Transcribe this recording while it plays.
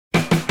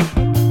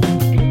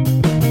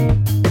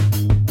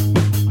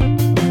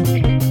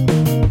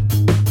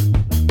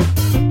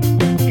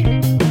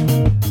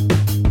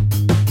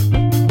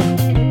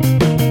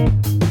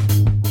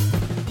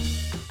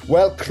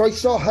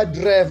Croeso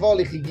hydrefol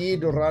I chi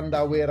gyd o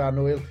randawyr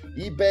annwyl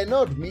I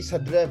bennod mis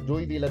Hydref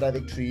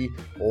 2023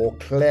 o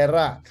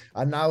Clera.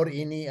 A nawr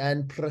I ni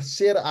yn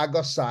prysur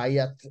agosau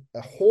at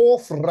y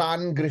hoff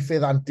ran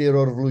Gruffudd Antur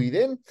o'r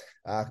flwyddyn.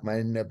 Ac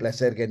mae'n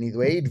bleser gen I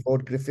ddweud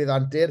fod Gruffudd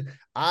Antur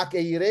ac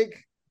Eirig,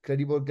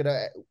 credu bod gyda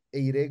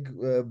Eirig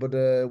bod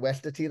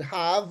well y ti'r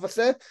haf,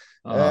 falle.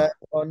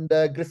 Ond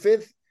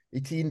Gruffudd,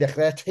 I ti'n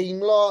dechrau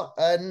teimlo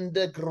yn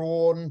dy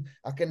grôn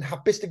ac yn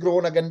hapus dy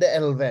grôn ac yn dy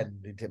elfen,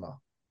 dwi'n teimlo.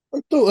 Y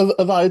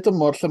ddau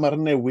dymor lle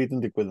mae'r newid yn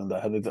digwydd ynddo,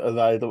 y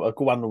ddau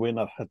gwanwyn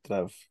a'r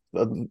Hydref.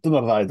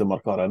 Dyna'r ddau dymor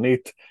gorau,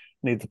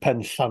 nid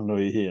pen llanw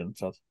I hun.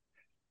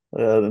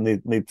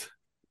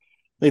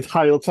 Nid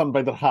hael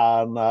tanbaid yr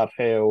hân a'r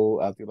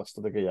rhew a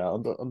dilastod y geia,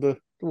 ond y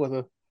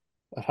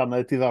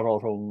rhannau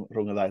diddorol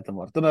rhwng y ddau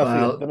dymor. Dyna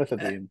lle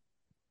dwi'n.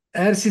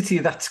 Ers I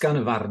ti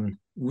ddatgan y farn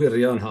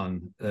wirion hon,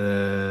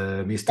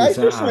 mis Gai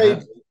just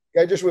weid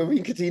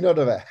fi'n cytuno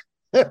dy fe.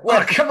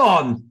 Oh, come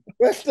on!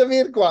 Well dy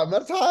fi'r gwan,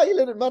 mae'r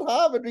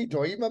haf yn rhy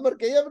dwy, mae'r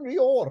geaf yn rhy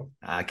o'r.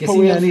 Ges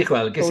i'n geni,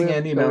 chwel, ges i'n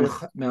geni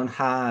mewn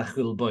ha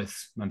chwilboeth,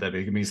 mae'n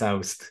debyg, mis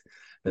Awst.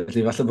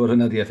 Felly falle bod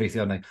hynna di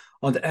effeithio arna.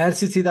 Ond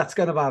ers I ti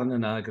ddatgan y farn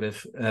yna, Griff,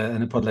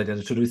 yn y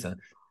podlediad y tro dwytha,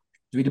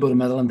 dwi wedi bod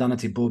yn meddwl amdano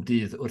ti bob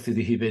dydd wrth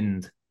iddi hi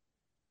fynd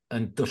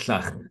yn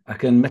dwllach,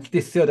 ac yn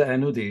melltithio dy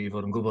enw di, I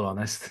fod yn gwbl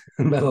onest,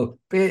 yn meddwl,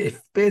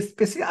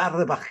 beth sy'n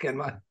ar y bachgen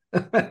yma?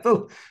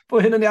 Meddwl,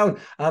 bod hyn yn iawn.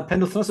 A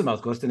pen wythnos yma,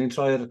 wrth gwrs, dyn ni'n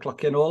troi'r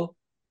clociau nôl,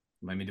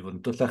 mae'n mynd I fod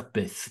yn dwllach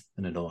byth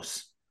yn y nos.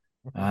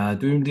 A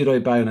dwi'n mynd I roi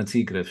bai o'na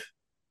ti, Griff.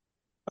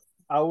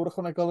 Awr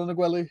ychwanegol yn y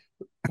gwely,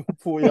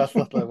 pwy all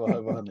efo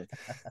hynny.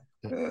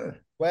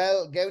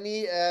 Wel, gewn ni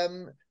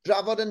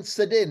drafod yn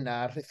sydyn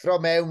a rhithro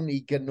mewn I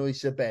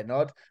gynnwys y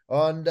bennod,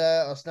 ond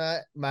os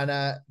mae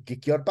yna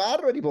gicio'r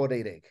bar wedi bod,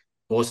 Eirig?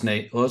 Os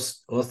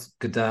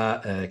gyda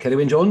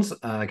Cerwyn Jones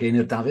a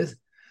Sioned Dafydd,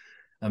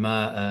 yma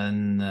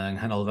yn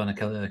nghanolfan y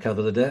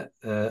celfyddydau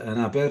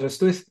yn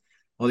Aberystwyth.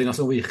 Oedd hi'n os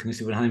yn wych, nes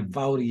I fwynhau'n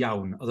fawr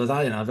iawn. Oedd y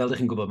ddau yna, fel ydych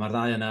chi'n gwybod, mae'r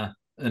ddau yna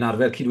yn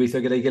arfer cydweithio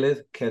gyda'i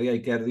gilydd, ceriau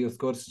gerddi wrth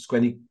gwrs,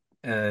 sgwennu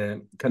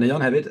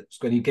caneuon hefyd,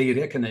 sgwennu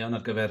geiriau caneuon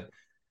ar gyfer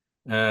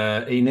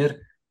einir,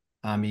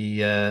 a mi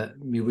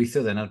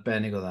weithiodd e'n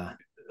arbennig o dda.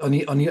 O'n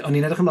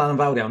i'n edrych ymlaen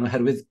yn fawr iawn,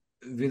 oherwydd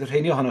fydd y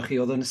rheini ohonoch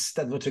chi oedd yn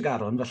Steddfod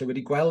Tregaron, falle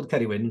wedi gweld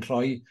Cerwyn yn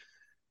rhoi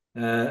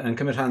yn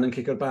cymryd rhan yn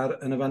cicio'r bar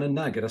yn y fan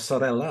yna, gyda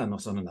Sorella yn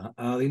noson yna,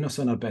 a oedd hi'n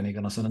noson arbennig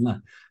yn noson yna.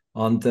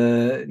 Ond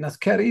nath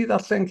Ceri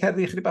ddarllen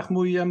cerddi chydig bach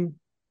mwy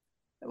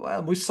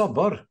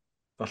sobor,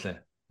 falle,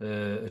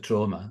 y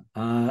tro yma.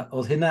 A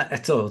oedd hynna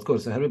eto, wrth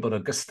gwrs, oherwydd bod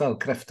y gystal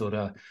crefftwr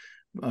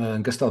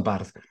yn gystal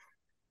bardd.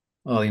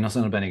 Oedd hi'n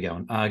noson arbennig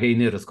iawn. A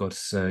Einir, wrth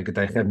gwrs,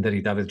 gyda'i chefnder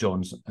I Dafydd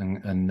Jones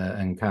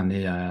yn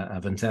canu a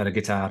fynter y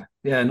gitar.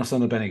 Ie,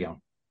 noson arbennig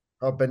iawn.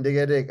 O,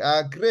 bendigedig.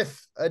 A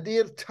Griff,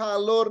 ydy'r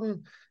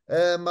talwrn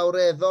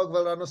mawreddog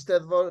fel rhan o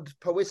Steddfod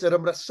Powys yr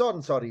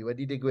ymryson,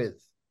 wedi digwydd?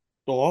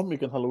 Do, mi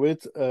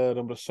gynhalwyd yr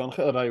ymryson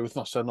y rai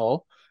wythnosau nôl.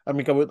 A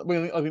oedd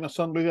hi'n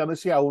noson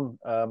lwyddiannus iawn.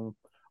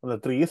 Oedd y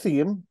 3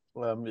 thîm,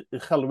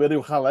 uchelwyr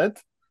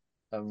uwchaled,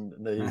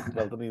 neu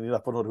fel dyn ni'n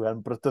ddapon o rhywun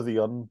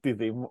brydyddion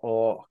diddim o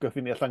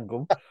gyffiniau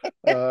llangwm.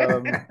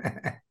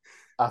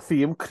 A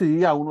thîm cry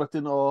iawn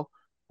wedyn o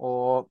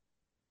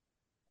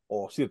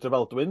Sir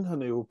Drefaldwyn,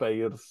 hynny yw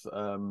beirdd,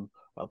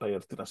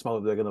 beirdd Dinas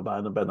Mawddeg yn y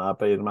blaen yn benna,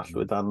 beirdd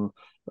Mallwyd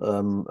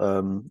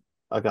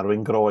ac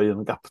Arwyn Groe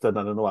yn gapten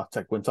yn nhw at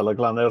Egwyn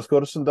Talaglanau wrth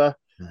gwrs ynde,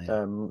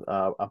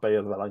 a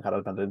beirdd fel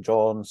Angharad Mymryn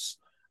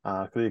Jones,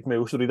 a Grug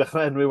Mews wedi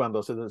dechrau enwi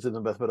wando sydd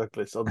yn beth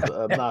beryglus, ond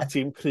na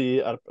tîm cry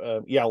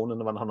iawn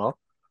yn y fan honno.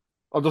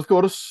 Ond wrth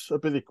gwrs,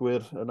 y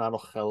buddigwyr yn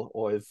anochel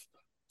oedd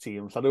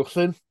tîm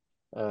Llanuwchlyn,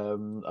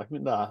 ac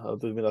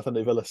dwi'n mynd at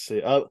hynny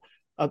felysu.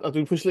 A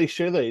dwi'n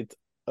pwysleisio I ddeud,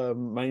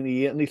 mae ni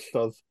yn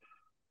illodd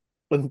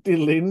yn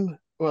dilyn,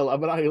 wel,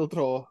 am yr ail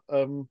tro,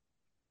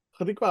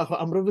 chydig bach o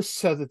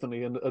amryfysedd ydyn ni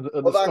yn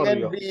ysgorio. Oedd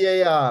angen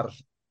VAR.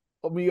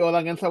 Mi oedd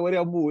angen llawer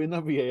iawn mwy na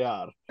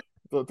VAR.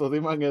 Doedd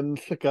ddim angen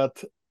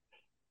llygad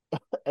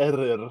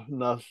eryr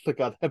na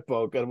llygad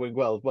hebog mwyn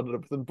gweld bod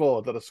rhywbeth yn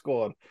bod ar y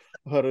sgôr.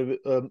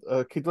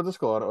 Cydfod y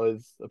sgôr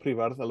oedd y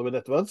Prifardd Elwyn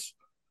Edwards,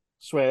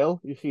 swel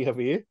I chi a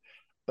fi,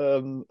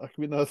 ac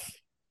mi nath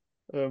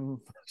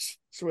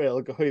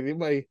swel gyhoeddi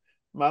mai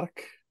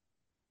marc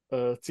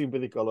tîm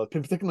buddigol oedd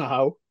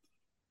 59,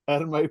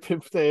 mai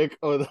 50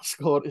 oedd y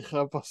sgôr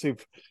uchaf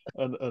posib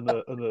yn y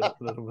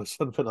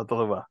rhywbeth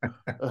penodol yma.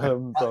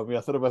 Mi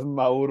ath rhywbeth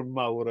mawr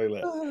o'i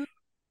le.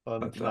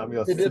 Ond mi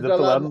oedd sydd y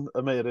dylan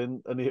y Mymryn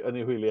yn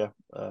ei hwyliau.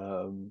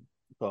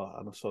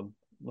 A noson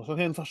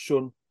hen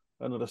ffasiwn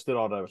yn yr ystyr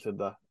orau felly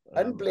ynda.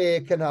 Yn ble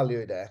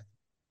cynhaliwyd e?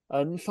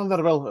 Yn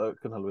Llanderfel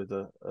cynhaliwyd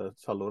y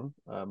talwrn.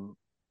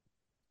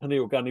 Hynny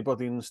yw gan I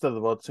bod hi'n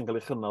steddfod sy'n cael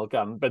ei chynnal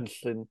gan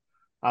benllyn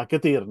a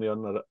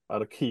gydeirnion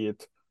ar y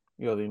cyd.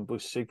 Mi oedd hi'n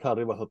bwysig cael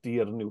rhyw fath o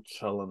dir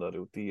neutral yna,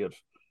 rhyw dir.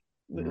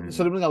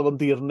 So ddim yn gael bod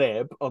yn dir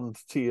neb, ond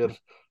tir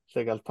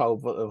lle gael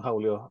pawb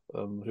hawlio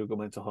rhyw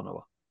gymaint ohono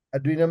fo. A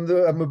dwi'n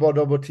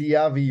ymwybodol bod ti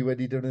a fi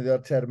wedi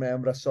defnyddio'r termau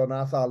ymryson a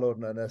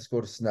thalwrn yn y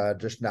sgwrs na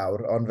jyst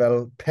nawr, ond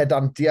fel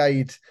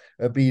pedantiaid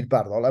y byd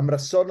barddol,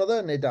 ymryson oedd e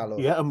neu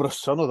dalwr? Ie,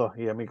 ymryson oedd o.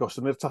 Ie, mi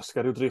gosod ni'r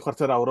tasgar i'w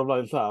 3/4 awr o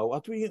flaen llaw,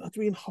 a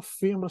dwi'n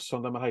hoffi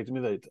ymryson, da mae rhaid i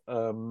mi ddweud.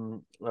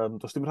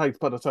 Does dim rhaid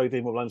paratoi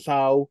dim o flaen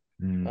llaw,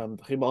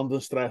 chi mond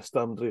yn stres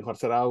am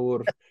 3/4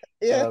 awr,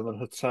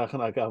 yn hytrach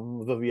yna am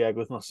ddyddiau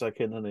wythnosau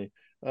cyn hynny.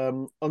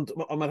 Ond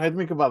mae'n rhaid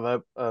i mi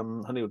gyfaddau,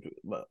 hynny yw,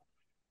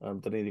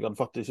 da ni ddigon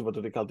ffodus i fod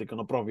wedi cael digon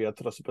o brofiad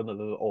dros y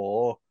blynyddoedd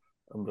o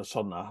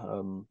ymrysona,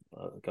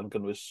 gan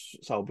gynnwys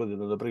sawl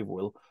blwyddyn yn y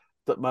brifwyl.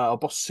 Mae o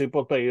bosib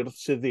bod beirdd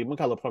sydd ddim yn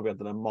cael y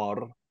profiad yna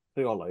mor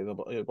rheolaidd.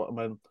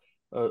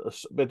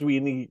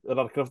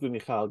 Yr argraff dwi'n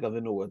ei chael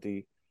ganddyn nhw ydy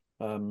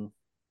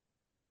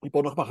i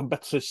bod nhw'ch bach yn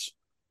betrus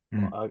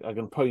ac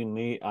yn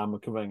poeni am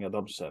y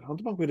cyfengiad amser.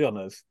 Ond mae'n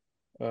gwirionedd,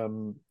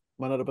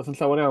 mae'n rhywbeth yn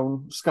llawer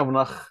iawn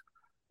sgafnach.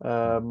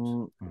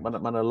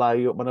 Mae'n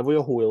fwy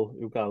o hwyl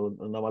i'w gael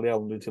yn amal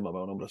iawn dwi'n teimlo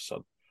mewn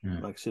ymryson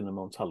nag sy'n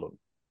mewn talwrn.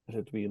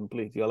 Felly dwi'n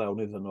bleidio lawn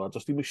iddyn nhw, a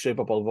does dim eisiau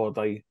bobl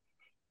fod a'i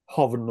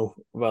hofn nhw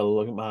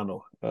fel mae nhw.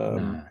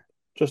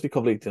 Just i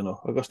cofleidio nhw.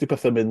 Ac os di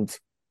pethau mynd,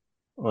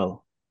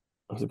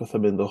 os di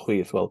pethau mynd o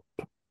chwith,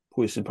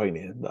 pwy sy'n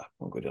poeni, da,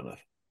 mae'n gwirionedd.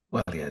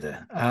 Wel, ie, de.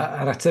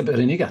 A'r ateb,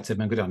 yr unig ateb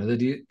mewn gwirionedd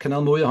ydy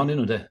cynnal mwy ohonyn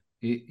nhw, de,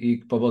 i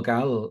bobl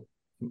gael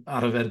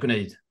arfer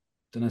gwneud.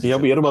 Ie,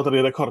 wir, wel, da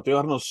ni'n recordio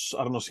ar nos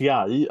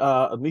iau, a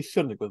yn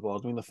neithio'n digwydd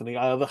bod, mi wnaethon ni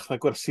ail ddechrau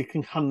gwersi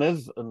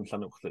cynghanedd yn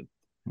Llanuwchlyn.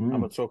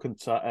 Am y tro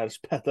cyntaf ers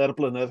 4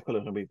 blynedd,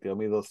 coeliwch yn beidio,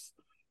 mi ddoth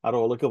ar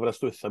ôl y gyfres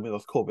dwytha, mi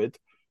ddoth Covid,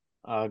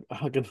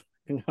 ac yn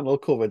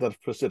nghanol Covid ar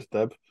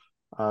prysurdeb,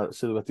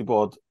 sydd wedi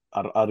bod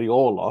ar ei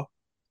ôl o,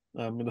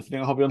 mi wnaethon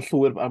ni anghofio'n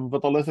llwyr am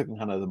fodolaeth y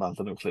cynghanedd yma yn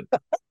Llanuwchlyn.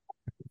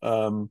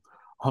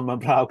 Ond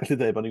mae'n braw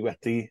gallu dweud bod ni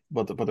wedi,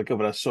 bod y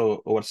gyfres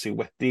o wersi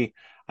wedi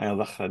ail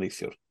ddechrau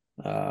neithiwr.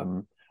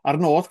 A'r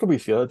nod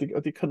gobeithio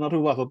ydy cynnal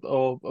rhyw fath o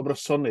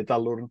ymryson neu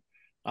dalwrn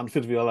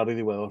anffurfiol ar ei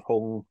ddiwedd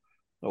rhwng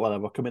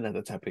efo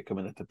cymunedau tebyg,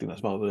 cymunedau dinas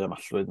mawr a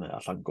Mallwyd neu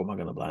a Llangwm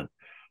ac yn y blaen.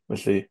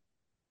 Felly,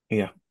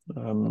 ie,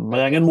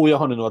 mae angen mwy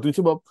ohonyn nhw. Dwi'n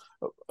teimlo,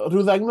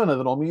 rhyw 10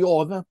 mlynedd yn ôl, mi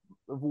oedd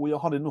fwy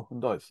ohonyn nhw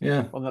yn doedd.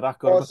 Ond yr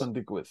agor beth yn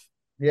digwydd.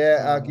 Ie,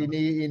 ac i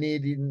ni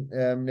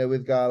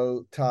newydd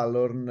gael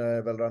talwrn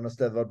fel rhan o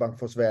Steddfod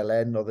Banffos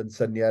Felen, oedd yn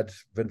syniad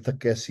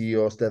fenthycus i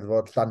o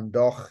Steddfod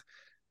Llandoch.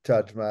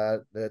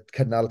 Mae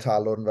cynnal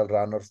talwrn fel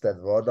rhan o'r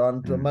Steddfod,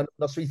 ond maen nhw'n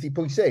nosweithi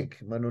pwysig.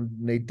 Maen nhw'n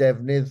gwneud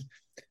defnydd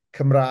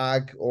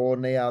Cymraeg o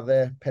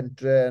neuaddau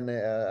pentre,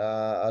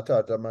 ac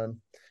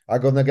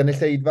oedd yna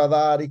gynulleidfa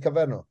dda ar ei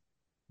cyfer nhw.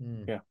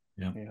 Ie.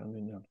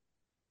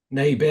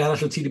 Neu, be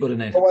arall o ti wedi bod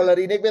yn neud? Wel,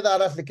 yr unig beth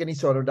arall licen i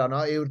sôn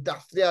amdano yw'r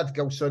dathliad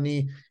gawson ni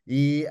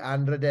i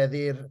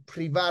anrydeddu'r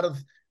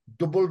Prifardd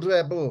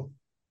Gruffudd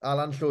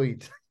Alan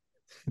Llwyd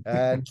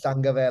yn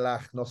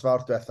Llangyfelach nos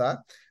Fawrth diwetha.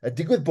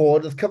 Digwydd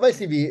bod, oedd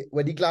cyfaill i fi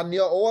wedi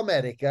glanio o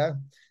America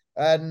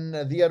yn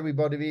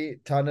ddiarwybod i fi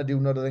tan y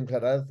diwrnod oedd yn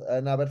cyrraedd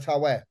yn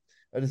Abertawe.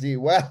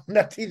 Wel,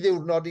 na ti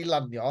ddiwrnod i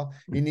lanio,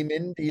 i ni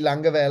mynd i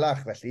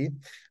Llangyfelach felly,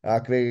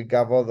 ac fe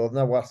gafodd, oedd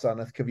na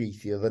wasanaeth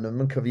cyfieithu, oedd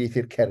nhw'n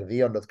cyfieithu'r cerddi,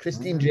 ond oedd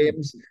Christine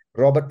James,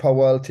 Robert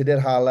Powell, Tudur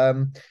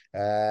Hallam,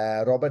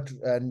 Robert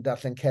yn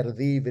darllen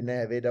cerddi, fyna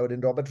hefyd, a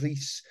wedyn Robert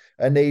Rhys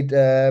yn neud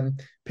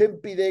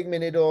 5 i 10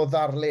 munud o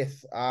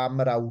ddarlith am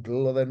yr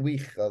awdl, oedd e'n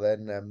wych, oedd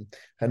e'n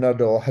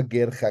hynod o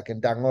hygyrch ac yn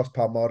dangos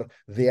pa mor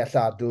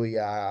ddealladwy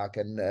ac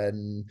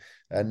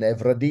yn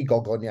efrydu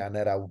gogonian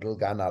yr awdl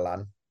gan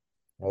Alan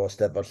o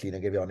Steddfod Llun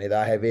y Gefionydd,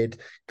 a hefyd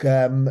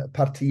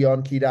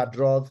partion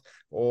cydadrodd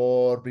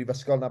o'r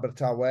Brifysgol yn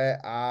Abertawe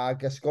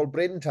ac Ysgol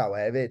Bryn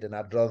Tawe hefyd yn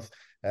adrodd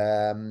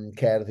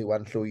cerdd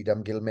Iwan Llwyd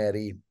am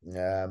Gilmeri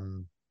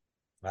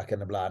ac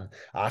yn y blaen,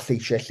 a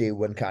lleisiau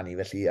lliw yn canu,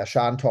 felly, a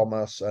Sian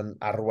Thomas yn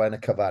arwain y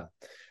cyfan.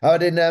 A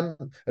wedyn,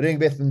 yr unig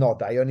beth yn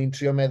nodau, o'n i'n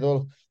trio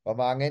meddwl, o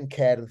mae angen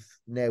cerdd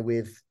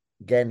newydd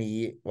gen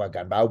i,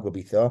 gan bawb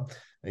gobeithio,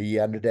 i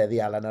anrydeddu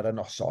Alan ar y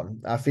noson,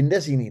 a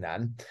ffindes i'n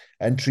unan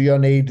yn trio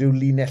wneud rhyw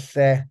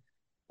linellau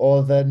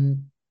oedd yn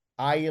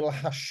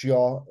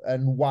ailhasio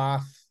yn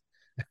wath,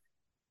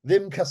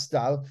 ddim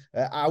cystal,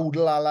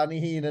 awdl Alan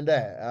i hun ynddo,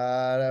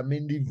 a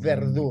mynd i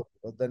ferddwr.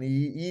 Oedd ni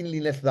un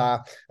linell dda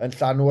yn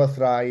llanw a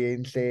thrai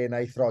ein lle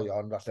na i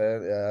throion, falle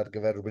ar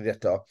gyfer rhywbeth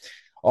eto.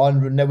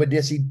 Ond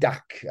newydies i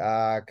dac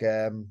ac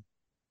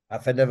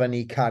a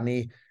phenderfynu canu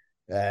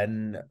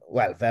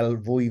fel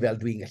fwy fel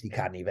dwi'n gallu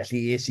canu.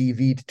 Felly es i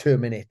fyd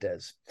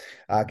Terminators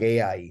ac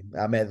AI,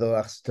 a meddwl,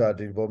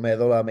 dwi'n bod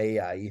meddwl am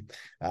AI,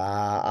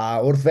 a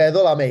wrth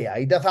feddwl am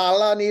AI, dath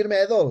Alan i'r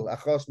meddwl,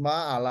 achos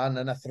mae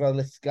Alan yn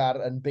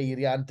athrolithgar, yn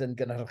beiriant, yn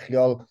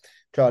gynhyrchiol.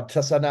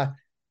 Tras yna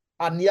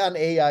anian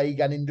AI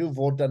gan unrhyw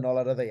fod dynol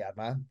ar y ddeiad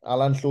yma,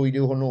 Alan Llwyd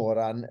yw hwnnw o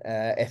ran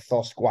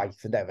ethos gwaith.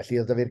 Felly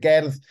oedd dyfu'r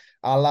gerdd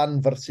Alan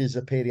versus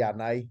y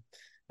peiriannau,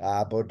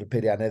 a bod y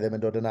peiriannau ddim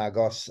yn dod yn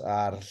agos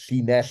ar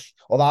llinell.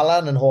 Oedd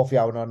Alan yn hoff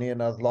iawn o'n ni,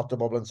 yna oedd lot o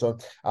bobl yn sôn,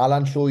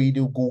 Alan Llwyd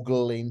yw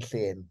Google ein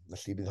llên.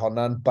 Felly bydd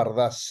honna'n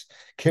barddas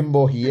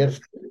cymbo hir.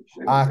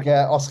 Ac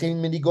os chi'n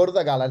mynd i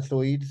gwrdd ag Alan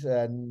Llwyd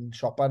yn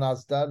siopa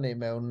Asda neu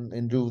mewn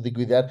unrhyw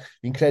ddigwyddiad,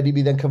 fi'n credu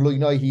bydd e'n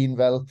cyflwyno ei hun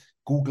fel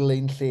Google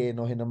ein llên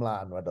o hyn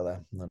ymlaen, wedodd e.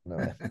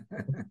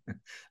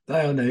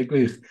 Da iawn,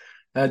 gwych.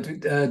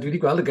 Dwi wedi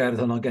gweld y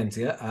gerdd honno gen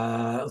ti,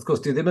 a wrth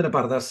gwrs, dwi ddim yn y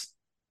barddas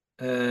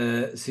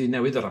sy'n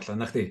newid o'r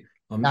allan, na chdi?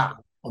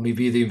 Ond mi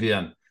fydd un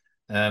fuan.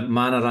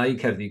 Mae yna rai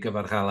cerddi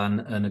gyfarch Alan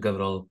yn y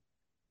gyfrol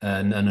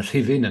yn y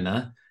rhifin yna.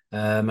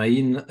 Mae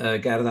un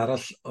gerdd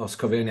arall, os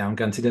cofio'n iawn,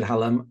 gan ti di'r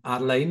halam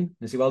ar-lein.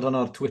 Nes i weld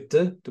hwnna ar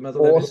Twitter, dwi'n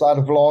meddwl. Os ar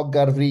vlog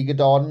ar Frig y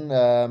Don,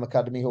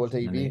 Academy Hôl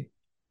Teifi.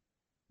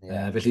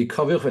 Felly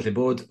cofiwch felly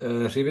bod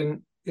rhifin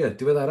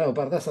diweddara o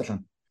barddas allan.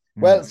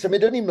 Wel,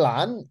 symudwn ni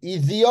mlaen i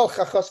ddiolch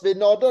achos fe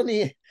nodon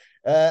ni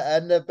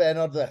yn y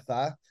bennod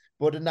ddiwetha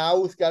bod y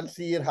nawdd gan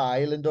Llyr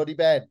Hael yn dod i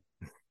ben.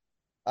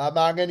 A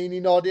mae angen i ni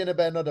nodi yn y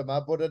bennod yma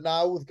bod y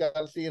nawdd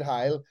gan Llyr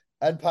Hael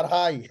yn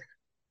parhau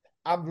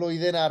am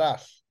flwyddyn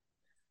arall.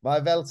 Mae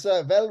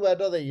fel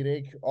wedodd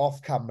Eirig off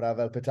camera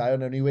fel petai,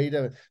 ond ni weid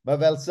mae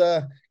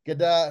felsa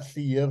gyda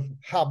Llyr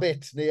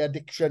habit neu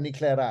addiction i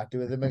Clera.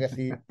 Dwi ddim yn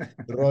gallu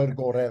roi'r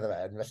gorau iddo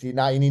fe. Felly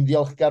na, i ni'n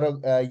ddiolchgar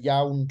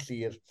iawn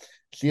Llyr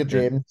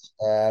James,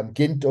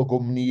 gynt o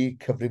gwmni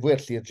cyfrifwyr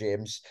Llyr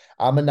James,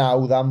 am y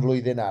nawdd am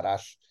flwyddyn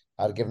arall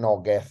ar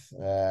gefnogaeth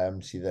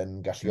sydd yn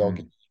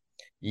galluogi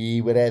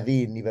i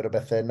wireddu nifer o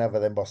bethau yna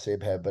fydde'n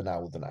bosib heb y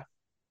nawdd yna.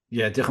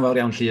 Diolch yn fawr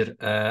iawn Llyr,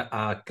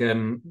 ac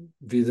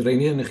fydd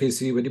reini yn chi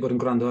sydd wedi bod yn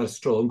gwrando ar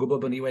stro yn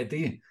gwybod bod ni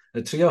wedi,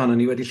 y trio hwnnw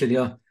ni wedi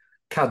llunio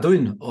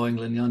cadwyn o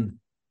englynion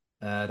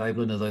rai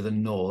blynyddoedd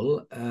yn ôl,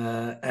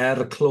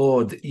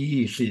 clod i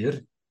Llyr.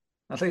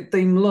 Allai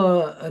deimlo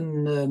yn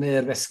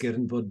Meir Fesgir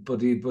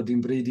bod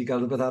hi'n bryd i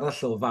gael rhywbeth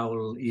arall o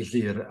fawl i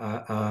Llyr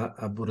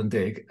a bod yn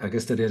deg, ac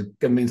ystyried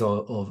gymaint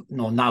o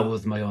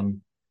nawdd mae o'n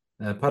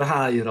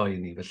parhau i roi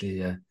ni, felly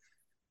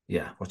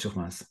watchwch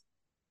mas.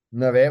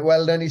 Na fe,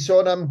 wel, na ni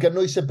sôn am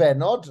gynnwys y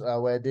bennod, a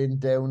wedyn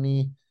dewn ni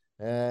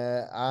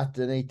at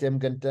yn eitem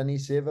gyntaf ni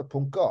sef y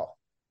pwnco.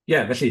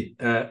 Felly,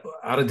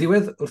 ar y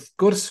diwedd, wrth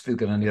gwrs, fydd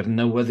gyda ni'r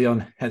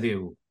newyddion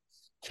heddiw.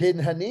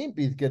 Cyn hynny,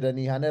 bydd gyda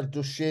ni hanner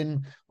dwsin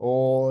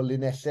o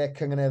linellau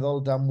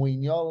cyngeneddol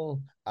damweiniol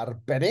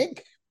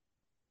arbennig.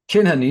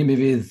 Cyn hynny, mi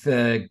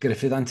fydd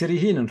Gruffydd Antur ei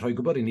hun yn rhoi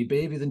gwybod i ni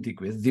be fydd yn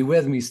digwydd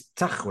ddiwedd mis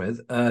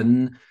Tachwedd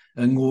yn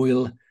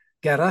ngwyl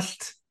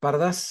Gerallt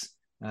Barddas,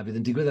 a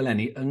fydd yn digwydd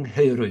eleni yng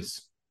Ngheirwys.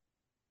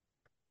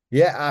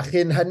 A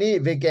chyn hynny,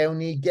 fe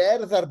gewn ni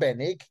gerdd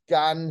arbennig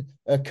gan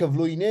y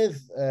cyflwynydd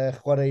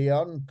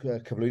chwaraeon,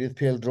 cyflwynydd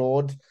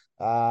pêl-droed,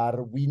 a'r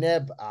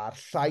wyneb a'r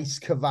llais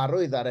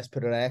cyfarwydd ar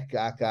S4C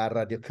ac ar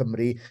Radio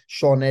Cymru,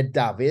 Sioned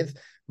Dafydd.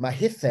 Mae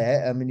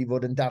hithau yn mynd i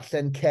fod yn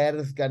darllen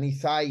cerdd gan ei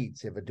thaid,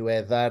 sef y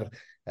diweddar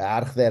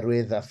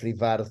Archdderwydd a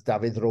Prifardd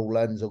Dafydd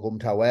Rowlands o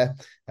Gwmtawe.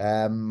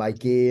 Mae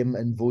gêm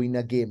yn fwy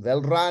na gêm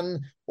fel rhan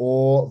o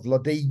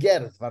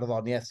flodeugerdd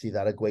farddoniaeth sydd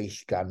ar y gweill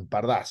gan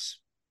Barddas.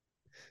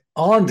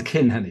 Ond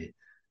cyn hynny,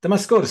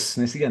 dyma sgwrs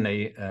nes i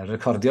gynnu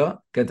recordio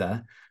gyda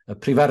y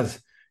Prifardd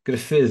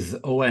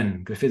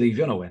Gruffudd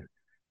Eifion Owen,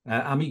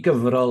 am ei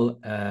gyfrol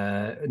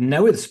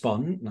newydd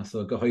sbon, nath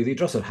o gyhoeddi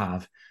dros yr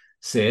haf,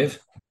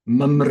 sef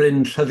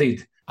Mymryn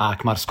Rhyddid.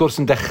 Ac mae'r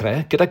sgwrs yn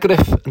dechrau gyda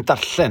Gruff yn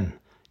darllen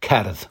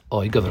cerdd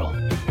o'i gyfrol.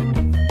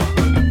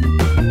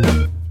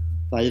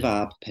 Dau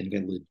fab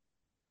Penfelyn.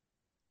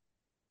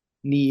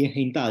 Ni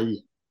ein dau,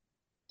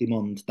 dim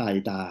ond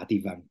dau dad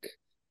ifanc,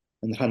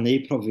 yn rhannu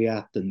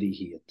profiad yn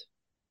ddihyd.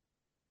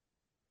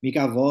 Mi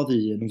gafodd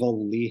un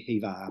foli ei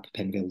fab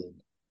Penfelyn.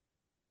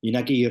 Un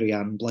ag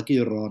eirian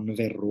blaguron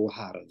ferw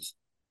hardd,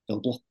 fel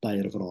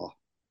blodau'r fro.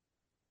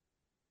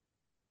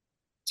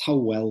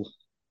 Tawel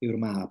yw'r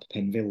mab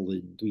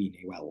Penfelyn dwi'n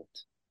ei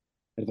weld,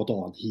 fod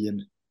o'n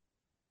hun.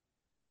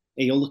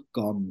 Ei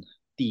olygon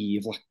di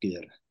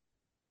flagur,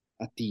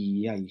 a di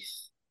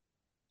iaith,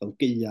 fel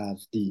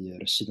gaeaf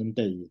dyr sydd yn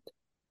deud,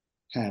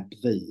 heb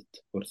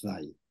ddeud wrth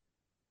ddau,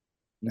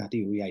 nad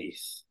yw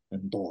iaith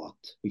yn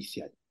dod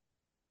weithiau.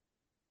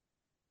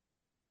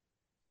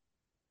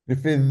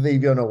 Gruffydd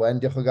Eifion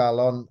Owen, diolch o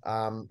galon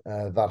am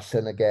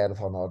ddarllen y gerdd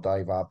honno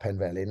dau fab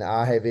Penfelyn,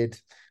 a hefyd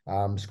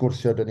am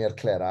sgwrsio dyn ni ar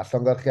Clera,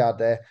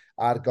 llongarchiadau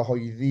ar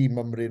gyhoeddi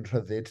Mymryn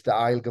Rhyddid, dy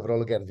ail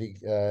gyfrol o gerddi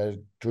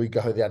drwy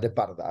gyhoeddiadau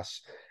Barddas.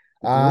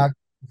 A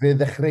fe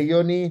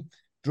ddechreuon ni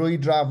drwy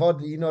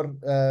drafod un o'r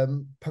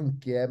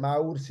pynciau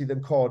mawr sydd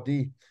yn codi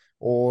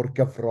o'r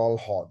gyfrol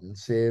hon,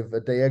 sef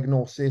y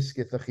diagnosis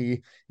gyda chi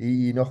i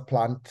un o'ch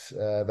plant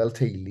fel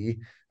teulu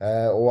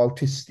o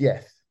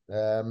awtistiaeth.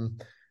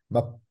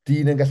 Mae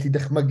dyn yn gallu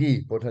dychmygu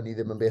bod hynny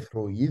ddim yn beth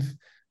rwydd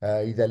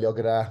i ddelio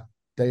gyda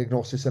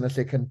diagnosis yn y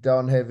lle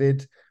cyntaf, ond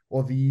hefyd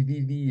o ddydd i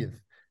ddydd.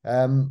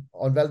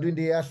 Ond fel dwi'n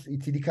deall, i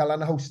ti wedi cael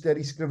anhawster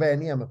i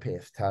sgrifennu am y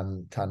peth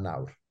tan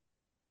nawr?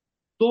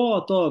 Do,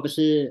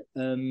 felly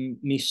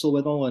mi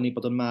sylweddolon ni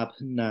bod yn mab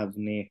hynaf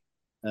ni,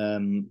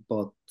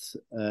 bod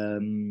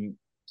hynny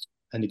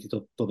wedi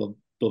dod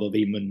o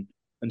ddim yn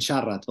yn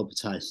siarad fel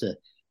petai, lle.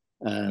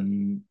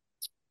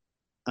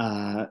 A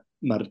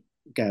mae'r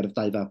gerdd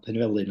Dau Fab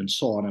Penfelyn yn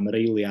sôn am yr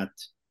eiliad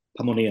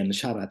pan o'n i yn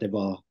siarad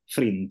efo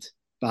ffrind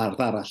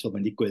bardd arall fel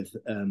mae'n digwydd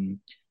am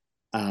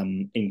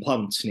ein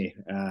plant ni,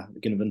 a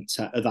gen y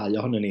ddau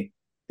ohonyn ni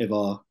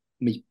efo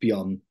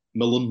meibion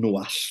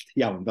melynwallt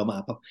iawn,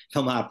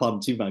 fel mae'r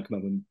plant ifanc,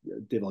 mae'n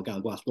difol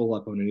gael gwallt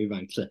gola pan nhw'n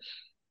ifanc.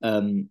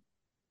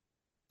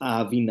 A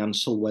fi'n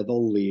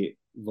sylweddoli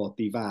fod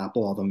i fab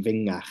oedd yn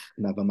fengach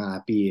na fy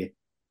mab i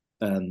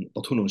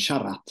bod hwnnw'n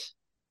siarad,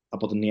 a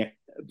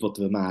bod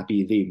fy mab i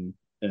ddim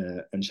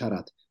yn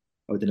siarad.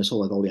 A wedyn y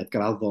sylweddoliad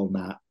graddol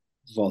na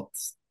fod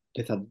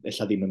pethau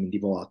ella ddim yn mynd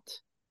i fod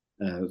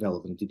fel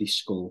oedden nhw wedi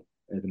disgwyl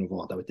iddyn nhw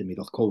fod, a wedyn mi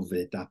ddoth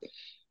Covid, a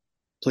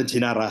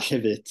plentyn arall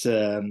hefyd,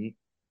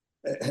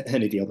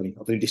 hynny di, oedden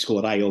ni'n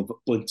disgwyl yr ail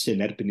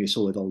blentyn erbyn i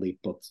sylweddoli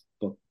bod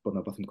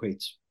na beth yn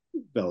cweit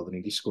fel oedden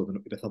ni'n disgwyl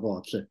i beth o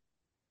fod, lle.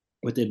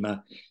 Wedyn mae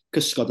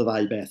cysgod y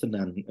ddau beth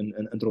yna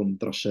yn drwm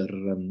dros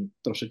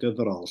y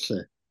gyfrol,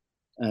 lle.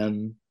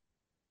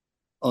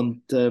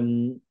 Ond,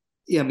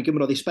 mi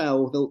gymrodd i spel,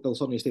 fel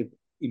sonius i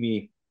mi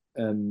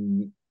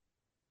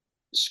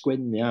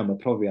sgwennu am y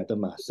profiad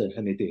yma, lle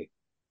hynny di,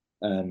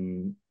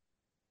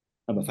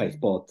 am y ffaith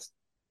bod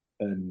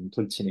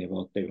plentyn ni efo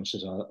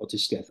diagnosis o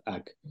awtistiaeth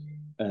ac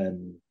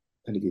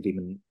hynny di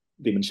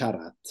ddim yn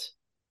siarad,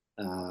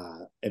 a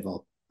efo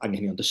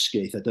anghenion dysgu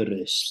eitha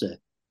dyrys, lle,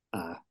 a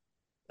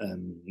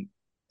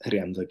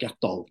herian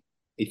ddygiadol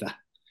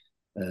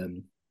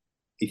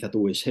eitha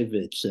dwys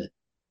hefyd, lle.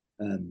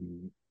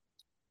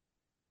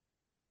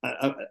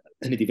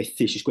 Hynny di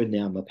fethu si sgwennu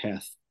am y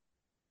peth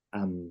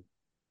am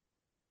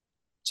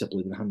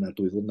blwyddyn hanner,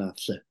 2 flynedd,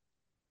 lle.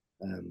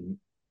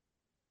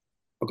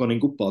 Ac o'n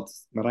i'n gwybod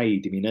mae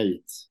rhaid i mi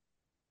wneud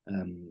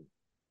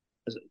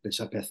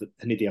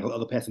hynny di,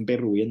 oedd y peth yn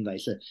berw i ynddo,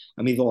 lle. A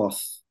mi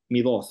ddoth y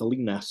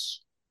linas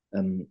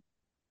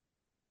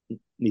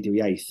nid yw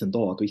iaith yn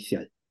dod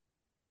weithiau.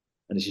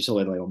 A nes i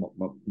sylweddoli,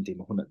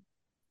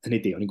 hynny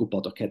di, o'n i'n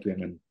gwybod, oce, dwi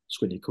angen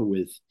sgwennu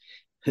cywydd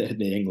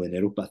neu ynglŷn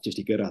neu rhywbeth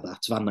jyst i gyrraedd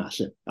at fanna,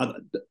 lle. A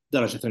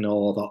dyna lle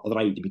oedd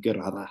rhaid i mi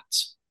gyrraedd at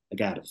y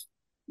gerdd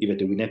i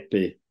fedru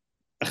wynebu.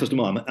 Achos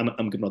dwi'n meddwl,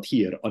 am gyfnod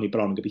hir, o'n i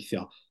bron yn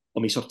gobeithio,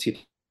 o'n mi sortio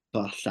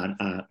allan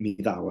a mi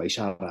ddaw ei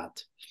siarad.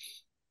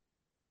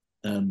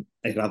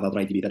 Ei raddau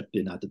rhaid i fi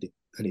dderbyn, a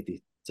hynny di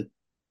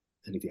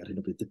ar hyn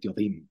o bryd dydi o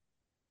ddim.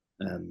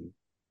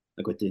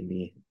 Ac wedyn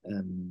mi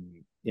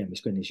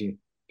sgwennu si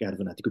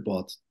gerdd yna, di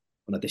gwybod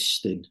o'na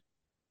destun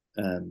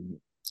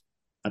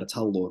ar y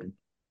talwrn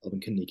oedd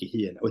yn cynnig ei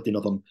hun. A wedyn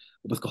oedd o'n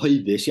beth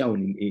gyhoeddus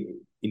iawn i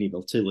ni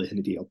fel teulu,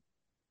 hynny di,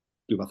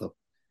 rhyw fath o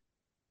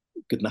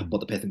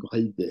gydnabod y peth yn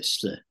gyhoeddus,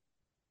 lle.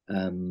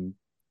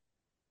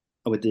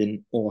 A wedyn,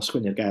 o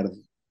sgwennu'r gerdd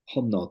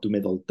honno, dwi'n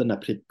meddwl, dyna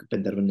pryd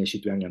benderfynu si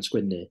dwi angen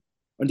sgwennu.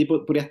 Ond di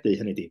bwriadu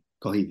hynny di,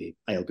 cyhoeddi,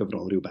 ail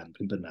gyfrol rhywben,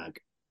 pryn bynnag.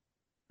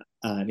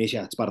 A nes i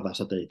at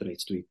Barddas a dweud,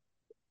 reit, dwi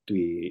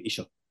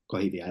eisiau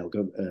cyhoeddi ail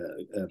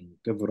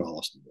gyfrol,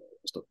 os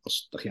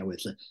da chi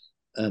awydd, lle.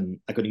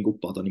 Ac o'n i'n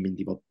gwybod, o'n i'n mynd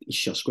i fod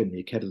eisiau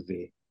sgwennu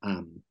cerddi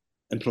am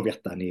yn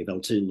profiadau ni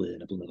fel teulu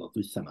yn y blynyddoedd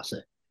dwytha yma,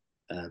 lle.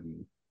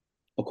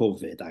 O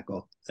Covid ac o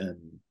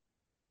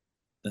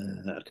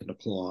ar cyfnod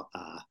clo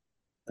a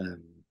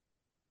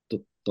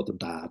dod yn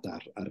dad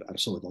ar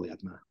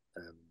sylweddoliad yma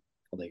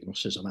o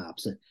ddiagnosis o mab,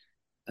 lle.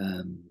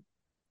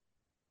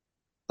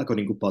 Ac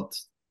o'n i'n gwybod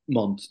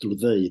mond drwy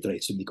ddeud,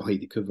 reit, sy'n mynd i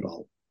gyhoeddi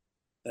cyfrol.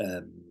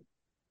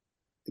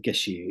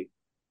 Ges i,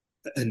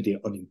 hynny,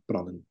 o'n i'n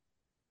bron yn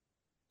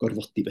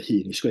gorfodi fy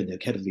hun i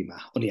sgwennu'r cerddi yma,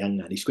 o'n i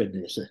angen i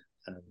sgwennu, lle.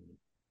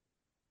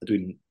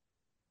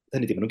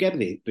 Hynny di, maen nhw'n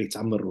gerddi reit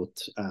amrwd,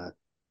 a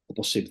o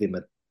bosib ddim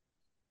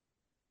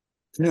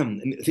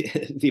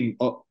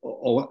o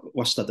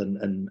wastad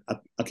yn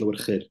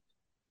adlewyrchu'r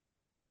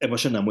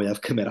emosiynau mwyaf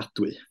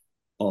cymeradwy,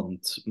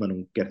 ond maen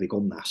nhw'n gerddi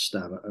gonast, a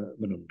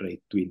maen nhw'n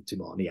rhaid, dwi'n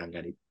teimlo, ni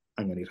angen i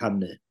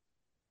rhannu.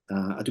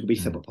 A dwi'n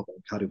gobeithio bod pobl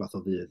yn cael rhyw fath o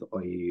fydd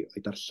o'i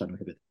darllen nhw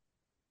hefyd.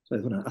 So,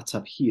 oedd hwnna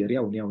atab hir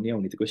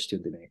iawn i dy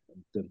gwestiwn di ni.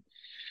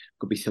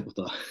 Gobeithio bod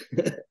o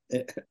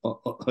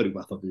rhyw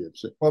fath o fydd.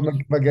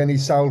 Mae gen i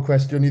sawl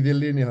cwestiwn i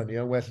ddilyn i hynny,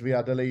 ond well fi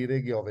adael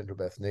Eirig i ofyn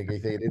rhywbeth, neu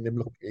geith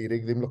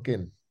Eirig ddim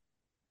lwcyn.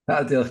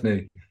 Diolch ni.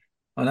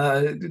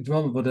 Dwi'n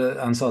meddwl bod y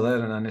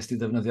ansoddair yna nes ti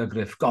ddefnyddio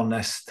griff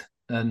gonest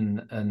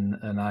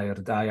yn air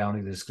da iawn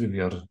i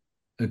ddisgrifio'r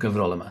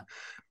gyfrol yma.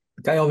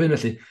 Gai ofyn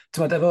felly,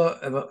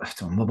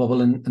 mae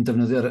bobl yn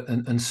defnyddio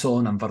yn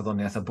sôn am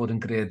farddoniaeth a bod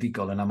yn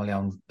greadigol yn aml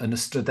iawn yn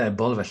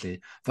ystrydebol felly,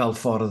 fel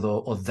ffordd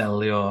o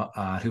ddelio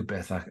a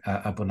rhywbeth a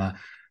bod yna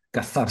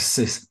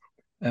gatharsis.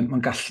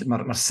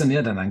 Mae'r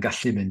syniad yna'n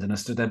gallu mynd yn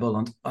ystrydebol,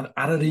 ond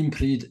ar yr un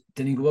pryd,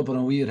 dyn ni'n gwybod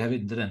bod yn wir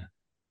hefyd, dydyn?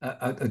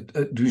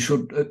 Dwi'n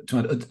siŵr,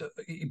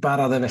 i ba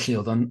raddau felly,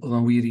 oedd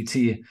o'n wir i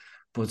ti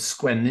bod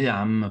sgwennu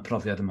am y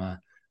profiad yma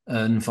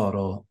yn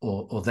ffordd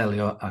o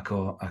ddelio ac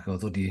o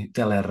ddod i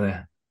delerau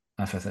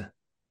a phethau?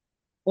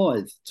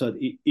 Oedd,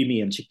 i mi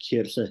yn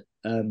sicr, lle.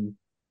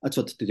 A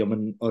dydy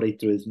o'n o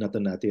reidrwydd na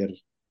dyna di'r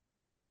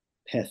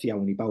peth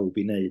iawn i bawb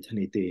i wneud,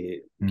 hynny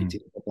di, gyd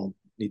i'r bobl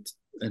nid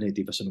hynny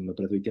di fysa nhw'n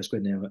breuddwydio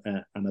sgwennu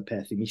am y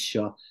peth ddim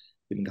isio,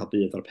 ddim yn cael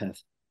bydd o'r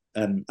peth.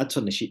 A to,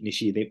 nes i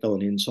ddim, fel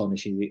o'n i'n sôn,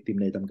 nes i ddim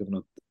wneud am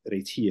gyfnod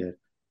reit hir.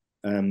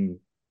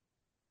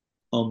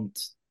 Ond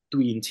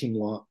dwi'n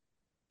teimlo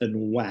yn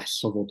well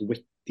o fod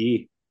wedi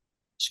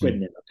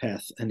sgwennu y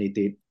peth, hynny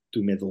di,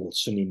 dwi'n meddwl,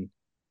 swn i'n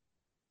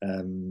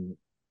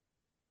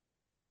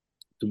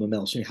dwi'n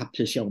meddwl, swn i'n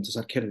hapus iawn tas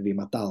ar cerddi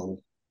mae dal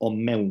o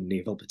mewn i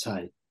fel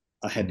petai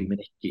a heb i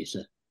mynegu.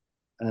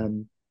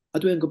 A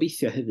dwi'n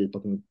gobeithio hefyd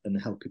bod yn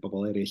helpu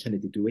bobl eraill. Hynny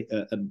dwi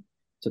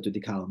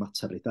wedi cael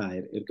ymateb reit da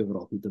i'r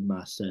gyfrol hyd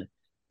yma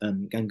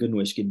gan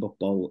gynnwys gyn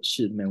bobl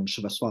sydd mewn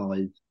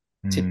sefyllfaoedd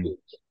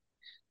tebyg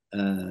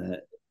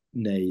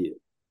neu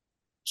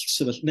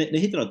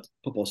hyd yn oed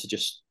pobl sydd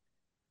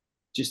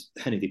just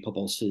hynny di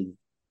pobl sydd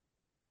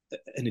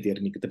hynny di'r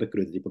unig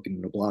debygrwydd ydi bod gen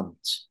nhw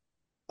blant.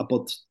 A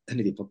bod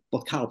hynny di,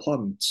 bod cael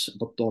plant,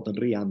 bod dod yn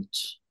riant,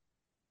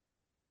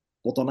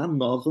 bod o'n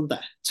anodd yn de.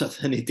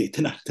 Hynny di,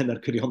 dyna'r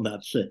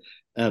cyrionedd lle.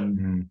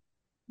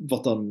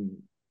 Fod o'n,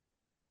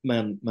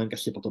 mae'n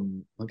gallu bod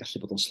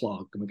o'n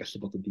slog, mae'n gallu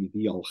bod yn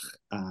ddiolch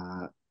a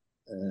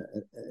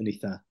yn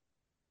eitha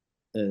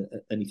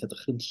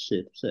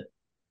dychrynllyd lle.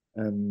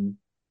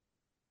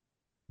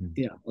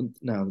 Ond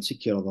yn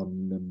sicr oedd o'n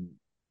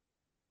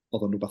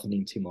rhywbeth o'n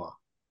i'n teimlo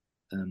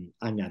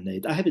angen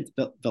wneud. A hefyd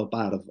fel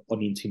bardd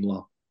o'n i'n teimlo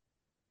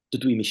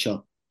dydw i'm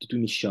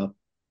isio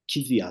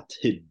cuddiad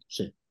hyn.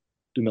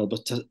 Dwi'n meddwl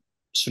bod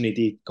swn i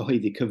wedi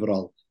gyhoeddi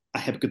cyfrol a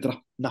heb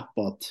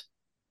nabod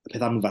y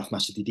peth anfarth ma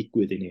sydd wedi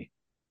digwydd i ni.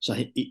 So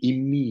i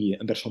mi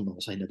yn bersonol,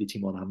 so hynny wedi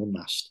teimlo'n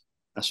anonast.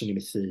 A swn i'n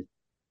methu,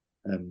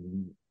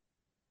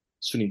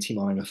 swn i'n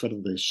teimlo'n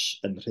anghyfforddus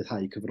yn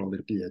rhyddhau cyfrol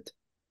i'r byd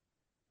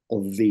o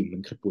ddim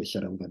yn crybwyll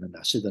yr elfen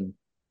yna, sydd yn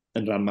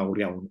rhan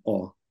mawr iawn o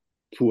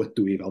pwy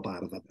ydw i fel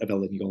bardd a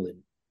fel unigolyn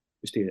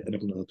yn y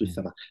blynyddoedd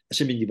dwytha yma. A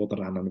sy'n mynd i fod yn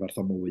rhan anferth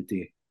o mywyd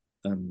i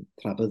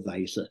tra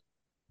byddai.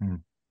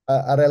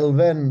 A'r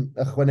elfen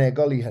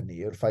ychwanegol i hynny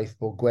yw'r ffaith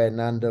bod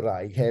Gwenan dy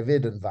Raig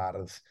hefyd yn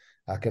fardd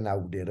ac yn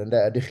awdur.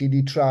 Ydych chi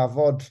wedi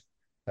trafod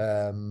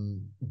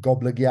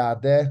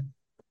goblygiadau,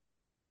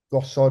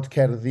 gosod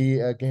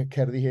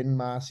cerddi hyn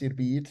mas i'r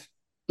byd?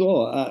 Do,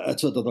 a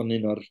oedd o'n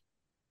un o'r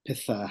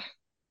pethau,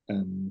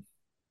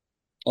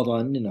 oedd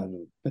o'n un o'r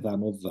pethau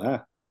anodda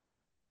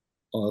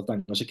o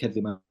dangos y cerddi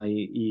yma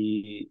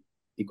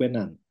i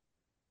Gwenan.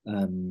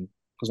 Yn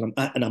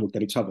amlwg, da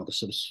ni trafod y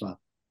sefyllfa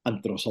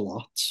andros o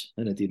lot.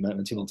 Hynny di,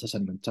 mae'n teimlo tas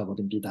ni'n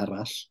trafod yn byd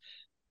arall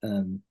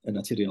yn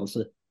naturiol.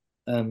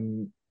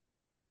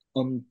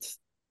 Ond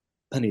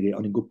hynny di,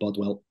 o'n i'n gwybod,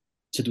 wel,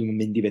 tydw i'n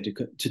mynd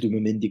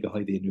i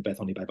gyhoeddi unrhyw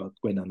beth o'n i bai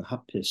bod Gwenan yn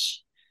hapus.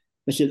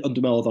 Felly, ond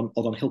dwi'n meddwl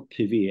oedd o'n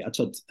helpu fi, a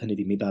hynny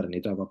di, mi ddaru ni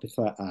drafod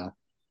pethau, a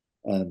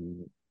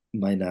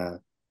mae yna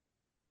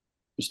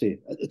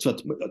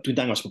dwi'n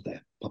dangos bod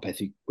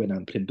popeth i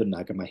Gwenan pryn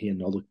bynnag a mae hi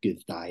yn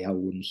olygydd da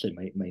iawn lle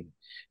mae'n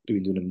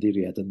dwi'n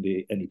ymddiried yn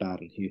ei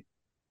barn hi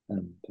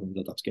pan yn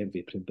dod at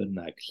geffi pryn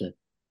bynnag lle.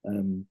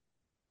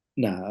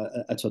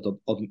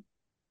 Oedd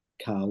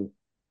cael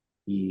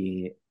i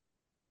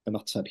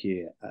ymateb hi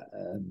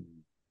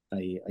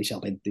a'i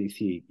sialbendydd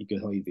hi i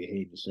gyhoeddi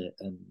hyn lle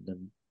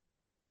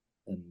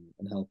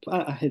yn help.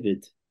 A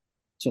hefyd,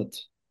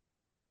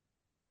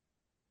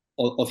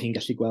 oedd hi'n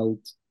gallu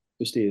gweld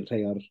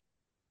rhai o'r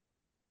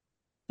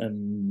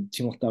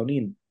teimladau o'n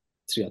i'n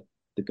trio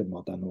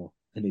dygymod â nhw.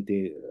 Hynny di,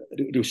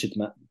 rhywsyd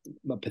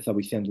mae pethau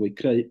weithiau'n fwy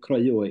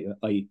croew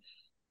o'i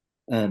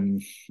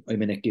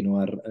mynegu nhw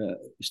ar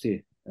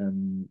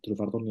drwy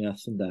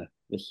farddoniaeth ynde.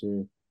 Felly,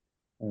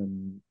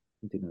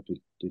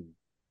 dwi'n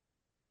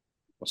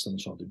wastad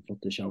yn sôn, dwi'n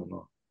ffodus iawn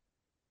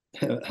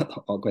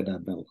o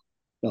Gwenan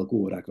fel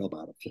gŵr ac fel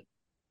bardd.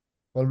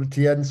 Wel,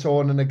 ti yn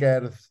sôn yn y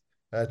gerdd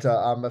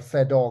am y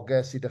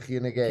ffedogau sydd â chi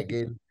yn y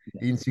gegin,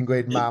 un sy'n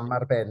gweud mam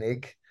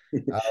arbennig,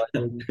 a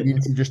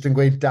un sy'n just yn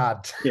gweud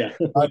dad.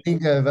 A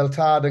ni'n fel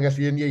tad yn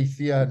gallu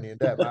uniaethu hynny,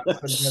 ynddo?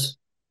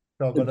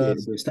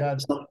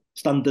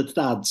 Standard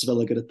dads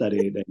fel y gyda'r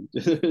un.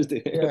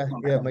 Ie,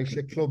 mae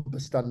eisiau clwb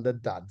standard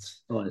dads.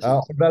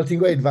 Fel ti'n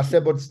gweud, falle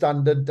bod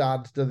standard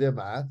dad dyddi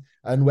yma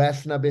yn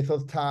well na beth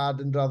oedd tad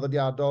yn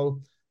draddodiadol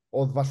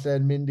oedd falle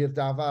yn mynd i'r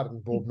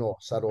dafarn bob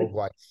nos ar ôl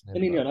gwaith.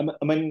 Yn union,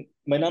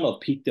 mae'n anodd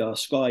peidio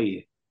osgoi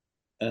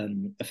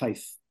y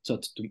ffaith,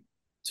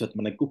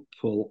 mae yna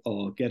gwpl o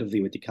gerddi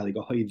wedi cael ei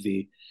gyhoeddi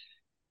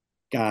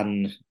gan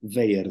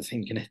feirdd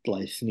ein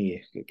cenhedlaeth ni,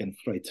 gan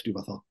rhoid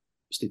rhywbeth o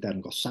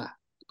derm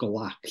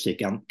golac, lle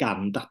gan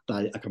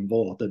dadau ac am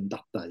fod yn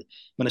dadau.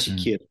 Mae'n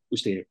sicr,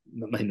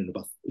 mae hyn yn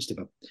rhywbeth,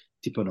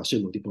 tipyn o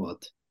sylw wedi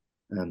bod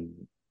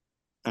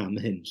am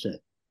hyn, lle.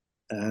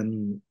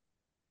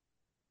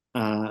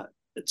 A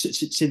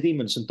sydd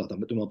ddim yn syndod,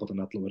 dwi'n meddwl bod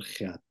yn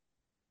adlewyrchiad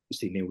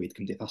newid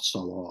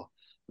cymdeithasol o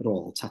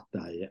rôl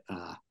tadau,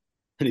 a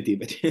hynny di,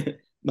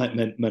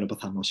 mae'n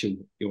rhywbeth hanos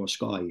i'w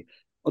osgoi.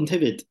 Ond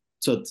hefyd,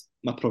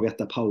 mae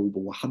profiadau pawb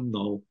o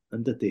wahanol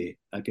yn dydy,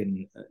 ac yn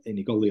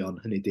unigolion,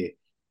 hynny di.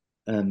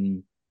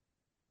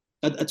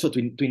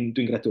 Dwi'n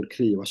gredw'r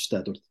cry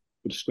wastad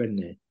wrth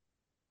sgwennu.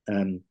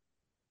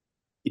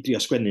 I drio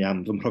sgwennu am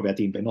fy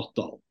mhrofiad i'n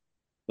benodol,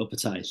 fel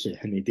petai, lle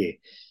hynny di.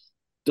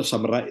 Dos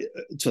am rai,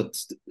 os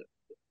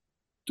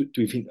ydw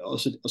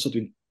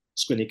i'n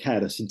sgwennu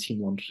cerdd sy'n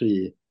teimlo'n rhy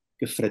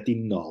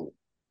gyffredinol,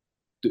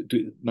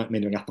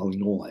 mae'n yw'n gadael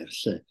i'n oer,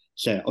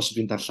 lle os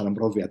ydw i'n darllen am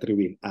brofiad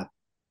rhywun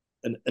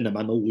yn y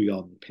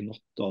manylion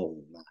penodol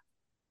yma,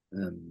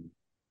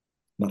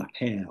 mae'r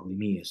apel i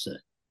mi,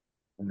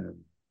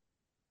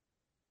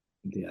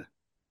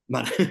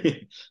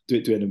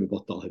 dwi'n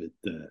ymwybodol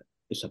hefyd,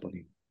 illa bod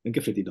ni'n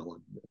gyffredinol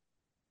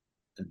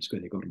yn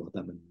sgwennu gormod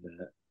am y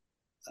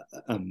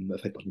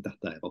ffaith bod ni'n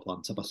dadau efo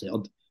plant a falle,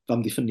 ond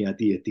fam diffyniad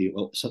ydy,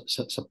 wel,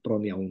 sa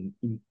bron iawn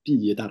un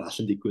byd arall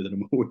yn digwydd yn y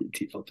mywyd i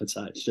fel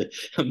petai, lle y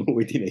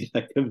mywyd i'n eitha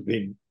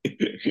cyfyn.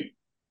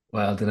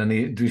 Wel, dyna ni,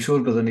 dwi'n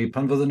siŵr byddwn ni,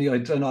 pan fyddwn ni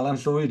oedran Alan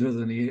Llwyd,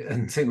 byddwn ni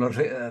yn teimlo'r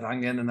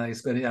angen yna i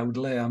sgwennu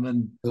awdle am yn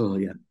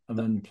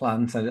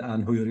plant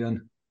a'n hwyrion.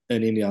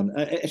 Yn union.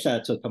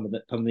 Ella, pan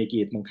fydden ni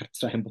gyd mewn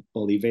cartra hen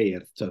bobl i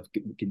feir,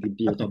 gen di'n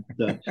byd ond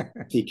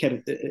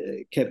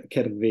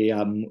cerddi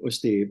am,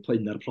 wsti,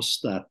 pleina'r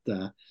prostat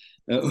a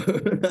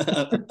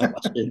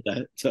falle, ynda.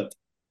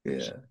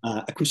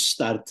 A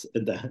cwstard,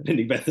 ynda. Yn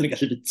unig beth yn y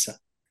gallu bita.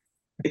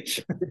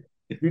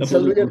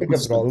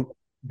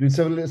 Dwi'n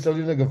sylwi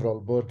yn y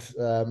gyfrol bod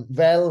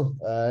fel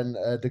yn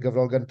y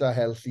gyfrol gyntaf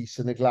Hel Llys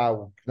yn y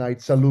Glaw,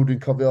 gwnaed sylw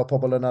dwi'n cofio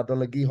pobl yn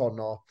adolygu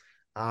honno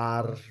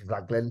ar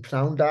raglen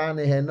Pnawn Da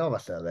neu heno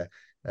falle,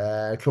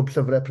 clwb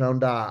llyfrau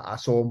Pnawn Da, a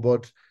sôn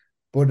bod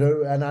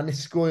yn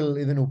annisgwyl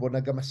iddyn nhw bod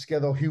yna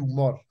gymysgedd o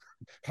hiwmor,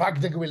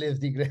 rhag dy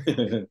gwylydd di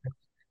greu,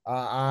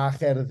 a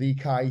cherddi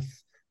caeth,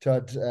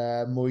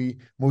 mwy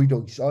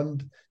dwys.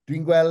 Ond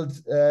dwi'n gweld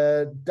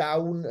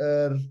dawn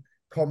yr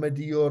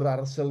comediwr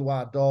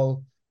arsylwadol,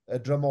 y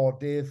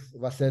dramodydd,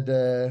 falle dy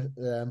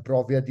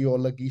brofiad i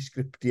olygu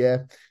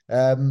sgriptiau,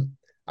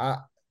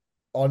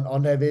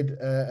 ond hefyd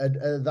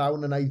y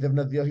ddawn yna i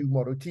ddefnyddio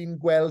hiwmor. Wyt ti'n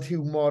gweld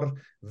hiwmor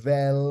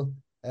fel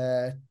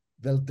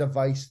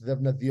dyfais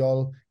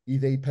ddefnyddiol i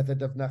ddeud pethau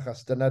dyfnach,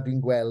 achos dyna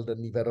dwi'n gweld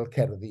yn nifer o'r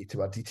cerddi.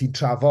 Ti'n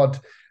trafod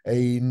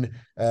ein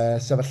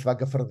sefyllfa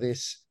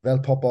gyffyrddus fel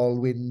pobl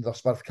wyn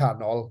ddosbarth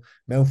canol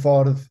mewn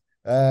ffordd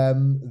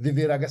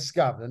ddifyr ag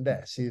ysgafn,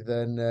 sydd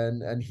yn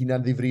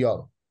hunan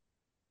ddifriol.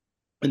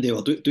 Yndi, a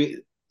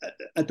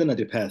dyna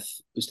di'r peth,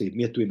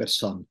 mi ydw i'n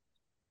berson,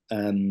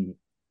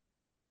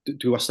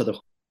 dwi wastad yn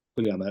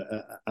chwilio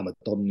am y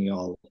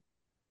doniol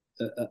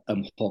ym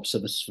mhob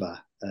sefyllfa.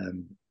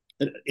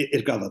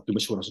 I'r graddau,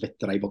 dwi'n siŵr os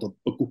fedra i bod o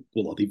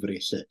gwbl o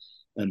ddifri, lle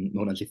mae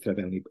hwnna'n llithro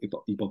fewn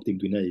i bob dim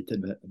dwi'n neud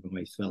yn fy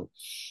waith fel.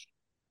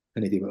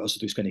 Hynny di, os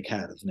ydw i'n sgwennu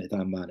cerdd neu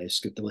drama neu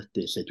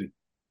sgriptolydu, lle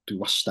dwi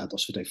wastad,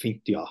 os fydda i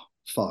ffeindio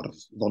ffordd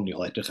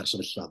ddoniol edrych ar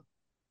sefyllfa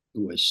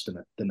dwys,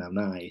 dyna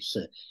wna i,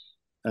 lle.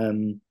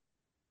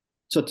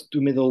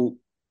 Dwi'n meddwl,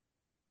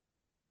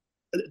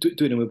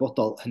 dwi'n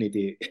ymwybodol, hynny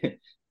di,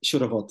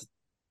 siwr o fod,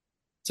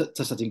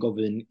 tasa ti'n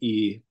gofyn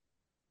i'r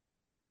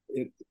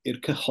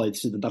cyhoedd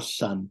sydd yn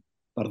darllen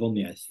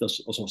barddoniaeth, os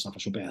oes na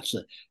ffasiwn beth.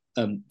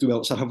 Dwi'n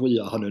meddwl, sa'r rhan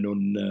fwyaf ohonyn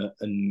nhw'n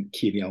yn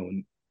cyn iawn,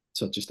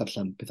 jyst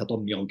darllen pethau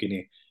doniol gen i.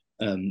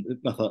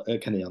 Math o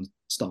caneuon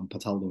stomp a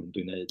talwn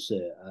dwi'n neud,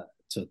 lle.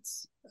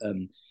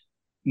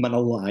 Mae yna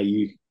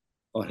lai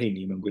o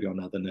rheini mewn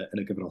gwirionedd yn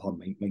y gyfrol hon.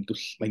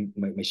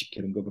 Mae'n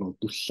sicr yn gyfrol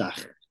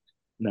dwllach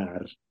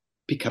na'r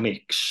pica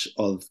mix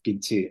oedd gen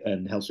ti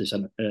yn Hel Llys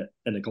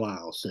yn y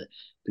Glaw, lle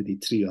dwi wedi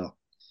trio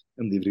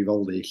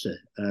ymddifrifoli, lle.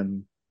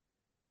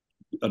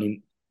 O'n i'n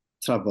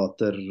trafod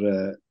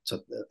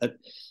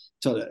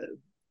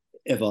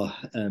efo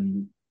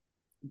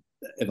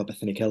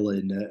Bethany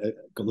Celyn,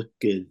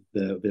 golygydd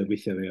fe yn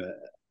gweithio fi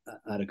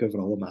ar y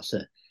gyfrol yma,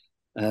 lle.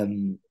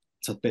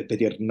 Be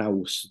di'r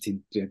naws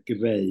ti'n drio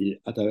greu,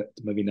 a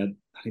dyma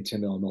fi'n trio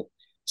meddwl,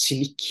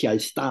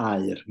 siniciaeth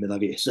dair, medda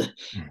fi.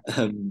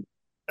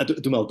 A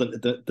dwi'n meddwl,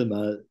 dyma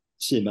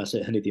sy'n ma,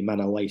 hynny di, mae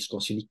yna lais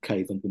go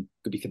sinicaidd, ond dwi'n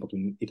gobeithio bod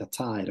dwi'n eitha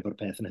tair efo'r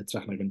peth yn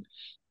hytrach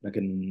nag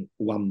yn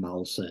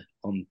wamal,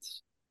 ond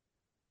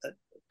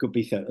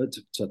gobeithio,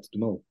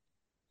 dwi'n meddwl,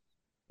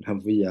 yn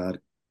rhan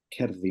fwyaf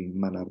cerddi,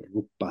 mae yna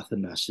rhywbeth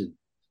yna sydd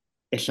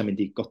ella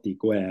mynd i godi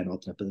gwen o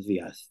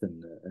adnabyddiaeth yn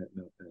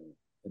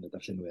y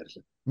darllenwyr.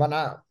 Mae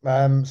yna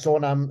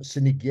sôn am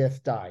synigaeth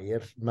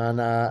dair, mae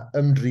yna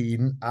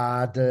ymdrin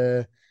a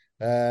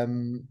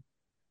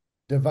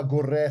dy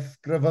fagwraeth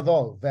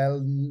grefyddol,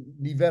 fel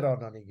nifer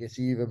o'n ni ges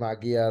i fy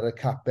magu ar y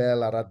capel,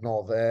 ar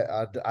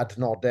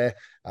adnodau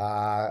a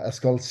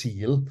ysgol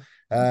Sul.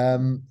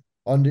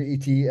 Ond i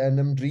ti yn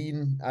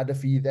ymdrin a dy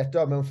ffydd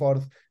eto mewn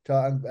ffordd,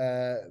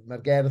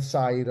 mae'r gerdd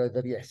sair oedd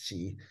yr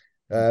Iesu.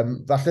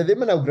 Falle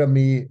ddim yn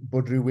awgrymu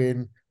bod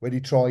rhywun wedi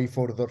troi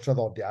ffwrdd o'r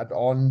traddodiad,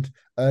 ond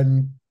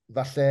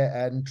falle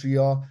yn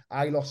trio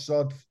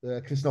ailosod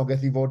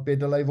Cristnogaeth i fod be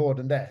dylai fod,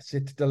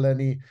 sut dylen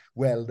ni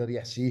weld yr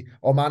Iesu.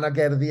 Ond mae yna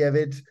gerddi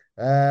hefyd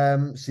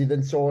sydd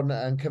yn sôn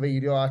yn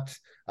cyfeirio at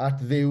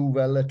ddiw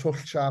fel y twll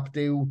siap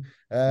diw,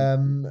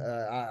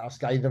 os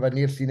gael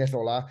ddyfynu'r llinell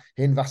ola,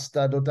 hyn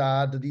fastad o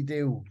dad ydi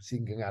diw,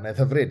 sy'n gynganedd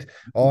hyfryd.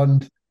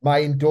 Ond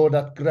mae'n dod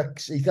at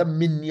grycs eitha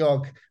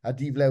miniog a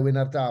diflewyn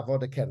ar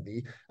dafod y cerddi.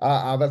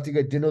 A fel ti'n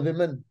gweud, dyn nhw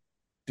ddim yn,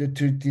 ti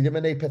ddim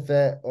yn gwneud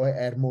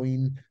pethau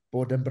mwyn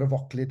bod yn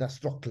bryfoclyd a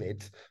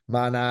stroclyd.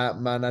 Mae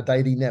yna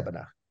dair uneb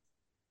yna.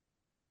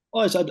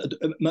 Oes,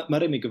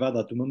 mae'r imi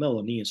gyfadda, dwi'n meddwl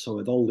o'n ni yn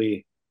sylweddoli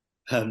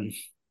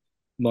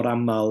mor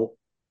aml,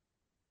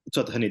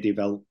 hynny di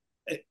fel,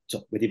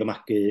 wedi fy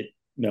magu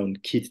mewn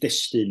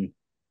cyd-destun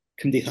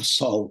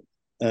cymdeithasol,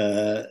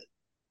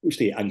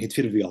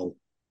 anghydffurfiol,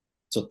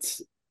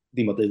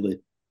 ddim o deulu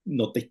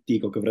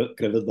nodedig o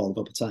grefyddol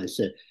fel petai,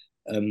 lle,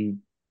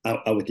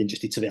 a wedyn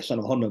jyst i tyfu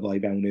allan ohono fo i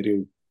fewn i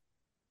ryw,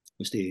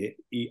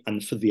 i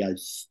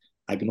anffyddiaeth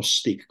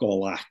agnostig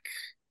golac.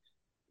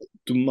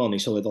 Dwi'n meddwl ni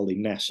sylweddoli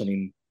nes o'n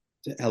i'n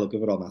hel o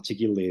gyfrol at ei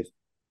gilydd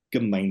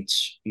gymaint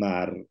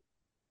mae'r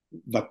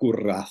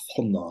fagwraeth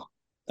honno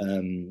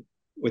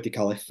wedi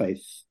cael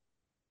effaith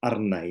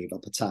arnau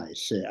fel petai,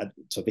 lle, a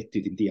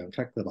fedri ddim dianc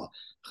rhagddo fo,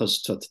 achos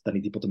da ni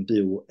wedi bod yn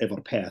byw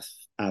efo'r peth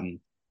am,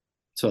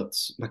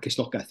 mae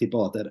Cesnogaeth i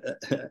bod ar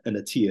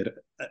y tir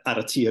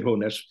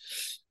hwn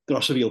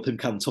dros y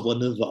 1500 o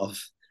flynyddoedd,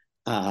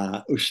 a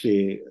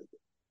dwi'n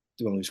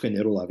meddwl i'n sgwennu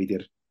rwla fi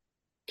di'r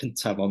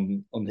cyntaf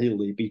o'n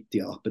heulu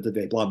beidio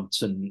bydyddiau blant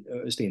yn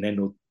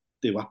enw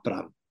Dyw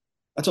Abram.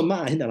 A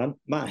mae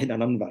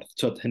hynna'n anfarth,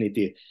 hynny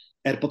di,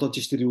 bod o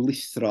jyst i ryw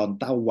lithro'n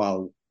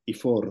dawal i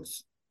ffwrdd,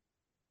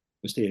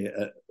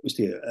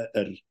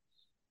 yr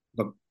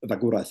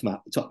fagwraeth yma.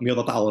 Mi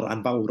oedd o dal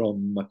rhan fawr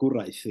o'n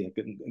magwraeth i,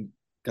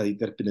 gael ei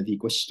dderbyn y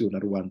ddi-gwestiwn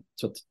ar rwan,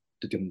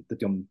 dydw i'n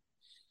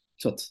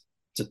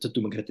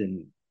credu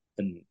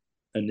yn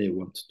new,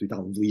 ond dwi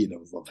dal yn flin o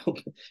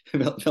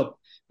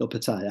fel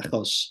petai,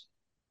 achos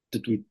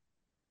dydw i,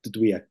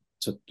 dwi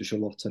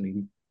eisiau lot o'n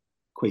i'n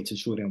cweit yn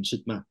siŵr iawn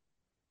sut mae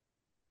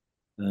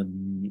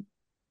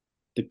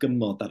dy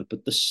gymod ar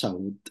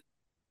bydysawd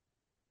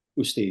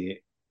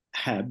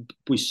heb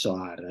bwyso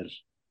ar y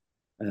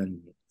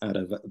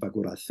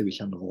fagwraeth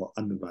ddiwylliannol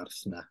anfarth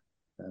yna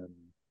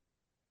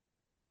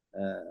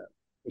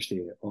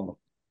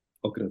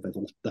o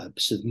grefyddolder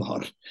sydd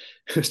mor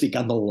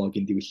ganolog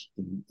yn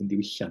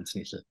diwylliant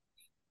ni.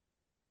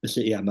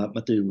 Felly, ia,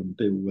 mae Dyw yn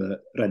byw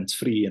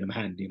rent-free yn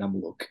ymhen i'n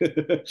amlwg,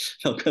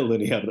 fel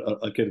cylwn ni ar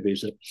gerddi.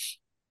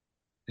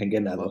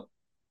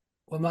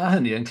 Wel, mae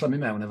hynny yn clymu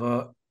mewn efo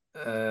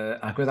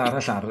agwedd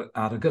arall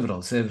ar y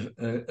gyfrol, sef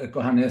y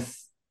gwahaniaeth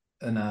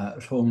yna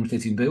rhwng lle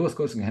ti'n byw, wrth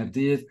gwrs, yng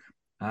Nghaerdydd,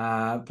 a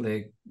ble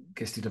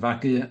ges ti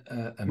dyfagu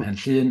ym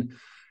Mhenllyn.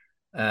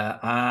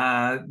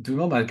 A dwi'n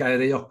meddwl mae'r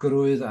gair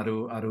euogrwydd a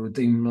rhyw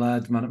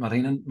deimlad, mae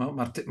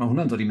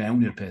hwnna'n dod i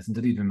mewn i'r peth, yn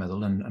dydi dwi'n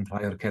meddwl, yn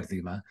rhai o'r cerddi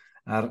yma.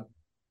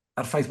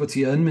 A'r ffaith bod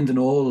ti yn mynd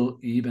yn ôl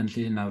i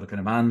Benllyn nawr ac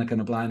yn y man ac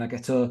yn y blaen, ac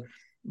eto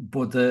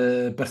bod y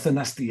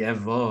berthynas di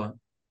efo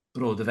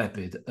Brod y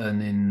Febyd yn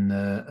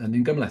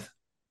un gymleth.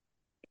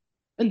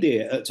 Yndi,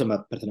 mae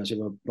perthynas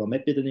efo Bro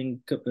Mebyd yn un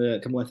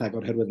gymleth ag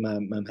o'r herwydd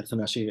mae'n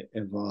perthynas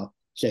efo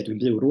lle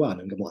dwi'n byw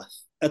rwan yn gymleth.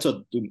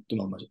 Dwi'n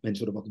meddwl mae'n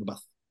siŵr o fod yn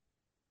rhywbeth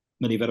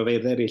mae nifer o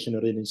feidd eraill yn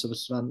yr un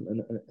sefyllfa'n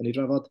yn ei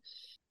drafod.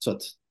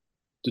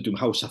 Dwi'n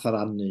haws a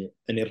tharannu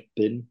yn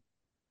erbyn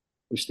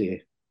y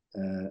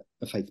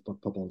ffaith bod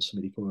pobl yn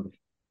symud i ffwrdd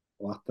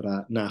o adra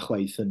na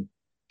chwaith yn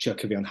trio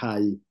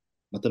cyfiawnhau,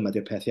 mae dyma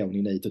di'r peth iawn i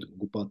wneud,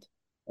 dwi'n gwybod.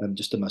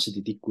 Just yma sydd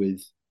wedi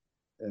digwydd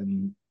i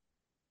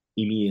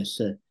mi,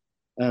 lle.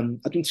 A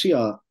dwi'n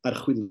trio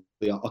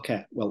archwilio,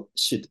 wel,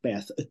 sut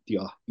beth ydi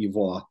o i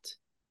fod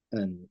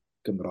yn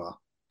Gymro,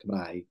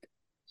 Gymraeg,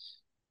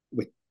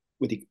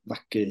 wedi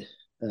fagu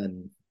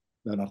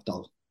mewn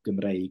ardal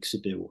Gymreig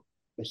sy'n byw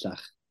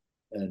bellach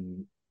yn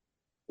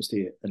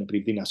y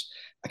brifddinas.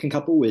 Ac yn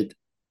cael bwyd,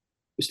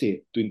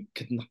 dwi'n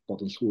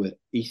cydnabod yn llwyr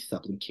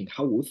eitha blincin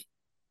hawdd.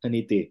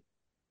 Hynny di,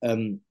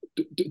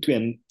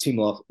 dwi'n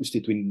teimlo,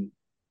 dwi'n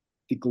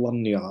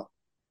diglonio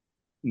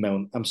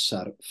mewn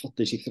amser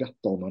ffodus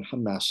eithriadol mewn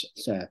hanes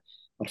lle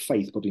mae'r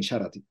ffaith bod dwi'n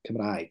siarad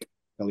Cymraeg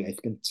fel iaith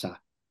gyntaf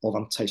o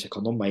fantais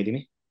economaidd i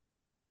mi.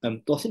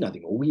 Doedd hynna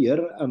ddim o wir,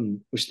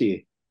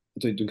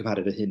 dwi'n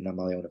cyfaru fy hyn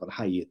am iawn efo'n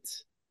haid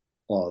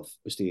oedd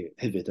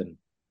hefyd yn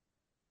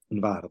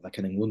fardd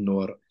ac yn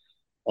englynwr,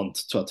 ond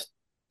doedd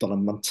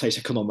am mantais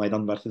economaidd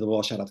anferth iddo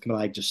fo siarad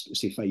Cymraeg,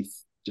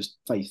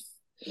 ffaith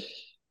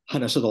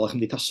hanesyddol a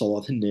chymdeithasol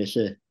oedd hynny,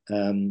 lle, a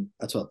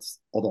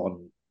oedd o'n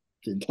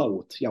llun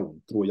tlawd iawn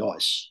drwy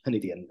oes. Hynny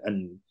di, a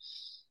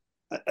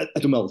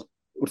dwi'n meddwl,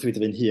 wrth i fi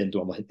dyfu'n hun,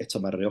 dwi'n meddwl eto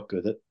mae'r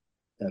reogwydd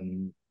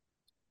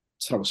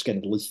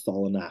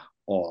trawsgenedlaethol yna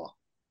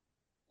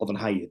oedd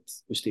yn haid,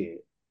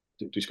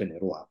 dwi'n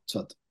sgwennu rwla,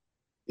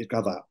 i'r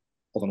gradda,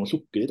 oedd nhw'n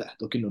llwgu,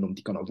 doedd gynnu nhw'n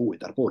digon o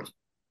fwyd ar bwrdd.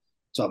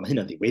 Mae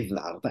hynna'n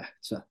ddiweddar,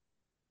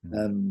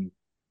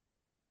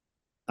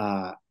 a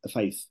y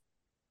ffaith,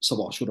 sef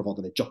o, siwr o fod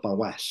yn ei joban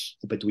well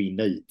o beth dwi'n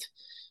neud,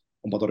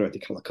 ond bod o rhaid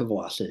i cael y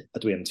cyfle,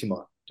 a dwi'n teimlo,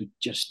 dwi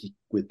jyst i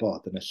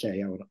gwybod yn y lle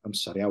iawn,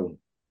 amser iawn,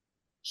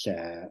 lle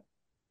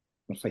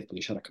mae'r ffaith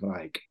bod i siarad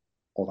Cymraeg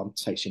o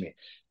fantais i mi.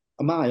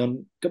 A mae o'n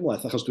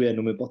gymleth, achos dwi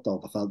yn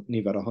ymwybodol, fatha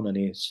nifer ohono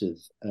ni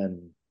sydd yn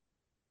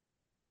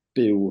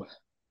byw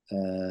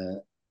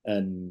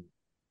yn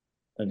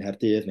yn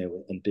Nghaerdydd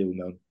neu yn byw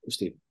mewn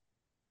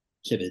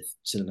llefydd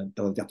sydd yn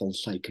draddodiadol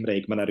llai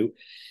Cymreig. Mae yna rhyw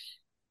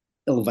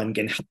elfen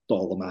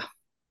genhadol yma.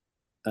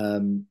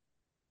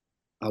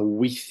 A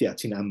weithiau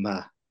ti'n ama,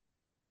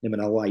 neu mae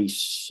yna lais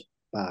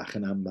bach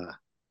yn ama,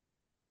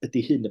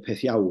 ydy hyn y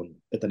peth iawn,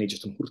 ydym ni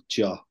jyst yn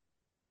hwrtio,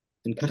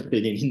 yn carchu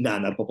ni'n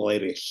hunan ar bobl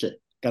eraill,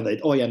 gan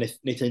dweud, o ia,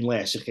 wneud hyn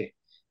les i chi,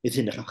 wneud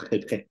hyn eich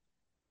achub chi.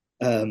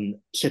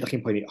 Lle da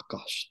chi'n poeni, oh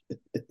gosh,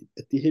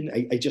 ydy hyn,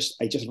 I just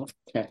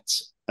rocket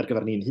ar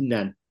gyfer ni'n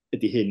hunan,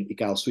 ydy hyn i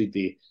gael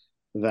swyddi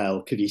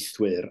fel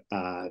cyfieithwyr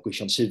a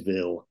gweision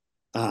sifil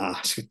a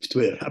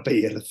sgriptwyr a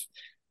beirdd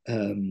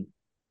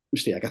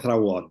ag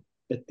athrawon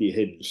ydy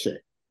hyn lle.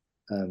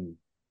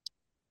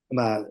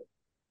 Mae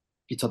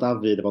Peter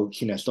Dafydd efo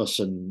llinell dos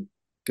yn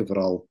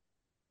gyfrol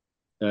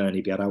yn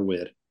ei biar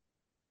awyr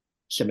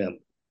lle mae'n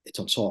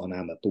eto'n sôn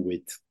am y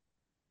bywyd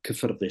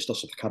cyffyrddus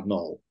dosbarth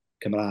carnol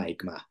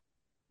Cymraeg yma.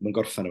 Mae'n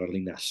gorffan efo'r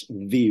linell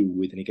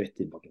fyw iddyn ni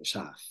gredu'n bod nhw'n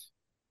saff.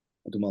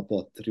 A dwi'n meddwl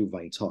bod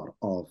rhywfaint o'r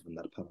ofn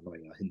ar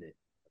paranoia hynny.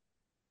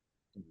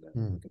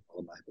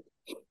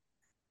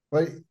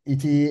 Wel, i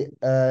ti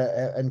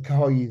yn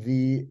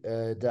cyhoeddi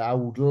dy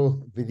awdl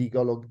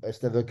fuddigol o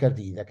Eisteddfod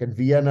Caerdydd ac yn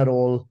fuan ar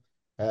ôl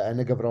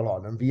yn y gyfrol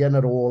hon, yn fuan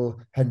ar ôl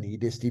hynny,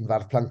 des ti'n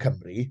fardd Plan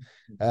Cymru,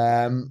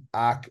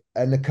 ac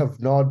yn y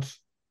cyfnod,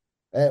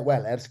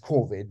 wel, ers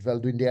Covid,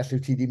 fel dwi'n deall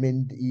yw ti wedi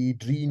mynd i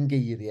 3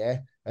 geiriau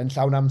yn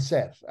llawn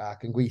amser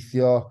ac yn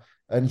gweithio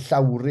yn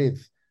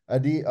llawrydd.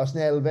 Ydy, os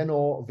na elfen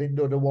o fynd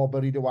o dy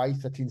wobr i dy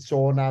waith a ti'n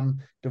sôn am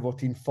dy fod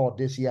ti'n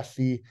ffodus i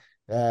allu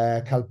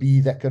cael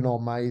bydd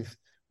economaidd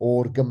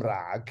o'r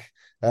Gymraeg,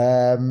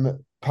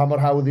 pa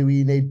mor hawdd yw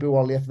i wneud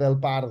bywoliaeth fel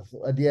bardd?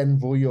 Ydy e'n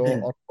fwy o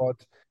orfod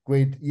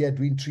gweud, ie,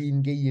 dwi'n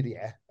 3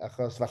 geiriau,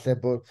 achos falle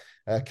bod,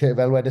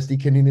 fel wedys di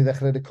cyn i ni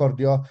ddechrau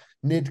recordio,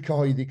 nid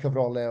cyhoeddi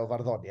cyfrolau o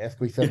farddoniaeth,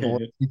 gweithio'r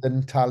modd sydd yn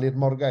talu'r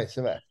morgais,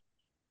 yfe?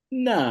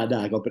 Na,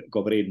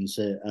 gobrin,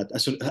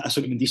 a swn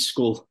i'n mynd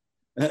disgwyl,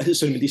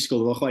 swn i'n mynd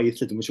disgwyl efo chwaith,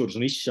 lle dwi'n siŵr,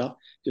 swn i isio,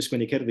 dwi'n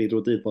sgwennu cerddi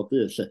drwy dydd bob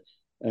dydd, lle.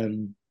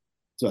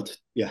 Dwi'n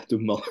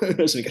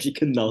meddwl, swn i'n gallu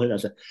cynnal hynna,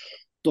 lle.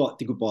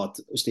 Dwi'n gwybod,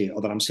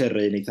 oedd yr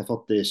amseru yn eitha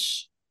ffodus,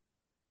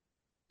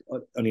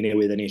 o'n i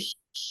newydd ennill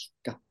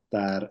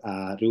gadar,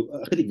 a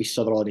chydig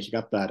fisoedd ar ôl ennill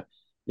gadar,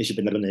 nes i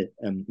benderfynu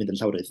mynd yn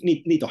llawrydd.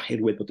 Nid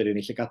oherwydd bod yn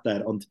ennill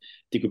gadar, ond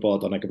dwi'n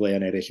gwybod o'na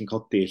gyfleoedd eraill yn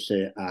codi, lle,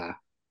 a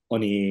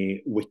o'n i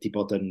wedi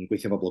bod yn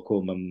gweithio bobl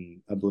cwm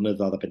am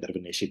blynyddoedd a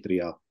benderfynu eisiau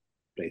drio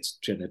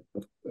trefnu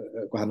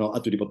gwahanol, a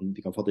dwi wedi bod yn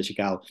digon ffodus i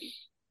gael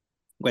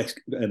gwaith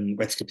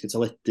sgriptio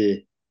teledu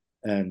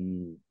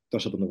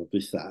dros y blynyddoedd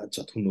dwytha.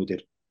 Hwnnw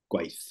di'r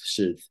gwaith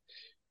sydd,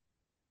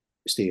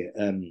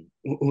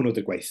 hwnnw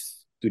di'r gwaith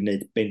dwi'n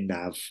gwneud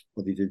bennaf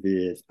o ddydd i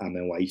ddydd am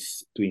y waith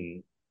dwi'n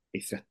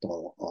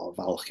eithriadol o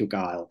falch i'w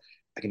gael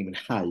ac yn ei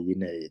mwynhau i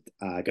wneud,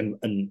 ac yn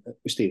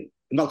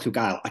falch i'w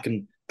gael ac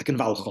yn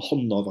falch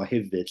ohono fo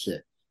hefyd, lle.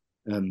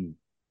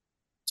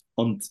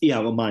 Ond, ia,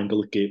 fel mae'n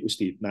golygu,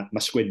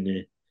 mae sgwennu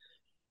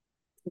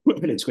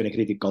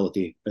creadigol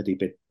ydy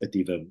fy,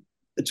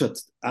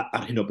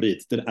 ar hyn o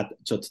bryd,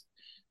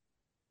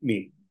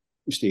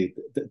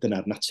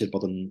 dyna'r natur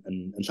bod yn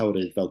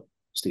llawrydd fel,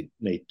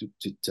 neu ti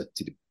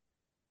wedi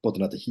bod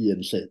yna dy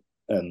hun, lle.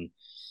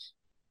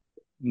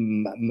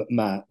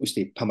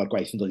 Pa mae'r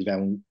gwaith yn dod i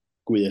fewn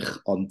gwych,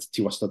 ond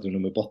ti wastad yn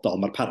ymwybodol,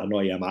 mae'r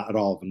paranoia yma, yr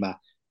ofn yma,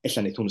 ella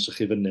wneud hwn sy'ch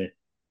chi fyny,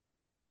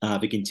 a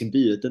fe gyn ti'n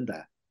byd ynddo.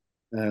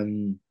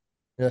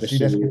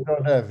 Sy'n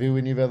esgydol na, fyw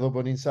i ni feddwl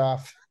bod ni'n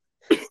saff.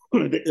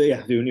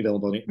 Ia, fyw i ni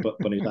feddwl bod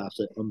ni'n saff,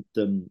 ond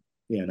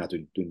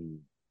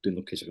dwi'n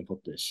lwcus ac yn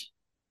ffodus.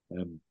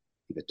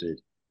 I fedru,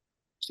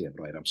 am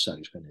roi'r amser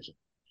i sgwennu.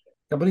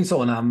 Gan bod ni'n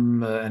sôn am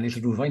ennill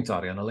rhywfaint o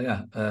arian o leia,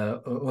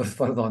 wrth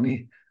farddoni,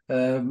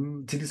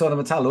 ti wedi sôn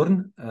am y talwrn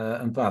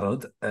yn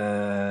barod,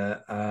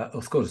 a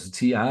wrth gwrs,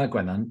 ti a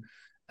Gwennan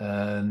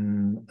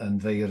yn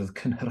feirdd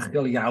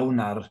cynhyrchiol iawn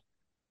ar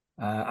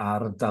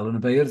dalwrn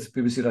y beirdd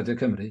BBC Radio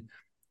Cymru.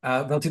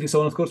 A fel ti wedi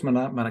sôn, wrth gwrs, mae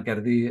yna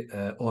gerddi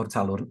o'r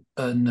talwrn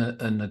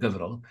yn y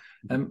gyfrol.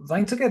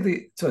 Faint o gerddi,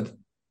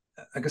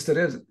 ag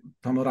ystyried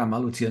pa mor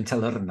aml wyt ti yn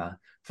teler yna,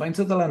 faint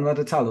o ddylanwad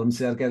y talwrn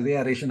sydd ar gerddi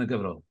eraill yn y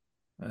gyfrol?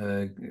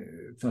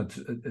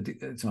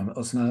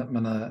 Os mae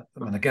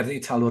yna gerddi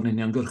talwrn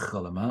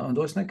uniongyrchol yma, ond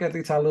oes yna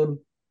gerddi talwrn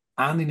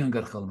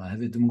anuniongyrchol yma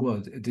hefyd, dwi'n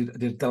gwybod,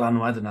 ydy'r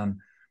dylanwad yna'n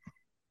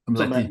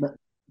ymledu?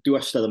 Dwi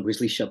wastad yn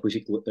pwysleisio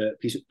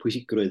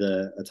pwysigrwydd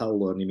y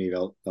talwrn i mi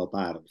fel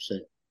bardd, lle.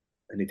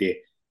 Hynny di,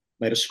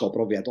 mae'r ysgol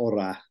brofiad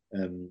ora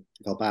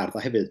fel bardd,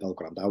 a hefyd fel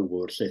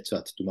gwrandawr, lle,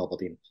 dwi'n meddwl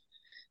bod hi'n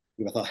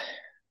fath o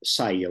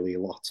sail i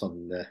lot o'n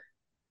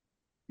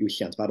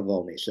diwylliant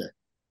barddol ni, lle.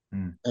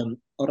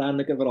 O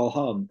ran y gyfrol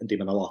hon, yndi,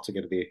 mae yna lot o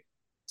gerddi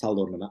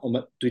talwrn yma, ond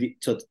dwi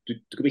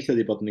gobeithio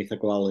wedi bod yn eitha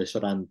gwalus o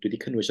ran, dwi wedi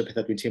cynnwys o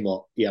pethau dwi'n teimlo,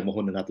 ia, mae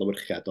hwn yn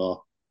adlewyrchiad o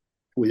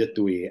pwy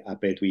ydw i a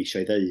be dwi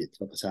eisiau ddeud,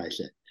 fel pethau,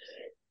 lle.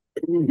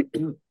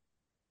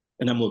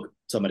 Yn amlwg,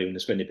 mae rhywun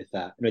yn sgwennu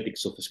pethau, yn wedi'i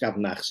swff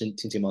ysgafnach, sy'n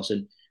teimlo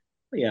sy'n,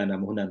 ia, na,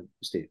 mae hwnna'n,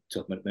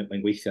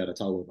 mae'n gweithio ar y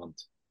talwrn, ond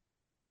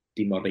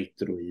dim o'r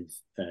reidrwydd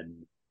yn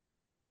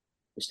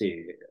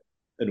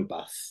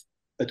rhywbeth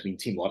ydw i'n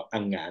teimlo'r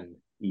angen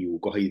i'w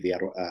gyhoeddi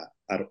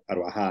ar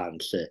wahân,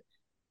 lle.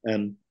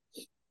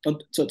 Ond,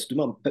 dwi'n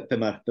meddwl, be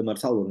mae'r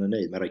talwr yn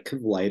gwneud, mae'n rhoi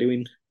cyfle i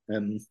rywun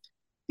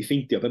i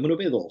ffeindio be maen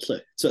nhw'n feddwl, lle.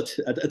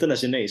 A dyna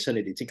sy'n neis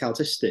hynny, ti'n cael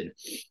testyn,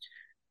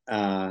 a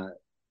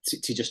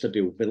ti jyst yn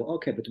rhyw feddwl,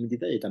 oce, beth dwi'n mynd i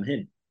ddeud am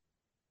hyn.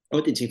 A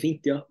wedyn ti'n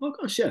ffeindio,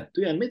 gosh, ie,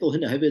 dwi yn meddwl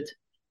hynna hefyd.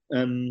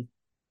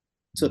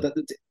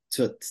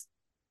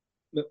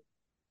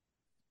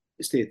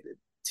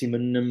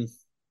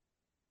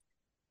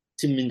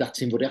 Ti'n mynd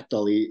ati'n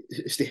fwriadol i,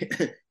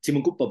 ti'n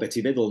mynd gwybod beth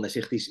ti'n feddwl nes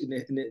i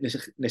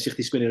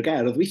chdi sgwennu'r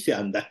gerdd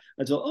weithiau ynddo. A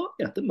ti'n fel,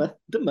 ia, dyma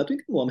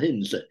dwi'n gwybod am hyn,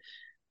 lle.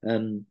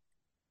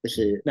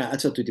 Felly, na, a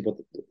dwi wedi bod,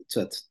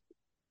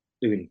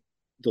 rhywun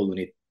dylwn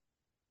ni,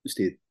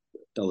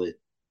 dalu,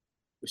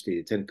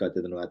 tengod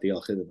iddyn nhw a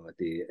diolch iddyn nhw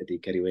ydi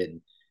Ceri Wyn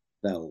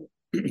fel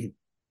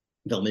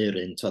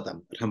Mymryn,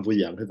 am rhan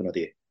fwyaf yn hyfnod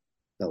i,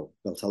 fel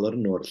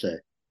talyrnwr, lle.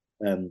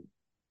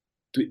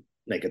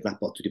 Na i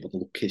gydnabod, dwi wedi bod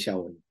yn lwcus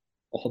iawn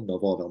ohono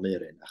fo fel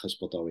Mymryn, achos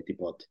bod o wedi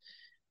bod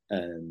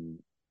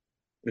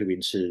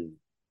rhywun sydd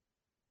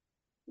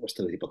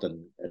wastad wedi bod yn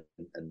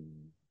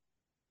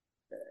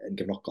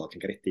gefnogol ac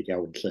yn garedig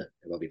iawn, lle,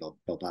 efo fi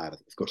fel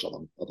bardd. Wrth gwrs,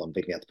 oedd o'n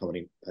feirniad pan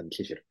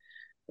llyfr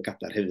o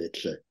gadar hefyd,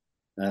 lle.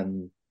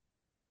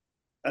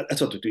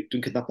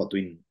 Dwi'n cydnabod,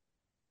 dwi'n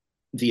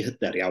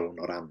ddihyder iawn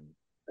o ran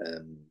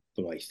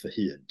fy waith fy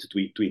hun.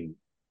 Dwi'n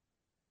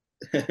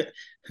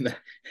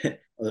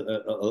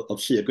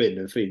oedd Llyr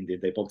Gwyn yn ffrind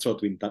i'n dweud, bob tro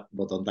dwi'n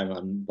bod o'n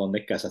dangon fo'n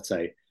negas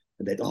atai,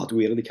 yn dweud,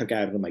 dwi'n rili cael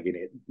gerdd yma gen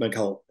i. Mae'n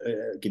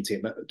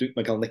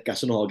cael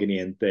negas yn ôl gen i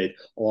yn dweud,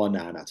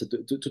 na,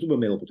 dwi'n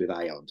meddwl bod dwi'n dda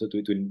iawn.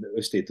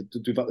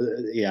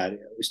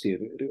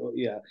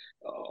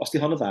 Os di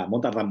hon yn dda,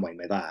 mae'n dar ddamwain,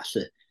 mae'n dda,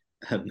 lle.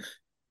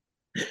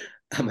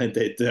 A mae'n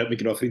dweud, mi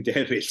gynnwch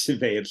ffrindiau eraill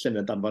sy'n feir lle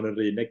yn danfon yr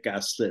un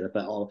negas, lle.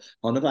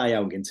 Hon yn dda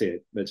iawn gen ti.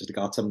 Mae'n jyst i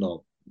gael atam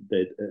nôl.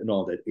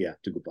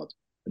 Dwi'n gwybod.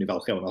 Yn i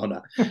falch iawn o hwnna.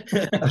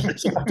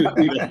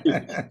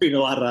 Dwi'n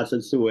fel arall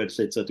yn llwyr,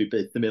 lle dwi'n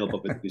byth yn meddwl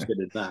bod dwi'n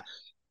sgwennu'n dda.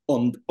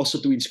 Ond os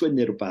ydw i'n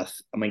sgwennu rhywbeth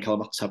a mae'n cael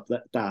ymateb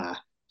da,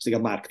 os dwi'n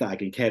cael marc da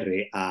gen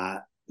Ceri, a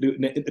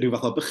rhyw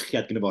fath o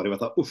bychiad gyda fo, rhyw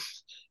fath o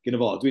gyda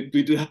fo,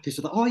 dwi'n hapus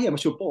o dda, ie,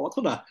 mae'n siŵr bod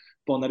hwnna,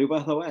 bod na rhyw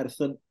fath o werth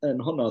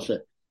yn honno, lle.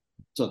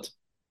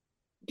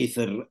 Geith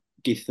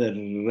y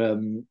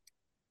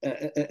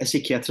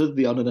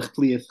siciatryddion yn eich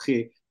plith chi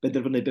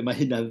benderfynu be mae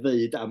hynna'n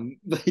ddeud am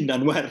fy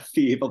hynna'n werth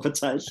i fel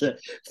petai, lle.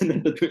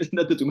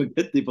 Yna dwi'n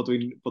credu bod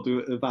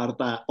dwi'n far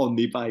da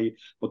onni bai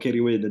bod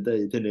Ceri Wyn yn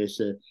dweud hynny,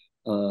 lle,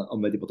 ond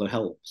mae wedi bod yn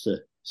help, lle.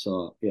 So,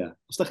 ia.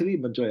 Os da chi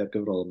ddim yn joio'r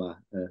gyfrol yma,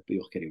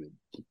 briwch Ceri Wyn.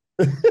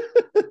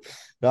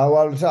 Na,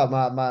 wel,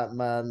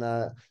 mae'n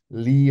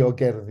lu o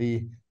gerddi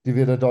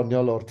difyr y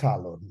doniol o'r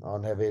talwn,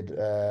 ond hefyd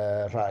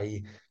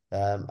rhai.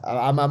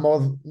 A mae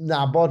modd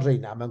nabod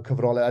reina mewn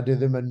cyfrolau, a dwi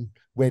ddim yn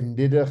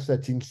wendid eich,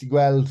 ti'n gallu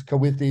gweld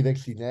cywydd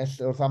 12 llinell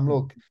wrth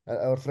amlwg,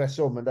 wrth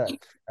reswm, ynddo.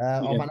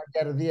 Ond mae'n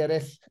gerddi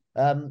eraill,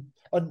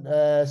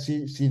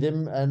 sydd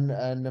ddim yn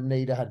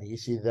ymwneud â hynny,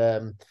 sydd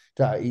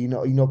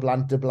un o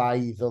blant y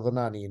blaidd oedd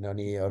hwnna'n un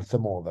o'n i wrth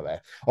y modd o fe.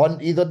 Ond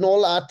i ddod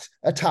nôl at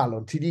y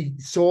talwn, ti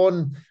wedi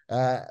sôn,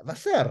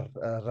 falle ar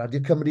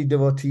Radio Cymru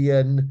dyfo ti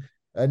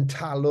yn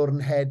talwrn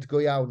head go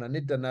iawn, a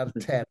nid dyna'r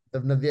term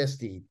ddefnyddiais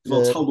di.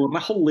 Fel talwrn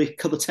aholic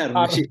oedd y term.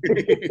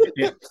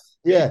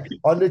 Ie,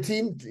 ond i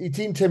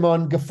ti'n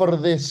teimlo'n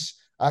gyffyrddus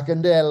ac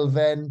yn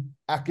elfen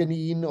ac yn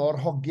un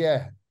o'r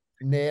hogiau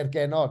neu'r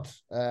genod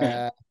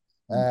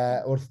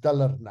wrth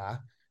dylyrna.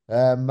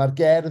 Mae'r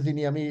gerdd i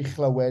ni am ei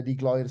chlywed i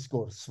gloi'r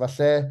sgwrs.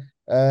 Falle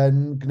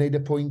yn gwneud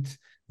y pwynt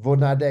fod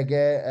na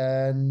adegau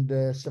yn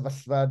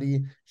sefyllfa di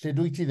lle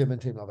dwi ti ddim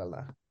yn teimlo fel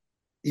yna.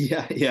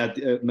 Ia,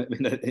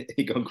 mae'n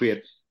eigon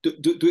gwir.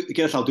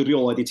 Gyda llaw, dwi'n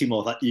rioed i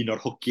teimlo fatha un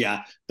o'r hogia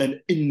yn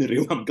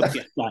unrhyw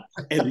amgylchiadau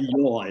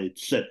erioed.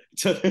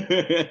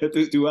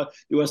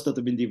 Dwi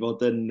wastad yn mynd i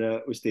fod yn,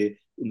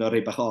 un o'r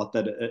rei bach od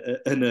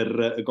yn yr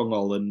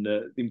gongol yn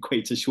ddim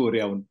cweit yn siŵr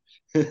iawn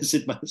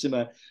sut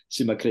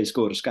mae creu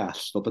sgwrs gall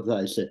fel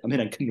bethau. A mae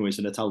hynna'n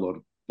cynnwys yn y talwr,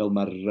 fel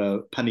mae'r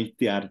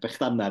paneidiau'r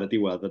bechdanna'r y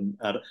diwedd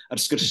ar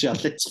sgyrsiau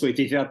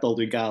lletchwyd eithriadol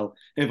dwi'n cael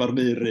efo'r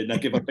Mymryn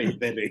ac efo'r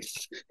beidd eraill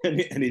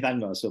yn ei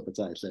ddangos o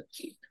bethau.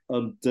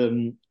 Ond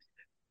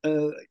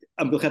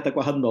amgylchiadau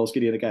gwahanol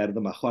sgyn i yn y gerdd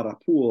yma, chwarae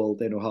pŵl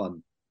denw hon,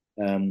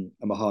 a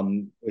mae hon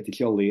wedi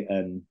lleoli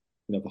yn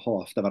un o'r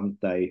hoff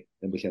dafarndau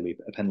yn wyllelu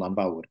y Penlan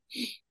Fawr,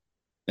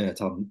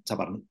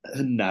 tafarn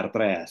hynna'r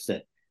dre,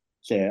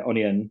 lle o'n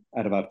i yn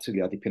arfer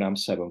trulio dipyn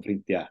amser fo'n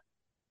ffrindiau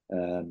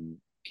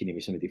cyn i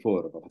mi symud i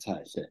ffwrdd o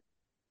bethau, lle.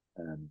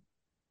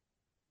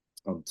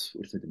 Ond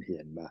wrth mynd yn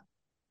hyn,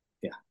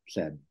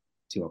 lle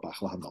teimlo bach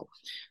wahanol.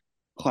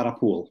 Chwarae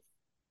pŵl.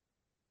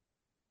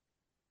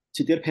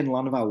 Tydi'r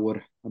Penlan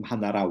Fawr am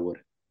hanner awr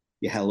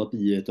i hel y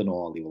byd yn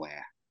ôl i'w le.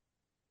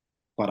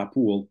 Chwarae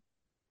pŵl,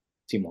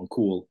 teimlo'n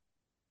cŵl,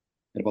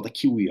 bod y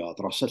ciwio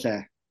dros y lle.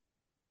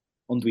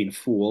 Ond dwi'n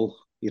ffwl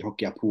i'r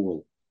hogia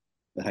pŵl,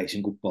 y rhai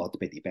sy'n gwybod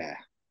be di be.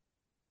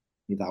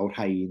 Ni ddaw'r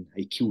rhain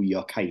a'i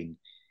ciwio cain,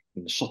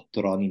 ni'n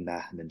sodro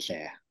nina yn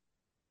lle.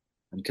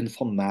 Yn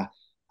cynffona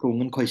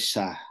rhwng yn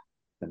coesa,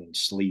 da ni'n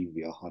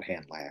sleifio o'r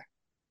hen le.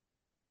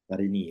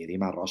 Dar un ni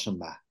ddim aros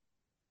yma,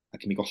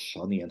 ac mi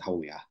gollon ni yn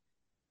hawliau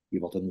i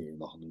fod yn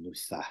un ohonyn nhw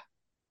wytha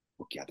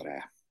wgia dre.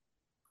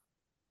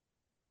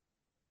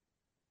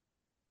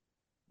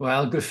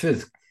 Wel,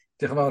 Gruffydd,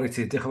 diolch yn fawr i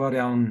ti. Diolch yn fawr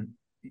iawn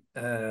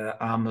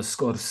am y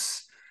sgwrs.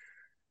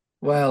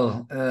 Wel,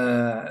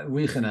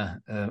 wych yna.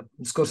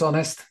 Sgwrs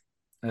onest,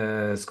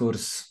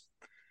 sgwrs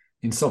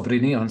i'n sobri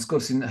ni, ond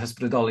sgwrs i'n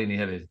hysbrydoli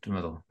ni hefyd, dwi'n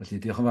meddwl. Felly,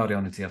 diolch yn fawr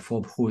iawn i ti a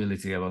phob hwyl i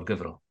ti efo'r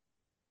gyfrol.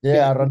 Ie,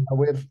 ar yn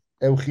awyr,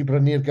 ewch i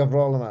brynu'r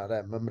gyfrol yma,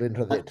 Mymryn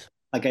Rhyddid.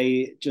 Ac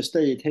ei just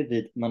dweud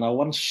hefyd, mae yna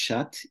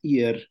wansiad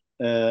i'r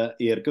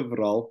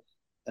gyfrol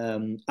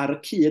ar y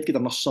cyd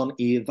gyda'r noson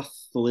i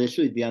ddathlu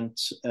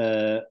llwyddiant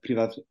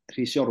Prifardd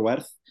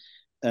Gruffudd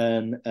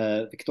yn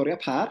Victoria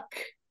Park,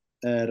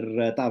 yr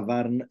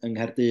dafarn yng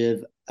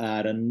Nghaerdydd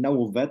ar y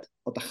 9fed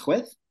o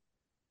Dachwedd,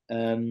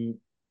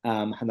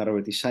 am hyna'r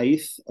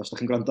 7, os ydych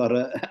chi'n gwrando ar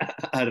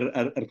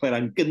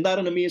Clera'n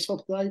gyndar yn y mis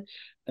Fodau,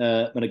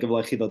 mae'n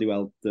gyfle i chi ddod i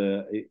weld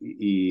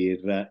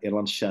i'r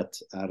lansiad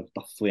a'r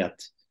dathliad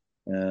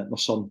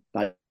noson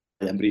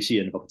 2 am bris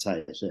 1 fod y tai.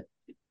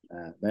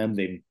 Mae'n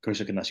ddim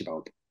croeso cynnas i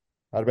bawb.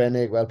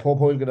 Arbennig, wel, pob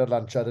hwyl gyda'r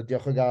lansiad, a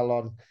diolch o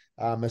galon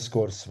am y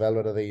sgwrs, fel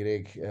yr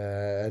ddeirig,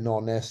 yn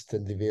onest,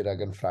 yn ddifyr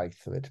ac yn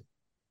ffraith.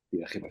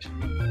 Diolch i boes.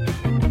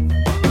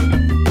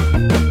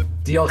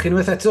 Diolch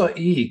unwaith eto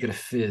i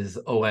Gruffudd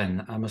Owen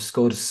am y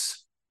sgwrs,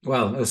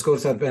 wel, y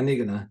sgwrs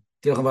arbennig yna.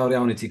 Diolch yn fawr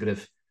iawn i ti,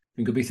 Gruff.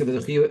 Dwi'n gobeithio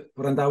fyddwch chi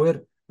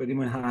wrandawyr wedi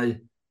mwynhau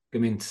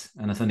gymaint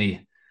yn ythyn ni.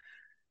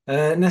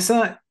 Nesa,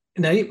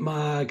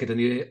 mae gyda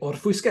ni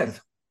orffwysgerdd.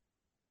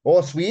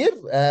 Os wir,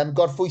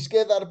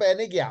 gorffwysgedd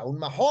arbennig iawn.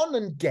 Mae hon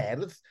yn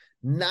gerdd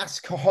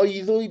nas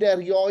cyhoeddwyd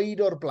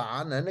erioed o'r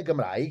blaen yn y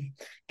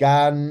Gymraeg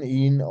gan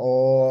un o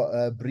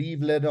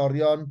brif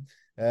lenorion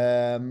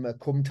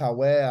Cwm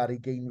Tawe ar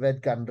 18fed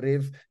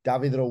ganrif,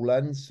 Dafydd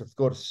Rowlands, wrth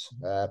gwrs,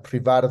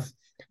 Prifardd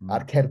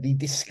a'r cerddi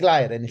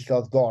disglair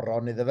enillodd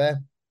goron iddo fe.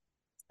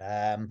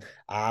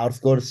 A wrth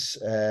gwrs,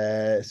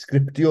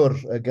 sgriptiwr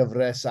y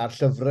gyfres a'r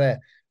llyfrau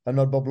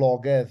hynod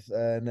boblogaidd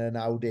yn y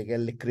 90au,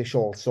 Licorice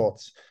All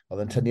Sorts,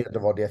 oedd yn tynnu'r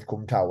dyfodiaeth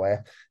Cwm Tawe.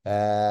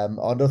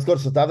 Ond wrth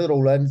gwrs, oedd Dafydd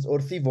Rowlands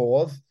wrth i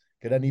fodd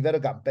gyda nifer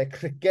o gampau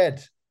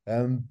criced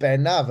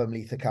bennaf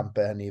ymlith y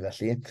campau hynny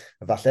felly,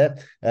 falle.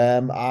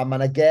 A mae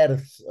yna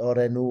gerdd o'r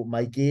enw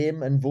Mae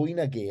Gêm yn fwy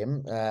na gêm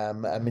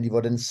yn mynd i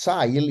fod yn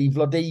sail i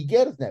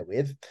flodeugerdd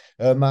newydd.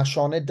 Mae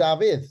Sioned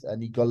Dafydd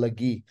yn ei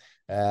golygu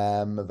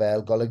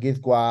fel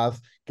golygydd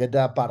gwadd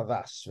gyda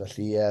Barddas.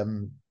 Felly,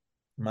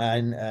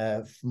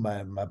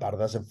 mae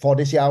Barddas yn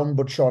ffodus iawn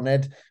bod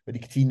Sioned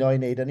wedi cytuno i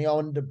wneud hynny,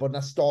 ond bod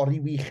yna stori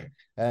wych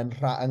yn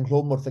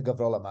nghlwm wrth y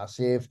gyfrol yma,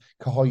 sef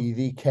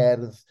cyhoeddi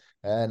cerdd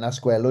na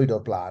sgwelwyd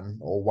o'r blaen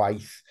o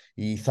waith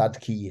i thad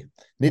cu.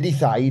 Nid i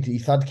thaid, i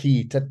thad cu,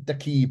 dy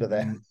cu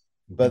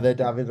bydde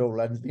Dafydd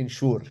Rowlands, fi'n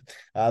siŵr.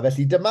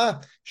 Felly dyma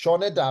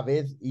Sioned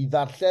Dafydd i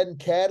ddarllen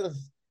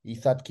cerdd i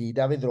thad cu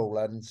Dafydd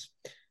Rowlands,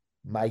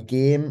 Mae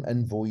Gêm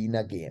yn fwy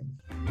na gêm.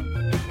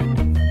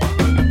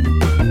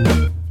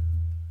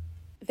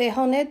 Fe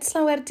honed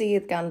llawer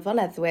dydd gan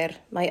foneddwyr,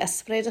 mae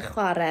ysbryd y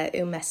chwarae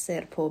yw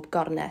mesur pob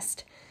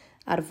gornest.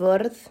 Ar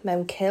fwrdd,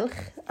 mewn cylch,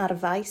 ar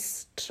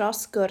faes,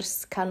 tros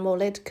gwrs,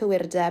 canmolyd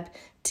cywirdeb,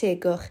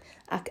 tegwch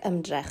ac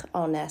ymdrech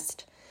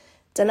onest.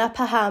 Dyna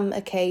paham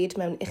y ceid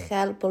mewn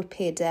uchel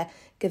bwlpedau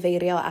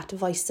gyfeirio at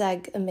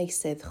foeseg y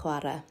meisydd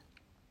chwarae.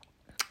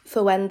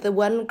 For when the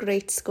one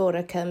great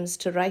scorer comes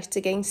to write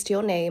against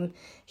your name,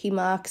 he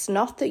marks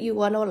not that you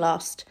won or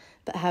lost,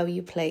 but how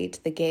you played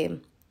the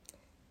game.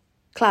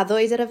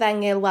 Claddwyd yr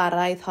efengil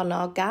waraidd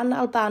honno gan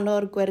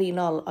Albanwr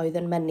gwerinol oedd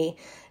yn mynnu.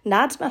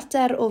 Nad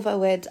mater o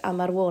fywyd a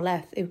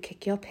marwolaeth yw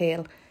cicio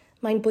pêl,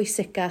 mae'n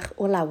bwysicach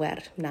o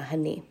lawer na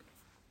hynny.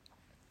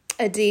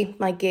 Ydy,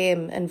 mae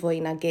gêm yn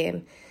fwy na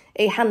gêm.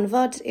 Ei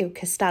hanfod yw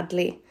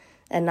cystadlu.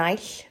 Y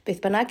naill,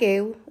 beth bynnag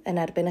yw,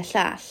 yn erbyn y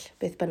llall,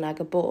 beth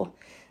bynnag y bo.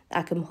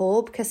 Ac ym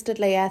mhob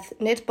cystadleuaeth,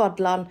 nid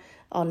bodlon,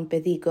 ond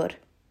beddigwr.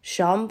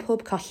 Siom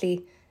pob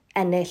colli,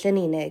 ennill yn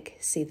unig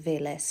sydd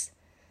felys.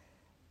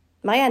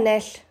 Mae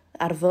ennill,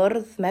 ar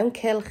fwrdd, mewn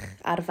cylch,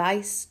 ar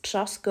faes,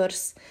 tros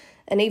gwrs,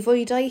 yn ei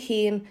fwydo ei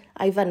hun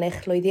a'i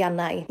fynych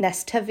lwyddiannau,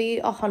 nes tyfu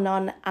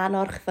ohono'n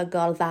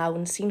anorchfygol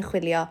ddawn sy'n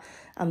chwilio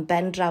am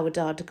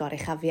bendrawdod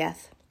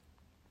goruchafiaeth.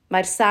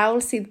 Mae'r sawl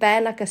sydd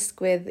ben ac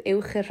ysgwydd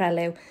uwch y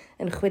rhelew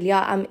yn chwilio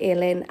am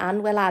elyn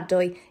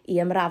anweladwy i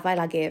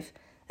ymrafael ag ef,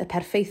 y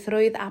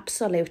perffeithrwydd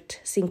absoliwt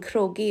sy'n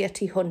crogi y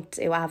tu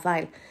hwnt i'w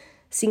afael,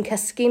 sy'n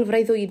cysgu'n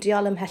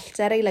freuddwydiol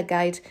ymhellter ei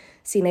lygaid,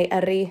 sy'n ei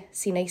yrru,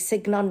 sy'n ei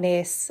signo'n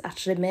nes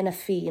at rymyn y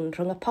ffin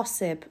rhwng y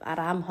posib a'r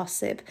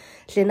amhosib,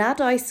 lle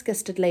nad oes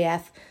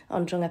gystadleuaeth,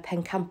 ond rhwng y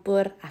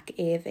pencampwr ac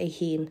ef ei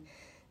hun.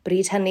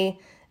 Bryd hynny,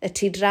 y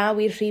tu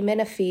draw i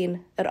rhymyn y ffin,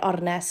 yr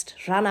ornest,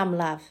 rhan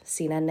amlaf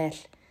sy'n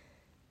ennill.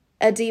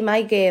 Ydy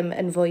mae gêm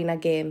yn fwy na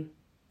gêm.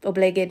 O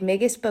blegyd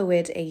megis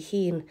bywyd ei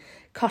hun,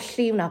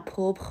 colli wna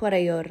pob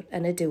chwaraewr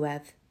yn y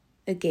diwedd,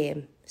 y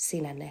gêm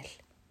sy'n ennill.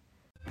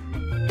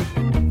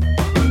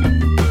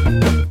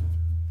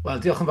 Wel,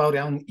 diolch yn fawr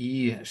iawn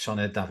i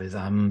Sioned Dafydd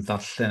am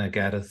ddarllen y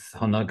gerdd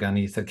honno gan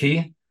ei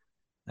thyci,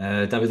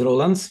 Dafydd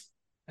Rowlands.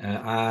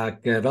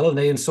 Ac fel oedd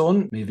Neu yn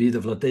sôn, mi fydd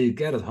y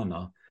flodeugerdd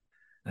honno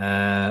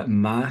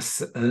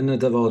mas yn y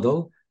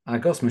dyfodol,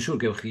 ac os mae'n siŵr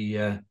gewch chi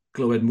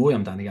glywed mwy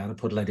amdani ar y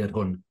podlediad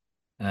hwn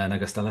yn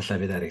ogystal â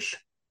llefydd eraill.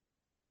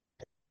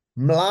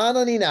 Mlaen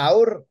â ni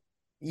nawr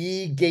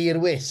i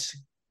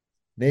geirwys.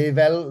 Neu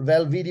fel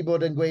fi wedi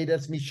bod yn gweud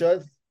ers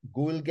misoedd,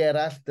 gwyl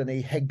Gerallt yn ei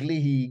heglu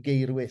hi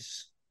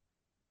geirwys.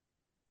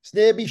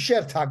 Sneb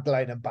eisiau'r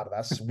tagline yn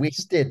Barddas,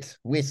 wasted.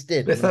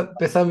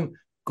 Beth am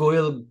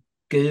gwyl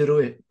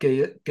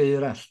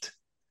Gerallt?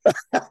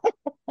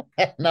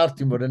 Nawr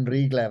ti'n bod yn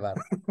rhy glefar.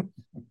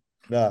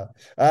 No.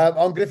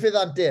 Ond Gruffydd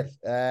Antur,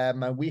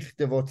 mae'n wych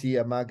dy fod ti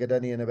yma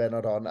gyda ni yn y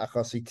bennod hon,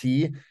 achos i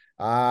ti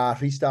a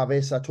Rhys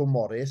Dafys a Tom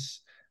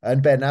Morris yn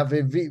bennaf,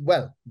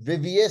 fe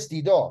fies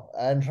di do,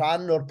 yn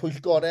rhan o'r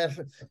pwyllgorau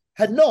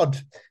hynod.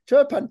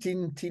 Ti'n pan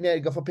ti'n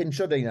goffo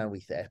pinsio deuna'n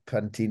weithiau,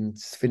 pan ti'n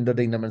ffindo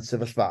deuna'n yn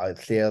sefyllfaoedd,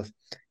 lle oedd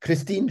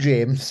Christine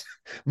James,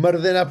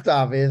 Mymryn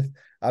Rhyddid,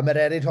 a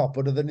mae'r Erid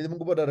Hopwood, oedden ni ddim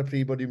yn gwybod ar y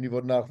pryd bod ni'n mynd i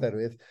fod yn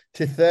Archdderwydd,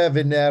 Tithe,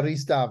 Finne,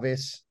 Rhys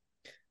Dafys,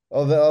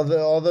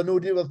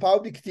 oedd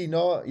pawb di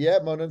cytuno,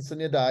 mae hwnna'n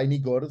syniad da i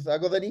ni gwrdd,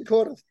 ac oedden ni'n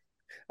cwrdd.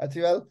 A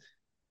ti fel,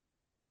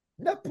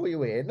 na pwy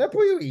yw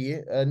i,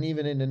 ni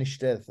fan hyn yn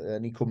eistedd,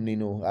 ni cwmni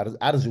nhw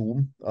ar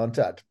Zoom, ond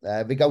tad.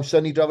 Fe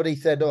gawson ni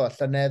drafodaethau do, a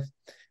llynedd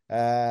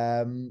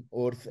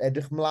wrth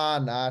edrych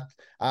mlaen a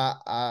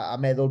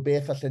meddwl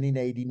beth allan ni'n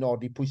neud i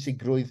nodi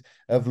pwysigrwydd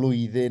y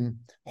flwyddyn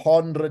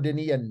hon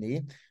rydyn ni yn ni.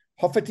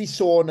 Hoffet ti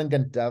sôn yn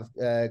gyntaf,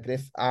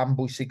 Griff, am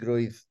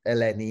bwysigrwydd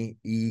eleni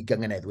i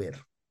gyngeneddwyr?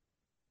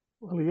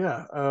 Wel ie,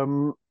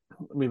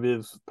 mi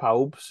fydd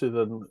pawb sydd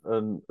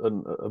yn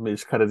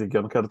ymysg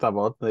Ceredigion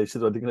Cerdafod, neu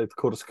sydd wedi gwneud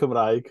cwrs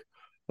Cymraeg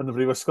yn y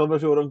brifysgol,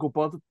 mae'n siŵr yn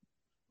gwybod,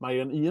 mae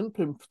yn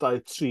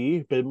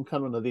 1523,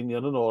 500 mlynedd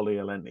union yn ôl i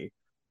eleni, y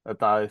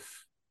daeth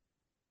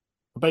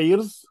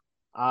beirdd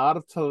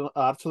a'r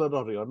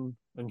telenorion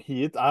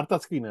ynghyd, a'r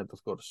datgwynedd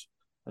wrth gwrs,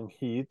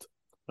 ynghyd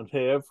yn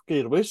rhef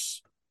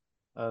geirwys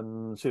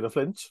yn Sir y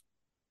Fflint,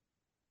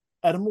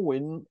 er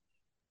mwyn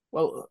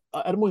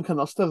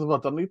cynnal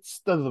steddfod, ond nid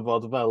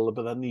steddfod fel y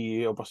bydda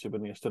ni o bosib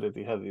yn ei ystyried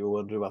i heddiw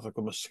yn rhyw fath o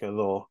gymysgedd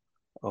o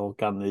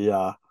ganu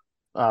a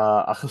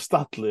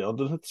chystadlu,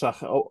 ond yn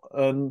hytrach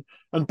yn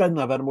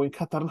bennaf er mwyn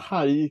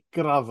cadarnhau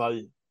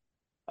graddau,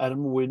 er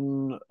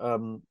mwyn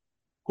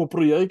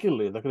gwobrwyo ei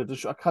gilydd a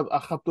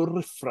chadw'r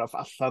riffraff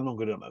allan o'n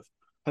gwirionedd.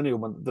 Hynny yw,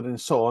 dyn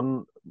ni'n sôn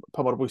pa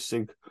mor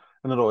bwysig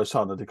yn yr oes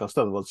hon ydy cael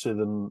steddfod sydd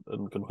yn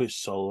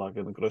gynhwysol ac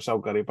yn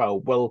groesawgar i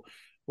bawb. Wel,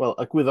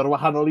 y gwyddor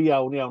wahanol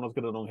iawn oedd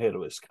gyda nhw'n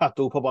Nghaerwys,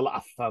 cadw pobl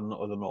allan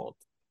oedd y nod.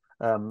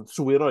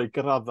 Trwy roi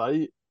graddau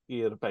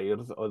i'r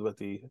beirdd oedd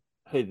wedi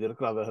heiddi'r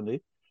graddau hynny,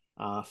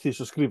 a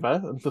thysysgrifau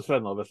yn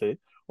llythrenol felly,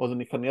 oedden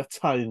ni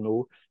caniatáu nhw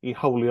i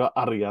hawlio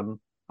arian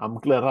am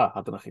Clera, a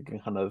dyna chi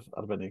gynghanedd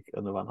arbennig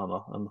yn y fan honno,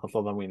 yn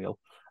hollol ddamweiniol.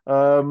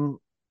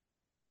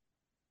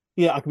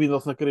 Ac mi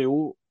ddoth na griw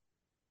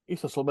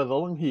eitha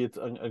sylweddol ynghyd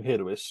yng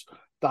Nghaerwys,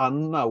 dan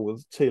nawdd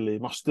teulu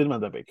Mostyn,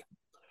 mae'n debyg.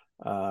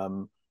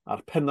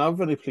 A'r pennaf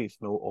yn eu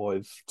plith nhw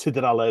oedd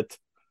Tudur-Aled,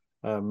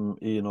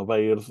 un o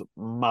feirdd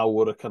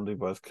mawr y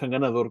canrifoedd,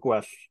 cyngeneddwr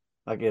gwell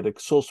ac Erig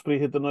Salisbury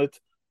hyd yn oed,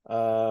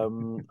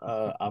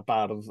 a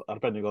bardd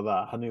arbennig o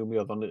dda. Hynny yw mi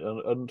oedd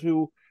yn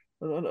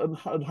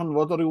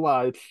hanfod o ryw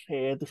waed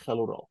lled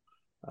uchelwrol.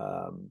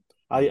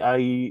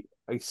 A'i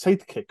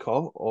sidekick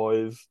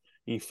oedd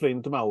i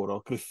ffrind mawr o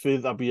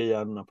Gruffydd a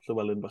Ieuan a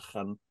Llywelyn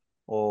Fychan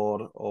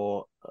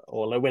o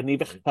leweni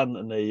fechan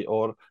neu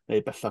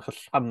bellach y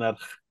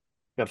Llanerch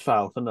ger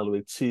llaw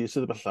Llanelwyd, tŷ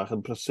sydd bellach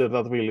yn prysur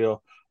ddadfeilio,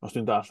 os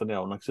dwi'n dall yn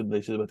iawn, ac sydd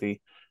wedi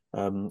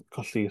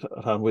colli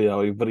rhan fwyaf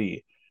o'i fri.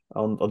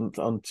 Ond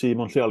tŷ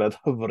mewn lleoliad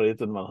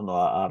hyfryd yn fan hynno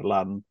ar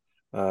lan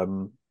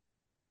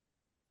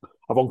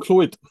Afon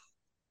Clwyd.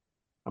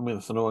 A mi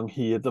ddethon nhw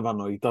ynghyd y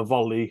fanno i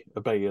dafolu y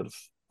beirdd,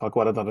 cael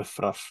gwared ar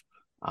riffraff,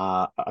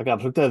 ac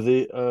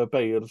anrhydeddu y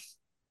beirdd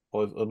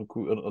oedd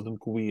yn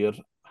gwir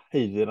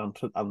heiddi'r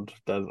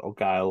anrhydedd o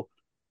gael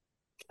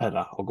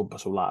Clera o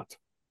gwmpas y wlad.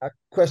 A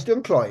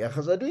cwestiwn cloi,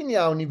 achos ydw i'n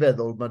iawn i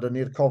feddwl mae dyn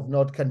ni'r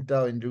cofnod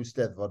cyntaf o unrhyw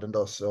steddfod yn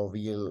dos o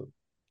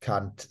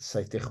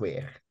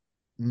 1176.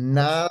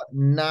 Na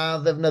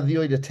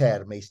ddefnyddiwyd y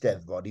term ei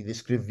steddfod i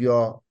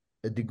ddisgrifio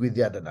y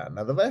digwyddiad yna,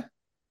 na ddo fe?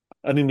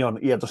 Yn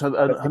union, ie,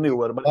 hynny yw...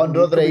 Ond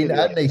oedd rhain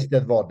yn ei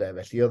steddfodau,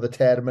 felly oedd y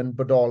term yn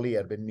bodoli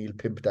erbyn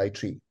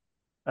 1523.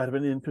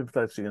 Erbyn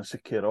 1523 yn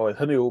sicr oedd.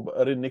 Hynny yw,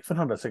 yr unig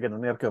ffynhonnell sydd gennym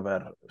ni ar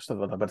gyfer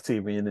Steddfod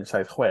Aberteifi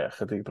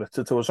 1176 ydy Bryd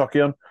y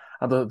Tywysogion,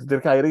 a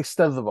dydy'r gair ei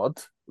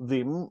steddfod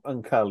ddim yn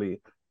cael ei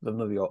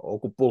ddefnyddio o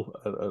gwbl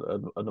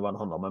yn y fan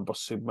honno. Mae'n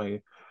bosib mai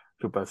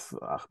rhywbeth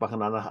bach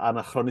yn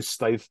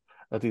anachronistaidd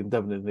ydy'n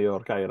defnydd ni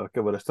o'r gair ar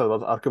gyfer y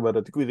steddfod ar gyfer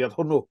y digwyddiad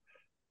hwnnw.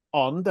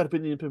 Ond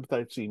erbyn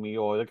 1523 mi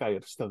oedd y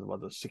gair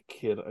steddfod yn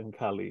sicr yn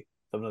cael ei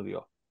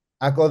ddefnyddio.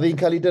 Ac oedd hi'n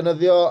cael ei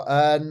defnyddio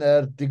yn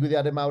yr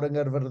digwyddiadau mawr yng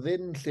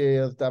Nghaerfyrddin, lle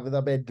oedd Dafydd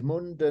ab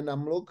Edmund yn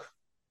amlwg?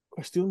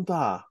 Cwestiwn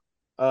da.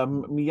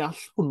 mi all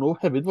hwnnw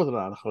hefyd fod yn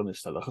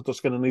anachronistaidd, achos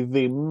does gennym ni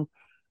ddim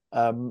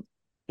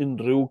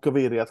unrhyw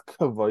gyfeiriad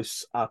cyfoes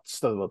at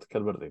Steddfod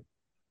Caerfyrddin.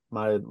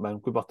 Mae'n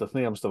gwybodaeth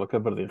ni am Steddfod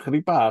Caerfyrddin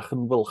chydig bach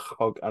yn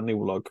fylchog a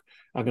niwlog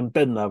ac yn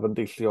bennaf yn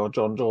deillio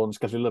John Jones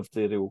gallu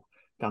lyfdu rhyw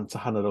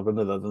 150 o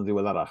flynyddoedd yn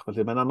ddiweddarach.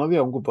 Felly mae'n anodd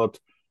iawn gwybod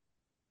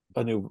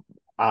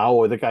a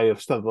oedd y gair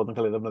Steddfod yn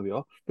cael ei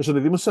ddefnyddio. Fes ni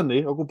ddim yn synnu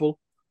o gwbl,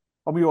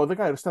 ond mi oedd y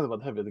gair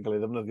Steddfod hefyd yn cael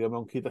ei ddefnyddio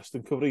mewn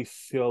cyd-destun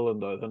cyfreithiol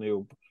yn dod, hynny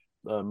yw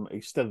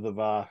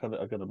eisteddfa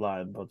ac yn y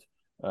blaen, bod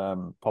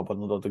pobl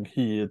yn dod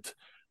ynghyd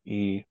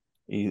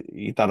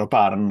i daro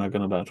barn ac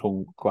yn y blaen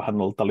rhwng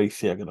gwahanol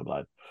daleithiau ac yn y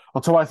blaen.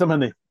 Ond ta waith am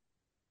hynny,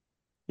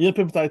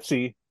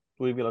 1523,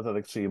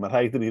 2023, mae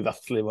rhaid i ni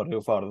ddathlu fo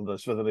rhyw ffordd, ond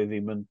fyddwn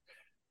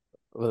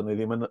ni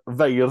ddim yn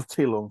feir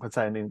teilwng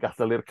petai ni'n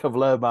gadael i'r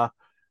cyfle yma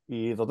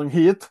i ddod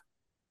ynghyd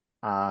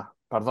a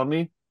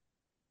barddoni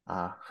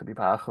a chydig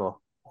bach o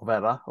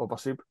fera o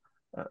bosib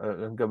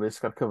yn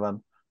gymysg ar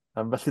cyfan.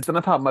 Felly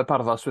dyna pam mae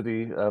Barddas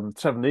wedi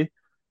trefnu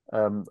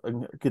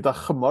gyda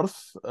chymorth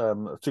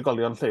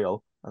trigolion lleol,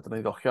 a dyna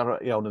i ddochio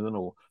iawn iddyn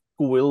nhw,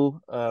 gwyl,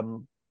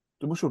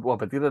 dwi'n siŵr,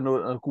 beth yw'r enw,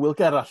 gwyl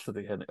gerall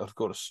ydy hyn, wrth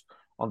gwrs,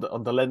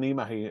 ond eleni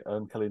mae hi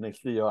yn cael ei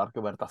neillio ar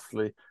gyfer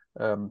dathlu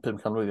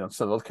 5 canmlwyddiant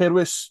Steddfod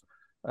Ceirwys,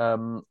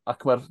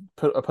 ac mae'r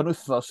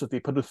penwythnos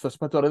ydy penwythnos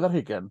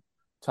 40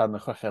 tan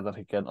y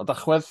 60 o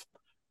Dachwedd,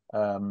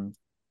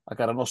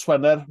 ac ar y nos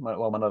Wener,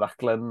 mae'n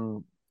raglen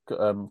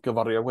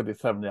gyforio wedi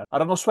trefnu.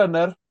 Ar y nos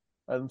Wener,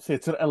 yn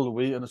Theatr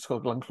Elwi yn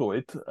Ysgol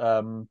Glan-Clwyd,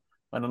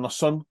 mae'n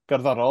noson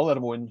gerddorol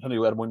mwyn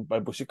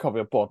mae'n bwysig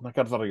cofio bod yna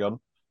gerddorion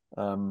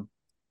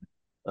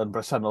yn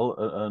bresennol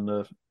yn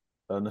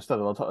y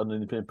Steddfod yn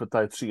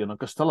 1523 yn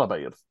ogystal â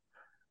beirdd.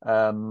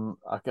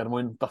 Ac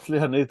mwyn dathlu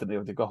hynny, dyn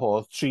ni wedi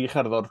gwahodd 3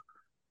 cherddor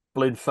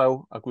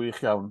blaenllaw a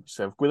gwych iawn,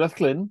 sef Gwynedd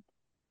Glyn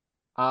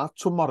a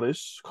Twm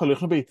Morris.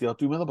 Coeliwch yn beidio,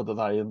 dwi'n meddwl bod y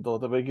ddau yn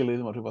dod efo'i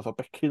gilydd yma rhywbeth o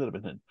becyn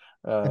erbyn hyn.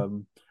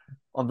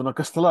 Ond yn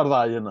ogystal â'r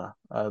ddau yna,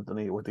 dyn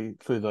ni wedi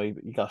llwyddo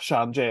i gael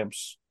Sian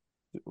James.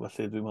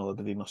 Felly dwi'n meddwl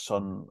bod ydi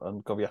noson yn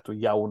gofiadwy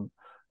iawn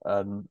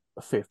yn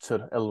y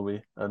Theatr Elwi,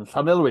 yn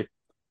Llanelwi.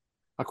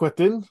 Ac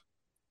wedyn,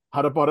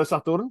 ar y bore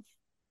Sadwrn,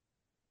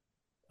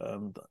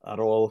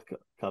 ar ôl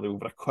cael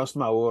rhyw brecwast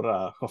mawr a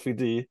choffi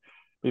di,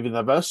 mi fydd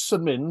na fys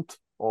yn mynd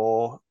o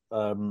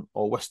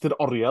Westy'r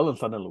Oriel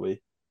yn Llanelwi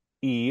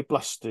i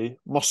blasty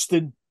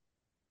Mostyn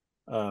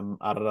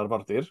ar yr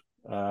arfordir.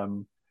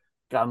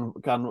 Gan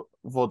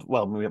fod,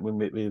 wel,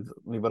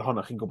 nifer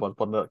ohonoch chi'n gwybod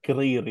bod yna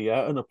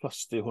greiriau yn y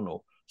plasty hwnnw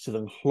sydd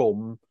yn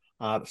hlwm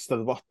ar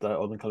steddfodau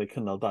oedd yn cael eu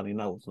cynnal dan i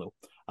nawdd nhw.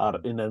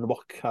 A'r un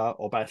enwoca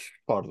o bell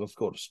ffordd wrth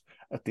gwrs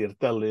ydy'r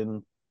delyn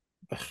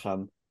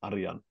fechan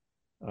arian.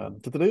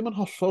 Dydyn ni ddim yn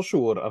hollol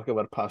siŵr ar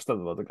gyfer pa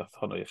steddfod y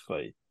gath honno i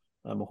chreu.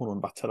 Mae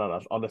hwnnw'n fater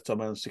arall, ond eto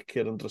mae'n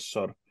sicr yn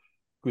drysor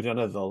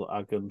gwirioneddol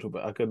ac yn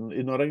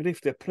un o'r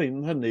enghreifftiau prin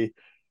hynny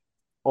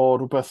o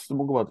rhywbeth,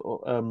 dwi'n gwybod,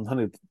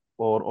 hynny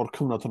o'r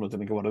cyfnod hwnnw, dyn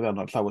ni'n gyfarwydd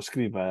iawn ar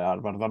llawysgrifau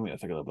a'r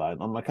farddoniaeth ac yn y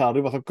blaen, ond mae cael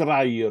rhywbeth o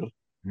grair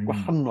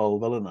gwahanol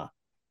fel yna.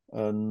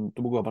 Dwi'n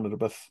gwybod bod yna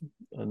rhywbeth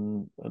yn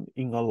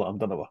ingol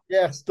amdano fo.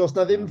 Yes, does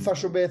na ddim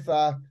ffasiwn beth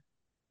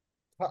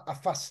a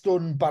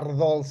ffastwn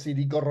barddol sydd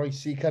wedi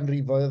goroesi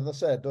canrifoedd,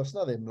 does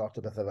na ddim lot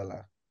o bethau fel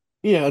yna.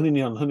 Ie, yn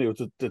union, hynny yw,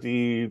 dydy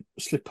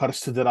slipar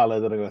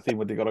stydyraledd yn enghraifft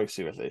ddim wedi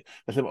goroesi felly.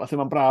 Felly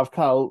mae'n braf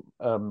cael,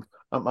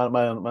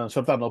 mae'n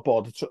sefdannol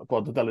bod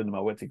y delyn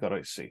yma wedi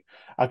goroesi.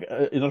 Ac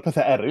un o'r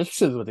pethau eraill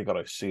sydd wedi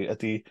goroesi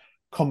ydy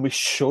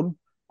comisiwn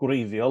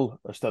gwreiddiol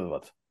y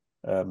Steddfod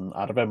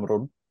ar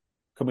femrwn.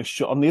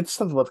 Ond nid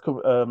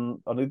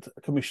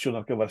comisiwn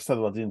ar gyfer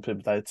Steddfod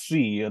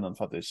 1523 yn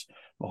anffodus.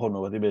 Mae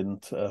hwnnw wedi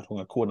mynd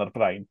rhwng y cwn a'r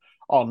brain.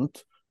 Ond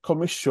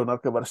comisiwn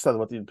ar gyfer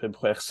Steddfod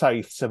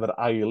 1567 sef yr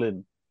ail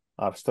un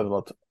a'r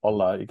Steddfod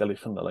ola i gael ei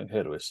chynnal yng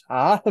Nghaerwys.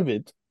 A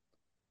hefyd,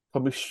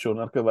 comisiwn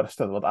ar gyfer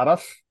Steddfod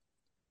arall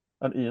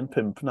yn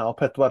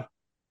 1594,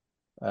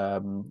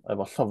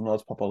 efo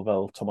llofnod pobl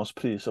fel Thomas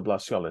Pris y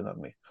Blasiolyn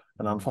arni.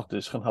 Yn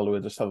anffodus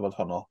chynhalwyd y Steddfod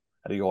honno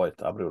er i oed,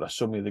 am ryw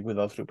reswm i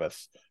ddigwyddodd rhywbeth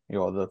i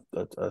oedd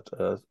y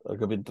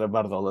gyfundrefn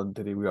farddol yn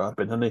dirywio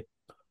erbyn hynny.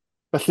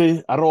 Felly,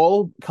 ar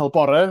ôl cael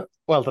bore,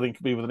 wel, mi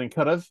fyddwn ni'n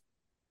cyrraedd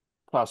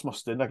Plas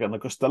Mostyn ac yn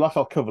ogystal â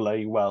chael cyfle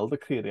i weld y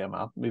creiriau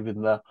yma, mi fydd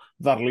yna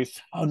ddarlith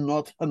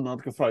hynod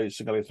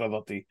gyffroes yn cael ei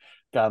thraddodi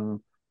gan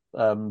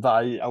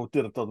ddau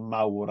awdurdod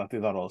mawr a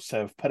diddorol,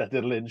 sef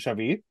Peredur Lyn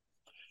Siafi.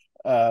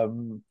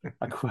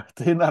 Ac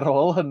wedyn ar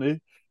ôl hynny,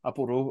 a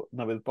bwrw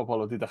na fydd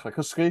bobl wedi dechrau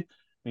cysgu,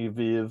 mi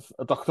fydd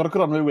y Doctor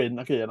Gronwy Wyn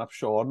ac Ian ap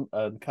Sion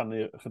yn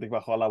canu chydig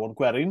bach o Alawon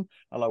Gwerin,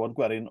 Alawon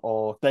Gwerin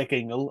o 10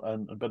 Eingl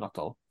yn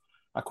benodol.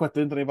 Ac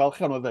wedyn, dyn ni'n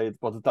falch iawn o ddeud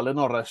bod y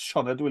dalenores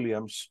Sioned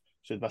Williams,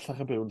 sydd bellach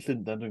yn byw yn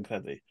Llundain, dwi'n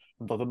credu,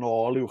 yn dod yn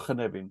ôl i'w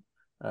chynefin.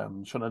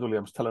 Sioned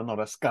Williams,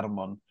 dalenores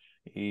Garmon,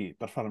 i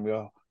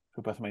berfformio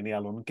rhywbeth mae'n ei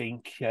alw'n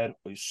geinciau'r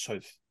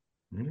oesoedd.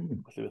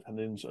 Felly bydd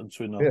hynny'n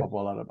swyno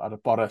pobl ar y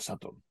bore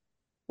Sadwrn.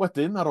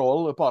 Wedyn, ar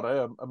ôl y bore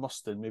y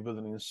Mostyn, mi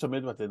fyddwn ni'n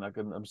symud wedyn ac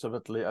yn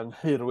ymsefydlu yng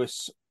Nghaerwys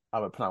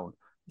Aberpnawn,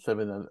 lle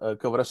fydd y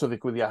gyfres o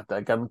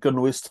ddigwyddiadau gan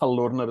gynnwys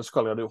talwrn yr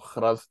ysgolion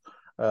uwchradd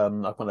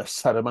ac mae'n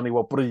seremoni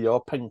o brio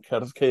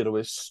pencerdd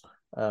ceirwys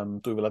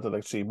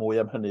 2023, mwy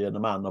am hynny yn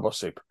y man o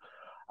bosib.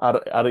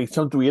 A'r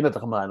eitem dwi'n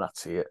edrych ymlaen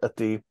ati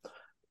ydy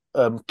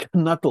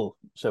cynadl,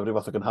 sef rhyw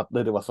fath o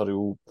gynhadledd, rhyw fath o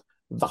ryw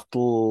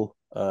ddadl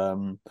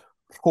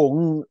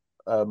rhwng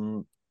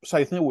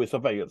 7 neu 8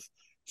 o feirdd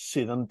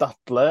sydd yn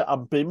dadle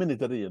am 5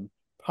 munud yr un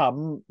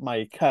pam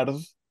mae cerdd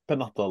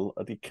benodol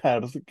ydy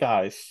cerdd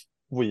gaeth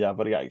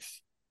fwyaf yr iaith.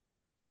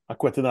 Ac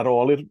wedyn ar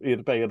ôl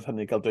i'r beirdd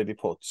hynny gael dweud i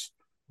pwt,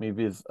 mi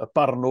fydd y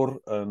barnwr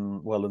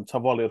yn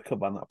tafoli'r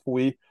cyfan. A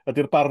pwy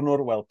ydy'r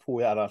barnwr? Wel,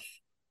 pwy arall,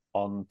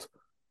 ond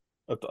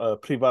y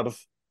Prifardd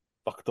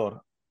Dr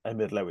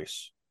Emyr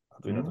Lewis.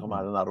 A dwi'n edrych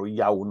ymlaen yn arw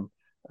iawn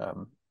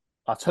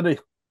at hynny.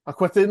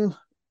 Ac wedyn,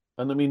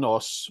 yn y mi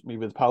nos, mi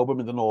fydd pawb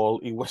yn mynd yn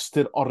ôl i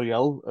westy'r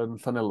oriel yn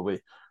Llanelwy.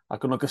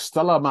 Ac yn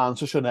ogystal â ma'n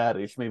sesiynau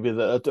eraill, mi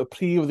fydd y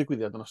prif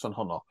ddigwyddiad yn ystod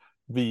honno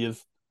fydd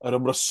yr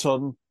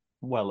ymryson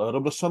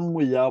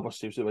mwyaf o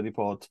bosib sydd wedi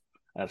bod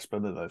ers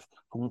blynyddoedd.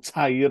 Rhwng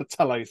tair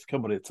talaith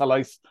Cymru,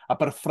 talaith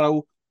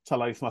Aberffraw,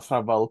 talaith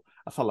Mathrafal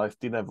a talaith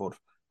Dinefwr.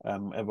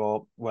 Efo,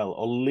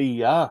 o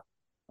leia,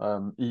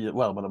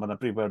 mae yna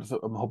brifyrdd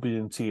ym mhob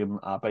un tîm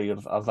a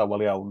beirdd ar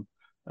ddawel iawn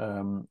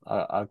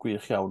a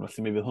gwych iawn.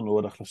 Felly mi fydd hwnnw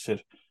yn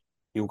achlysur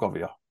i'w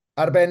gofio.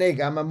 Arbennig,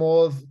 a mae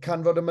modd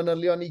canfod y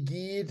manylion i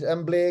gyd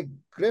yn ble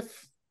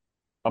Griff?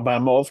 A mae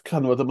modd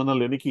canfod y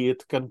manylion i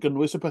gyd gan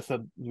gynnwys y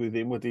pethau dwi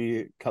ddim wedi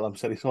cael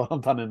amser i sôn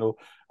amdanyn nhw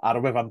ar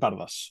y wefan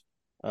Barddas.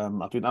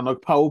 A dwi'n annog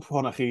pawb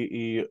honna chi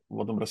i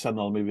fod yn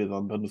bresennol, mi fydd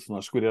o'n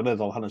benwthnos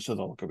gwirioneddol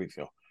hanesyddol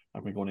gobeithio.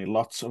 Ac mi gwn i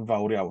lot yn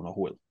fawr iawn o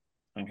hwyl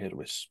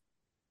anghyrwys.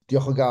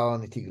 Diolch o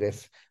galon i ti,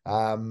 Griff,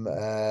 am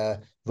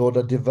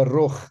ddod o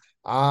difyrwch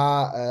a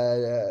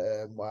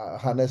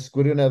hanes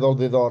gwirioneddol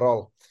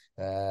ddiddorol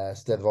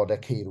steddfodau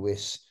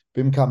ceirwys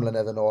 500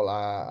 mlynedd yn ôl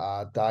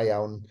a da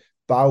iawn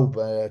bawb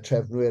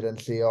trefnwyr yn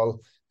lleol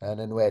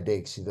yn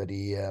enwedig sydd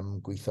wedi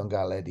gweithio'n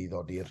galed i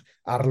ddod i'r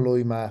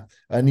arlwy yma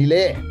yn ei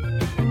le.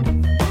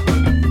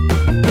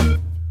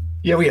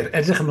 Ie wir,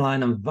 edrych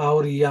ymlaen yn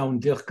fawr iawn.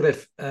 Diolch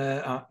Griff.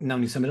 A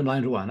nawn ni symud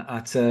ymlaen rwan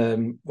at,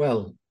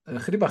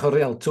 chydig bach o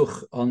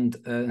realtwch, ond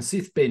yn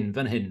syth bin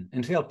fan hyn.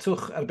 Yn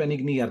realtwch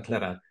arbennig ni ar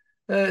Clera.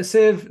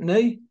 Sef,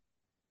 neu?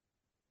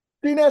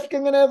 Drinell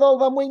gyngeneddol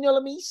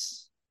ddamweiniol y mis.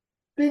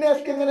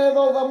 Drinell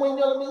gyngeneddol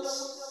ddamweiniol y mis.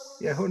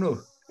 Ie, hwnnw.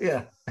 Ie.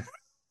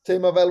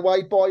 Teimlo fel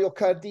white boy o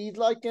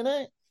Caerdydd, like,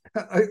 yna?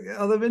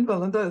 Oedd e'n mynd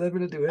fel yna,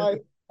 erbyn y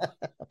diwedd.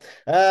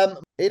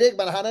 Eirig,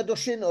 mae'n hanner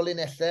dwsin o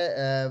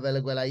linellau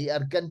fel y gwela i.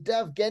 Ar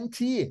gyntaf, gen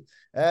ti,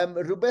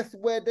 rhywbeth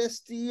wedes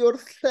ti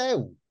wrth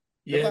llew?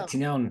 Ie,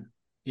 ti'n iawn.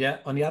 Ie,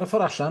 o'n i ar y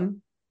ffordd allan,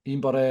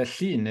 un bore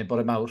llun neu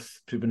bore mawrth,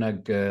 pryd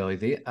bynnag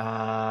oedd hi,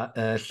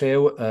 a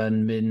llew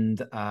yn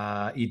mynd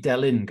i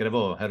delyn gyda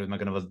fo, herwydd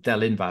mae gyda fo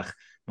delyn bach.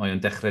 Mae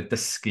o'n dechrau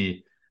dysgu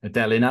y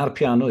delyn a'r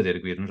piano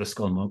i'r gwir yn yr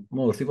ysgol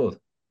wrth i fod.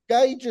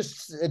 Gai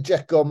just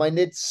jeco, mae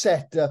nid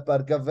set-up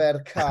ar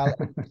gyfer cael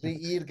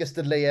i'r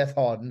gystadleuaeth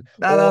hon.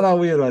 Na,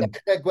 wir rwan.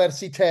 Dechrau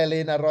gwersi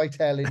telyn a roi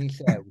telyn i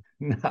llew.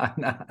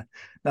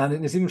 Na,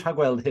 nes i'n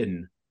rhagweld hyn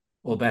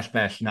o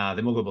bell, na,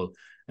 ddim o gwbl.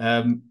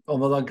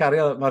 Ond oedd o'n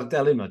cario, mae'r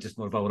delyn yma jyst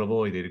mor fawr o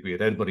foedd i'r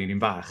gwir, bod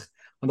ni'n bach.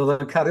 Ond oedd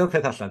o'n cario'r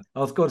peth allan.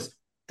 A wrth gwrs,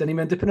 dyn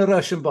ni'n mynd dipyn o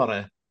rush yn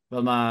bore,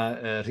 fel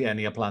mae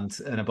rhieni a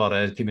plant yn y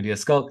bore cyn mynd i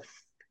ysgol.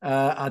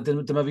 A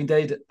dyma fi'n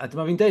deud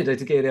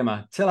reit y geiriau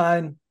yma,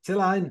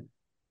 tylaen,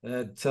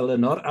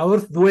 telynor, a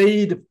wrth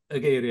ddweud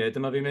y geiriau,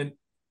 dyma fi'n mynd,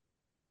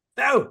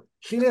 dew,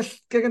 llinell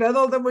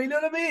gygeneddol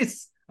ddamweiniol y mis!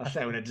 A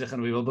llewn edrych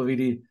yn fi fel bod fi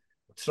wedi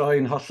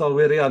troi'n hollol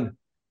wirion.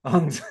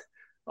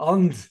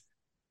 Ond,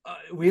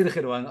 wir i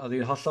chi rwan, oedd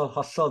hi'n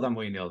hollol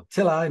ddamweiniol.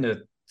 Tylaen y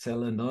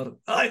telynor,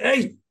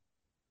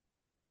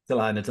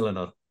 tylaen y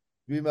telynor.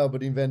 Dwi'n meddwl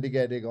bod hi'n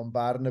fendigedig ond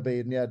barn y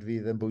beirniad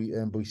fydd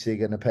yn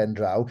bwysig yn y pen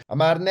draw. A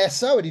mae'r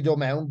nesaf wedi dod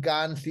mewn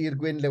gan Llyr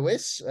Gwyn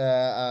Lewis,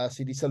 a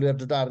sydd wedi sylwi ar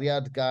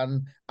drodariad gan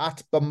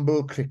at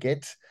Bumble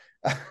Cricket.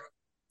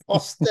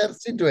 Poster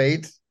sy'n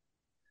dweud,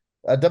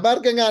 a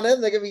dyma'r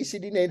gynganedd nag y fi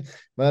sydd wedi gwneud,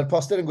 mae'r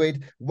poster yn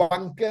gweud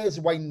Wankers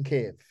Wine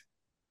Cave.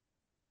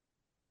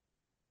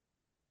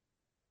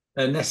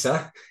 Y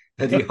nesaf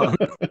ydy hon.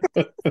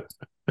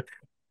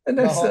 Y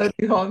nesaf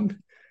ydy hon.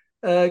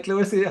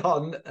 Glywes i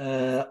hon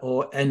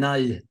o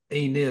enau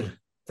Einir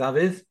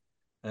Dafydd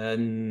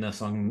yn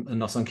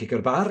noson Cico'r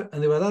Bar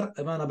yn ddiweddar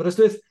yma yn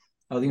Aberystwyth.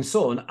 A oedd hi'n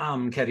sôn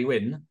am Ceri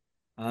Wyn.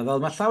 A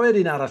fel mae llawer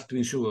un arall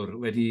dwi'n siŵr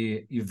wedi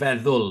i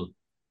feddwl,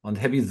 ond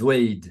heb i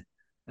ddweud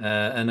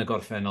yn y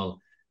gorffennol.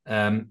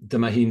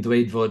 Dyma hi'n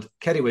dweud fod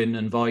Ceri Wyn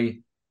yn fwy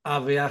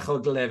afiach o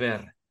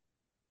glefer.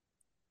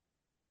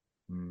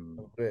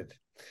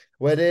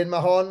 Wedyn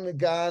mae hon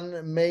gan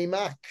May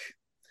Mac.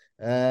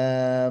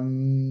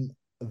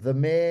 The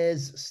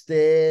Mares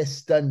Stay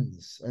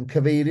Stuns, yn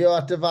cyfeirio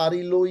at y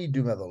fari lwyd,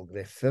 dwi'n meddwl,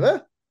 Griff, efe?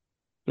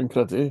 Dwi'n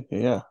credu,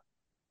 ie.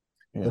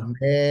 The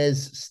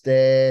Mares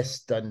Stay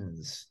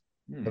Stuns.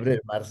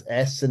 Mae'r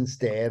S yn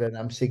stair yn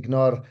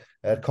amsugno'r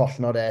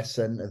collnod S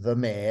yn The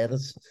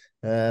Mares.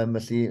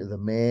 Felly, The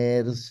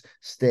Mares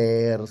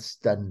Stay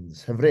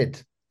Stuns.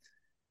 Hyfryd.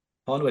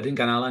 Hon wedyn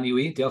gan Alan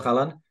Iwi, diolch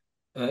Alan.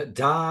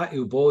 Da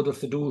yw bod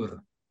wrth y dŵr.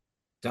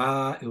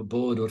 Da yw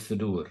bod wrth y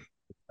dŵr.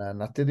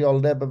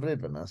 Naturiolder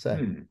byfryd fyna, se.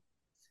 Hmm.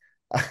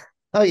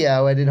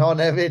 Wedyn hon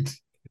hefyd,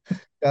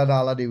 gan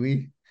Alan Iwi.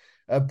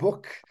 A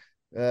book,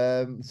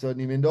 so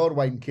ni'n mynd o'r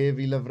wain cef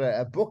i lyfrau,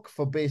 A Book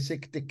for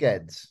Basic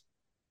Dickheads.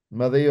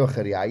 Maddeuwch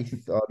yr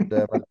iaith, ond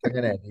mae'n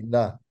cynghaneddu'n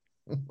da.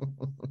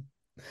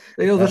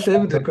 Be oedd y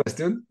llyfr y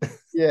cwestiwn?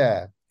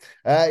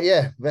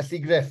 Felly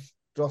Griff,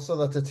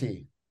 drosodd at y ti.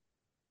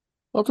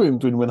 Dwi'n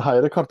mwynhau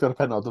recordio'r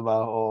pennod yma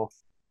o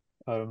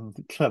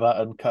Clera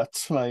yn cut.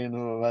 Mae'n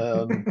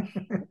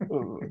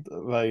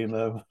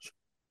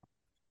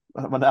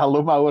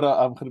alw mawr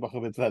am chydig bach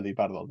o fydreddi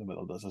barddol, dwi'n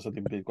meddwl, os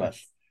ydy'n byd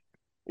gwell.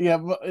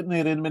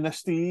 Neirin, mynd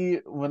ysdi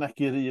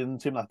mynegu'r un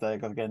teimladau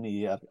oedd gen i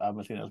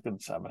am y llinell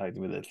gyntaf, mae'n rhaid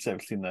i mi ddweud, sef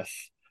llinell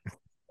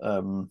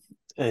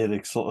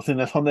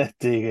llinell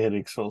honedig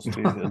Eric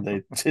Solstreet yn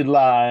dweud,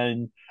 Tylaen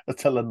y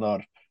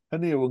telynor.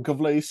 Hynny yw yn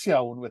gyfleus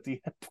iawn wedi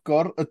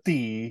hepgor y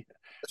di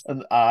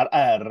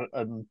a'r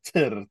yn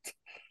tyrd.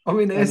 O,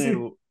 mi nes i.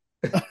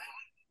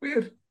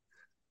 Wir.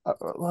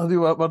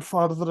 Mae'n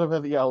ffordd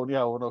ryfedd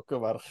iawn o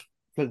gyfarch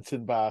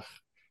plentyn bach.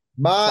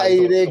 Mae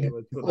Eirig,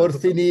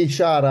 wrth i ni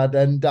siarad,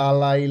 yn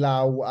dala i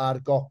law ar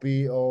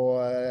gopi o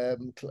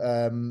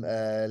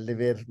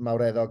lyfr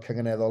mawreddog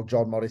cyngeneddol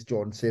John Morris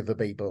Jones, sef The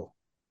Bible.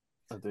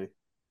 Ydy.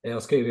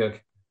 Eos Ceiriog.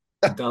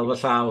 Dal fy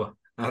llaw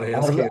ar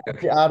Eos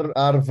Ceiriog.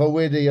 Ar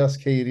fywyd Eos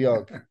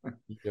Ceiriog.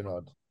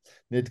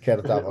 Nid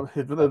cerdd dafod.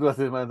 Hyd yn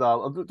oed mae'n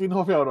dal. Ond dwi'n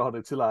hoff iawn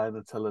ohoni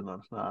Tylaen y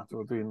telynor.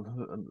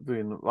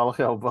 Dwi'n falch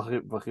iawn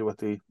bod chi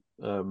wedi...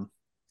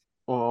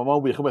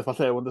 Mae'n wych o beth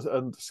falle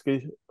yn dysgu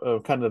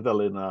canu'r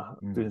delyn a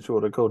dwi'n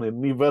siŵr y gawn ni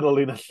nifer o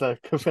linellau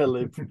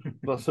cyffelib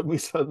dros y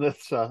misoedd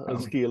nesa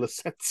yn sgil y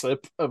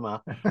set-up yma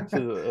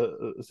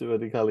sydd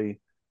wedi cael ei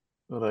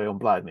rhoi o'n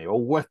blaen ni. O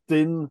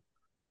wedyn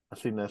y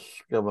llinell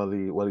gafodd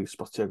ei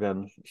spotio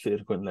gan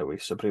Llyr Gwyn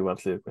Lewis, y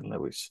Prifardd Llyr Gwyn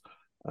Lewis,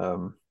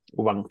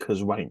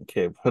 Wankers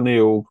Wankeb. Hynny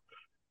yw,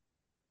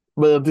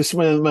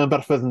 mae'n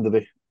berffaith yn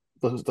dydi.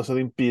 Does o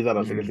ddim byd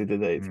arall yn gallu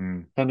dweud.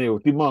 Hynny yw,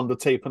 dim ond y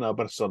teip yna o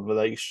berson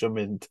fydda eisiau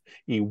mynd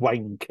i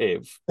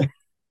wancef.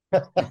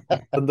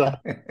 Ynda?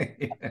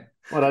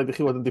 Mae'n rhaid i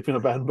chi fod yn dipyn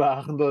o ben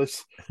bach yn does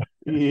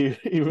i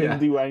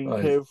fynd i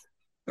wancef.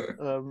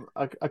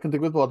 Ac yn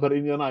digwydd bod mae'r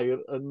union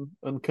air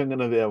yn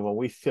cynganeddu efo.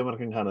 Weithiau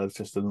mae'r cynghanedd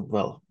jyst yn,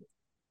 wel,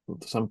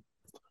 does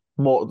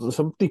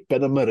am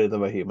diben ymyryd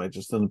efo hi. Mae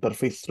jyst yn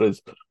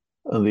berffeithrwydd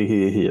yn ddi hi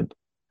hun.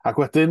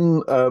 Ac wedyn...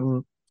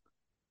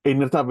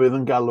 Sioned Dafydd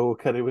yn galw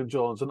Cerwyn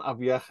Jones yn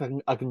afiach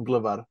ac yn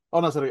glyfar.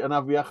 Yn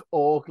afiach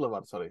o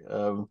glyfar, sori.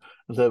 Yn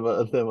lle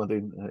mae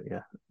di'n,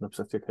 yn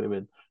upsetio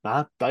Cerwyn. Na,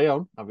 da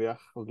iawn,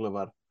 afiach o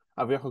glyfar.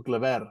 Afiach o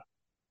glyfer.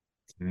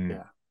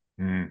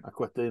 Ac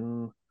wedyn,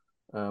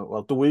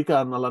 dwy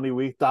gan Alan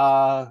Iwi, da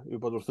yw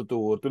bod wrth y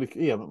dŵr.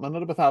 Mae'n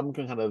rhywbeth am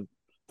gynghanedd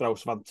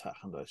draws fantach,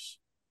 yn does.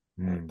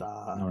 Da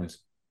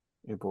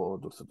yw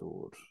bod wrth y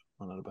dŵr.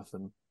 Mae'n rhywbeth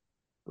yn,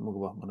 dwi'n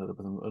gwybod, mae'n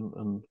rhywbeth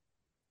yn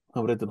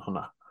hyfryd yn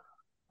hwnna.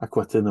 Ac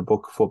wedyn y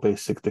Book for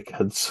Basic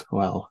Dickheads,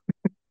 wel.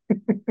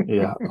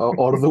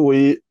 O'r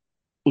ddwy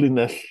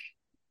linell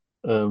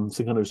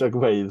sy'n cynnwys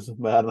agweidd,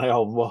 mae arna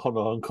iawn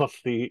honno yn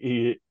colli i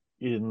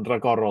un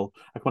ragorol.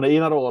 Ac mae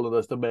yna un ar ôl yn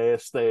dweud, y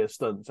stay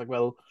stunts. Ac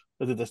fel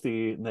ydy dys di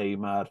neu,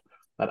 mae'r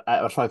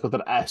ffaith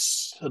bod yr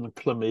S yn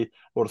clymu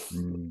wrth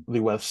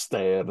ddiwedd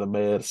stair, y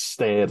mae'r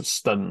stair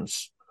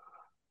stunts.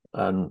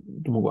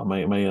 Dwi'n gwybod,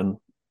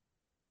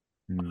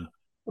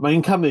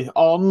 mae'n canu,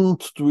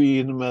 ond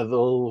dwi'n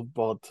meddwl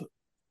bod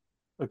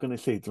y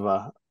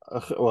gynulleidfa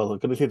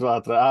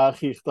adre a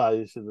chi'ch dau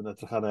sydd yn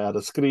edrych arna ar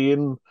y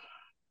sgrin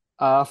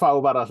a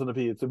phawb arall yn y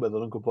byd dwi'n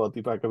meddwl yn gwybod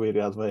i ba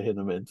gyfeiriad mae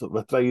hyn yn mynd.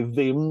 Fedra i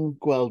ddim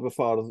gweld fy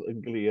ffordd yn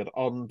glir,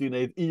 ond i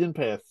wneud un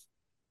peth,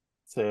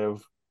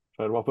 sef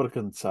rhoi'r wobr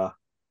cyntaf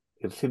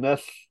i'r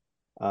llinell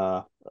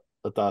a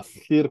y dath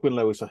Llyr Gwyn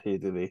Lewis o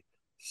hyd iddi,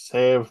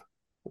 sef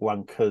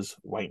Wankers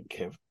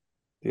Wankef.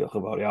 Diolch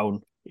yn fawr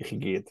iawn i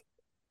chi gyd.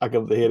 Ac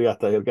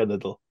ymddiheiriadau i'r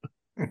genedl.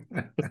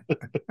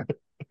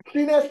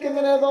 Llinell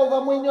gymunedol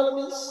ddamweiniol y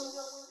mis.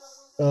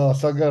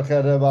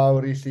 Llongyfarchiad y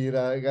fawr i Llyr.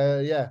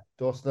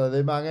 Dos na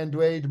ddim angen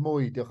dweud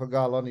mwy. Diolch o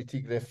galon i ti,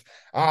 Griff,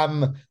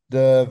 am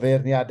dy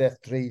feirniadaeth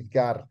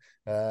dreiddgar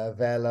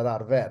fel yr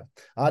arfer.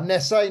 A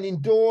nesau ni'n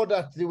dod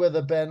at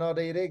ddiwedd y bennod,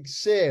 Eirig,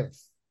 sef...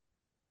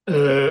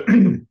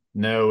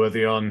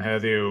 Newyddion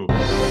heddiw.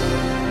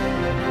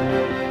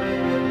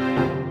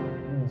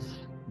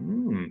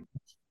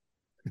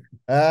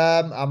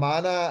 A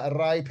mae yna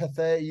rai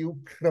pethau i'w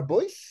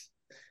crybwyll.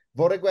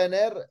 Fore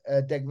Gwener,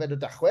 10 o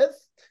Dachwedd,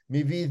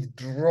 mi fydd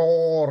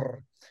dror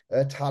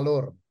y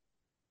talwr.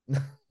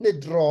 nid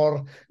dror.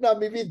 Na,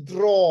 mi fydd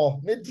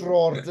nid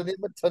dror. Dyn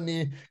ni'n mynd tynnu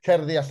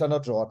cerddi allan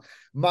o dror.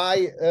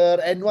 Mae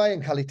enwau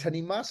yn cael eu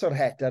tynnu mas o'r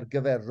het ar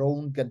gyfer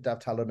rown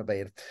gyntaf talon y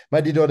beirdd.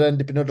 Mae wedi dod yn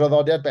dipyn o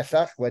droddodiad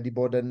bellach, wedi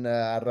bod yn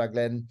ar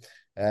raglen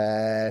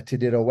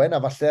Tudur Owen, a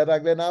falle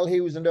raglen Al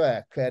Hughes yn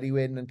dweud. Ceri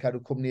Wyn yn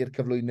cadw cwmni'r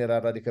cyflwynydd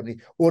ar Radio Cymru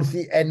wrth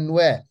i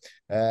enwau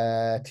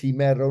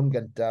tîmau rown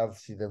gyntaf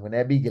sydd yn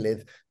wynebu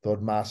gilydd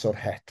ddod mas o'r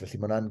het. Felly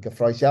mae hwnna'n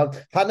gyffroes iawn.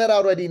 Hanner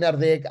awr wedi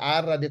 11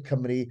 ar Radio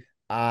Cymru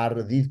ar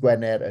ddydd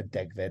Gwener y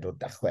 10 o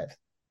Dachwedd.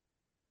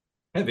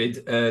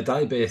 Hefyd,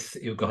 dau beth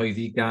i'w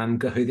gyhoeddi gan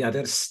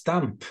gyhoeddiadau'r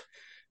stamp.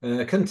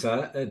 Cynta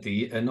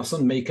ydy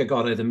noson meic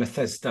agored yn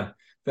Bethesda.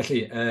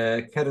 Felly,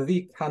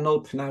 cerddi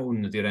canol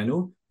pnawn ydy'r enw,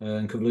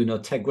 yn cyflwyno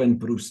Tegwen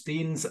Bruce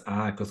Deans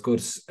ac wrth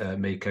gwrs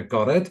meic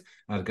agored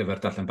ar gyfer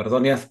darllen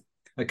barddoniaeth.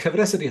 Y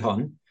cyfres ydy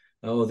hon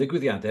o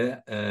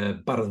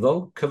ddigwyddiadau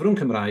barddol, cyfrwng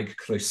Cymraeg,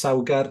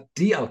 croesawgar,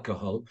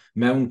 di-alcohol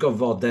mewn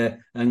gofodau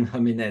yng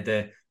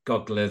nghymunedau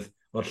gogledd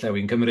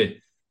orllewin Cymru.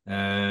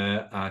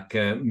 Ac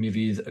mi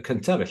fydd y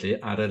cyntaf felly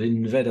ar yr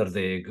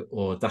 11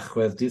 o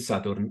Dachwedd dydd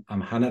Sadwrn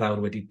am hanner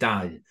awr wedi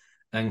 2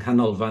 yng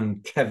nghanolfan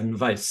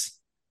cefnfaes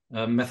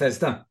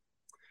Bethesda.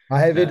 A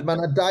hefyd mae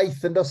yna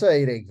daith yn dos o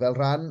Eirig fel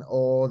rhan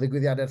o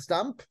ddigwyddiadau'r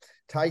stamp.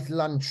 Taith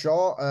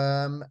lansio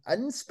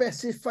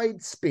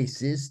unspecified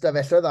spaces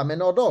dafelloedd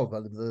amenodol.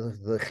 Fel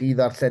ddech chi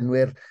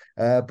ddarllenwyr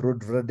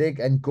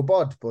brwdfrydig yn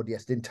gwybod bod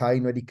Iestyn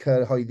Tain wedi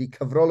cyhoeddi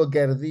cyfrol o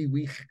gerddi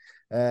wych,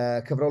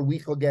 cyfrol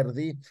wych o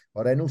gerddi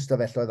o'r enw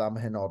stafelloedd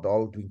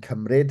amhenodol. Dwi'n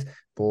cymryd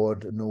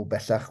bod nhw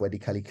bellach wedi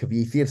cael eu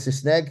cyfieithu'r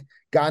Saesneg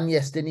gan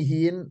Iestyn ei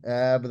hun,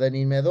 byddwn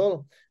ni'n meddwl.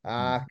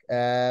 Ac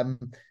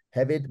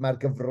hefyd mae'r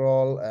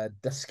gyfrol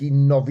dysgu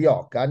nofio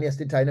gan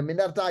Iestyn Tain yn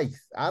mynd ar daith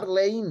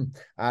ar-lein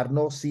ar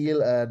nos Sul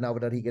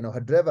 9 o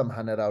Hydref am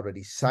hanner awr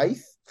wedi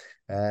 7.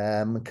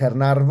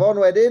 Caernarfon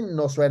wedyn,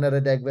 nos Wener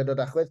y 10 o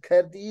Dachwedd,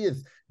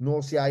 Caerdydd,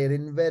 nos Iau yr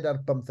 11 ar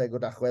 15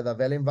 o Dachwedd a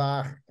Felyn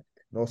Fach,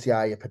 nos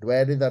Iau y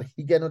 4 ar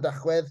 20 o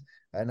Dachwedd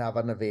yn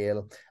Afan y Fel,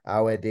 a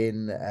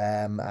wedyn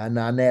yn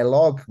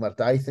Anelog, mae'r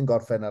daith yn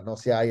gorffen ar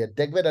nos Iau y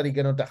 10 ar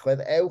 20 o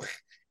Dachwedd. Ewch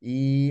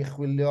i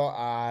chwilio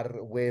ar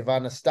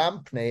wefan y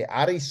stamp neu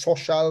ar ei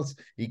socials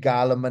i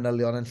gael y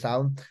manylion yn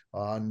llawn,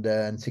 ond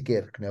yn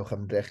sicr, gnewch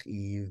ymdrech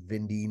i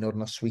fynd un o'r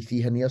nosweithi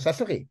hynny os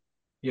allwch chi.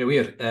 Ie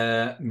wir,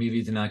 mi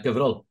fydd yna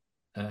gyfrol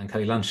yn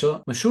cael ei lansio.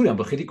 Mae'n siŵr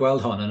iawn bod chi wedi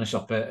gweld hon yn y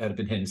siopau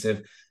erbyn hyn,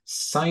 sef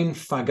Sain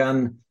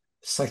Fagan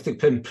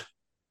 75,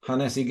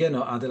 hanes 20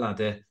 o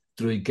adeiladau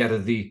drwy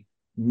gerddi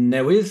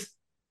newydd.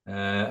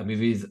 Mi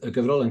fydd y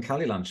gyfrol yn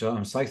cael ei lansio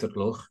am 7 o'r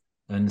gloch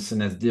yn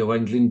syneddau o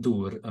Ynglŷn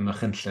dŵr ym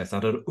Machynlleth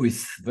ar yr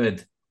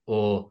 8 o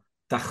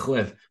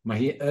Dachwedd. Mae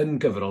hi yn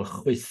gyfrol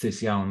chwaethus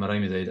iawn, mae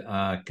rhaid mi ddweud,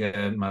 ac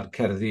mae'r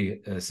cerddi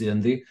sy'n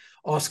ynddi.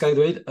 Os gael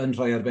ddweud, yn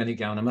rhai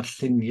arbennig iawn, a mae'r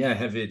lluniau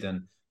hefyd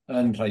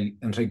yn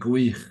rhai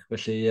gwych.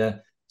 Felly,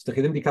 os ydych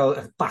chi ddim wedi cael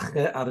eich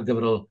bachau ar y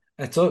gyfrol,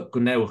 eto,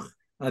 gwnewch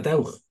a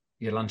dewch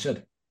i'r lansiad.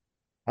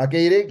 Ac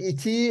Eirig, i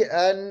ti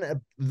yn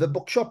The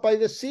Bookshop by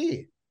the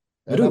Sea?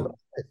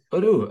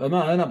 Ydw,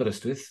 yma yn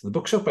Aberystwyth, The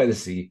Bookshop by the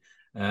Sea,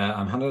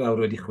 am hanner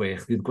awr wedi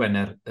 6, ddydd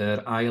Gwener, yr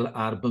ail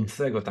ar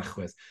 15 o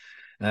Dachwedd.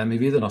 Mi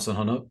fydd y noson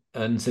honno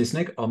yn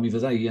Saesneg, ond mi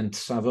fydda i yn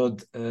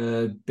trafod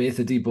beth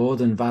ydy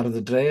bod yn fardd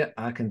y dre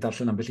ac yn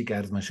darllen ambell i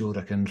gerdd, mae'n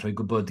siŵr, ac yn rhoi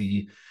gwybod i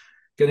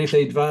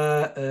gynulleidfa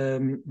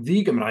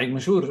ddi-Gymraeg,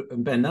 mae'n siŵr,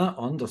 yn benna,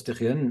 ond os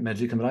ydych chi yn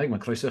medru Cymraeg,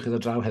 mae croeso chi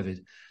ddod draw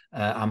hefyd.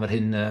 Am yr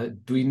hyn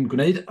dwi'n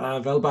gwneud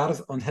fel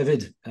bardd, ond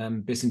hefyd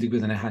beth sy'n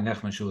digwydd yn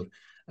ehangach, mae'n siŵr,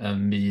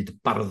 myd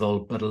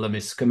barddol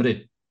byrlymus Cymru.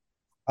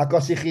 Ac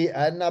os ych chi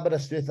yn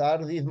Aberystwyth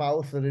ar ddydd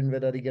Mawrth yr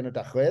 11 ar 20 o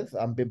Dachwedd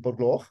am 5 o'r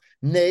gloch,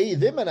 neu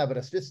ddim yn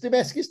Aberystwyth, dim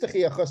esgus ydych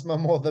chi achos mae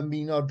modd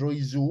ymuno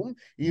drwy Zoom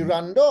i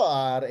rando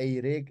ar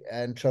Eirig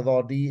yn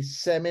traddodi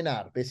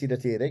seminar. Beth sydd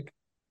y Eirig?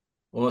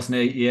 Os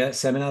neu, ie,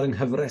 seminar yng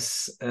Nghyfres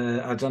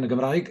Adran y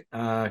Gymraeg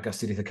ac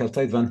Astudiaethau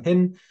Celtaidd fan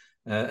hyn.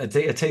 Y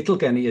teitl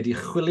gen i ydy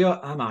Chwilio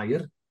am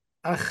air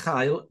a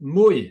chael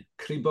mwy,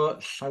 cribo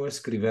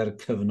llawysgrifer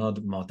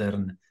cyfnod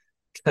modern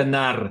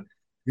cynnar.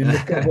 Fi'n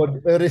lygo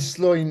bod yr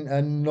islwyn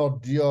yn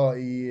nodio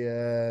i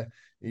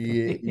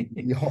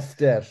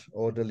hoffter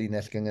o dy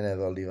linell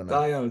gyngeneddol di fan'na.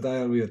 Da iawn,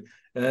 wir.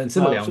 Yn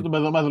syml iawn.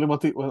 Meddwl yma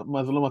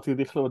ti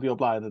wedi chlywed i o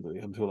blaen ydw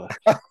i, yn siŵr.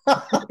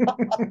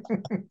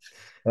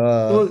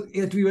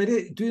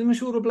 Dwi'n yn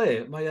siŵr o ble,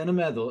 mae yn y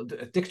meddwl.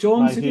 Dick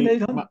Jones wedi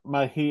gwneud hwn?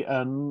 Mae hi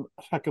yn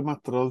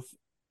rhagymadrodd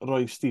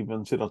Roy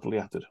Stevens i'r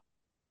odoliadur.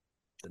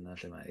 Dyna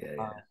lle mae,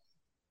 ie.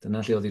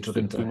 Dyna lle oedd i tro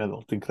gyntaf. Dwi'n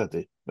meddwl, dwi'n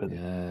credu.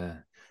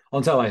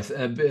 Ond ta waith,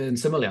 yn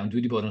syml iawn, dwi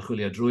wedi bod yn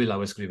chwilio drwy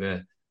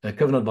lawysgrifau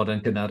cyfnod modern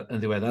cynnar yn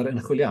ddiweddar,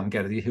 yn chwilio am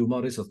gerddi Hugh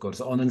Morris wrth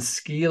gwrs, ond yn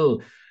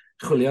sgil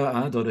chwilio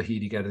a dod o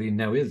hyd i gerddi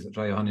newydd,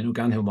 rhai ohonyn nhw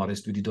gan Hugh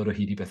Morris, dwi wedi dod o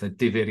hyd i bethau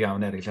difyr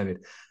iawn eraill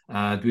hefyd.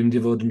 A dwi'n mynd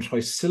i fod yn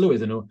rhoi sylw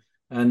iddyn nhw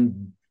yn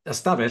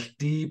ystafell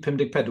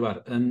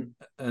D54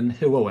 yn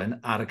Hugh Owen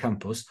ar y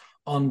campws,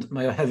 ond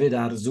mae o hefyd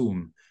ar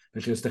Zoom.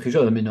 Felly os ydych chi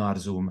eisiau ymuno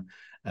ar Zoom,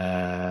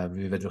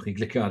 fi fedrwch chi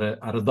glicio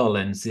ar y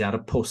ddolen sydd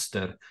ar y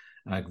poster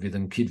ac fydd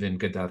yn cydfyn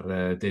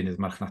gyda'r deunydd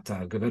marchnata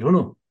ar gyfer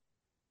hwnnw.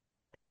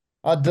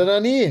 A dyna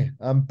ni,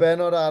 am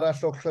bennod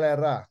arall o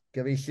Clera.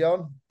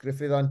 Gyfeillion,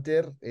 Gruffydd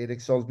Antur,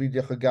 Eirig Salisbury,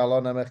 diolch o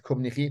galon am eich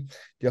cwmni chi.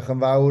 Diolch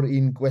yn fawr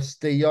i'n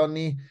gwesteion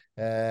ni,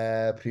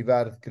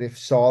 Prifardd Gruff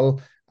Sol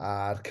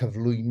a'r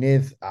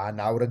cyflwynydd a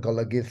nawr y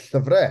golygydd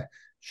llyfrau,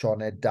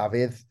 Sioned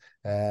Dafydd,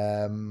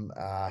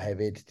 a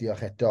hefyd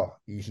diolch eto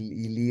i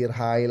Lir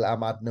Hael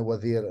am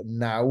adnewyddu'r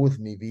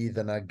nawdd. Mi fydd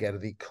yna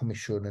gerddi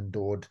comisiwn yn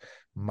dod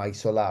maes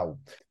o law.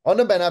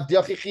 Ond yn bennaf,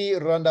 diolch i chi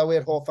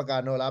wrandawyr hoff ag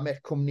annwyl am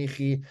eich cwmni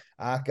chi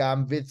ac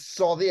am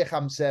fuddsoddi eich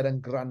amser yn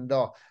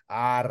gwrando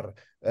ar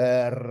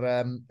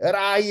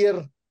yr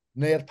air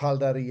neu'r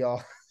paldario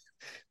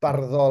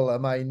barddol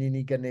yma i ni'n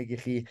ei gynnig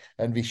i chi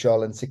yn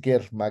fisiol. Yn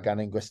sicr mae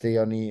gan ein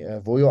gwesteion ni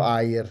fwy o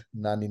air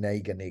na ni'n ei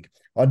gynnig.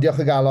 Ond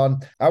diolch o galon,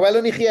 a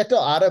welwn i chi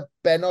eto ar y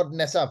bennod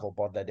nesaf o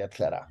bodlediad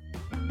Clera.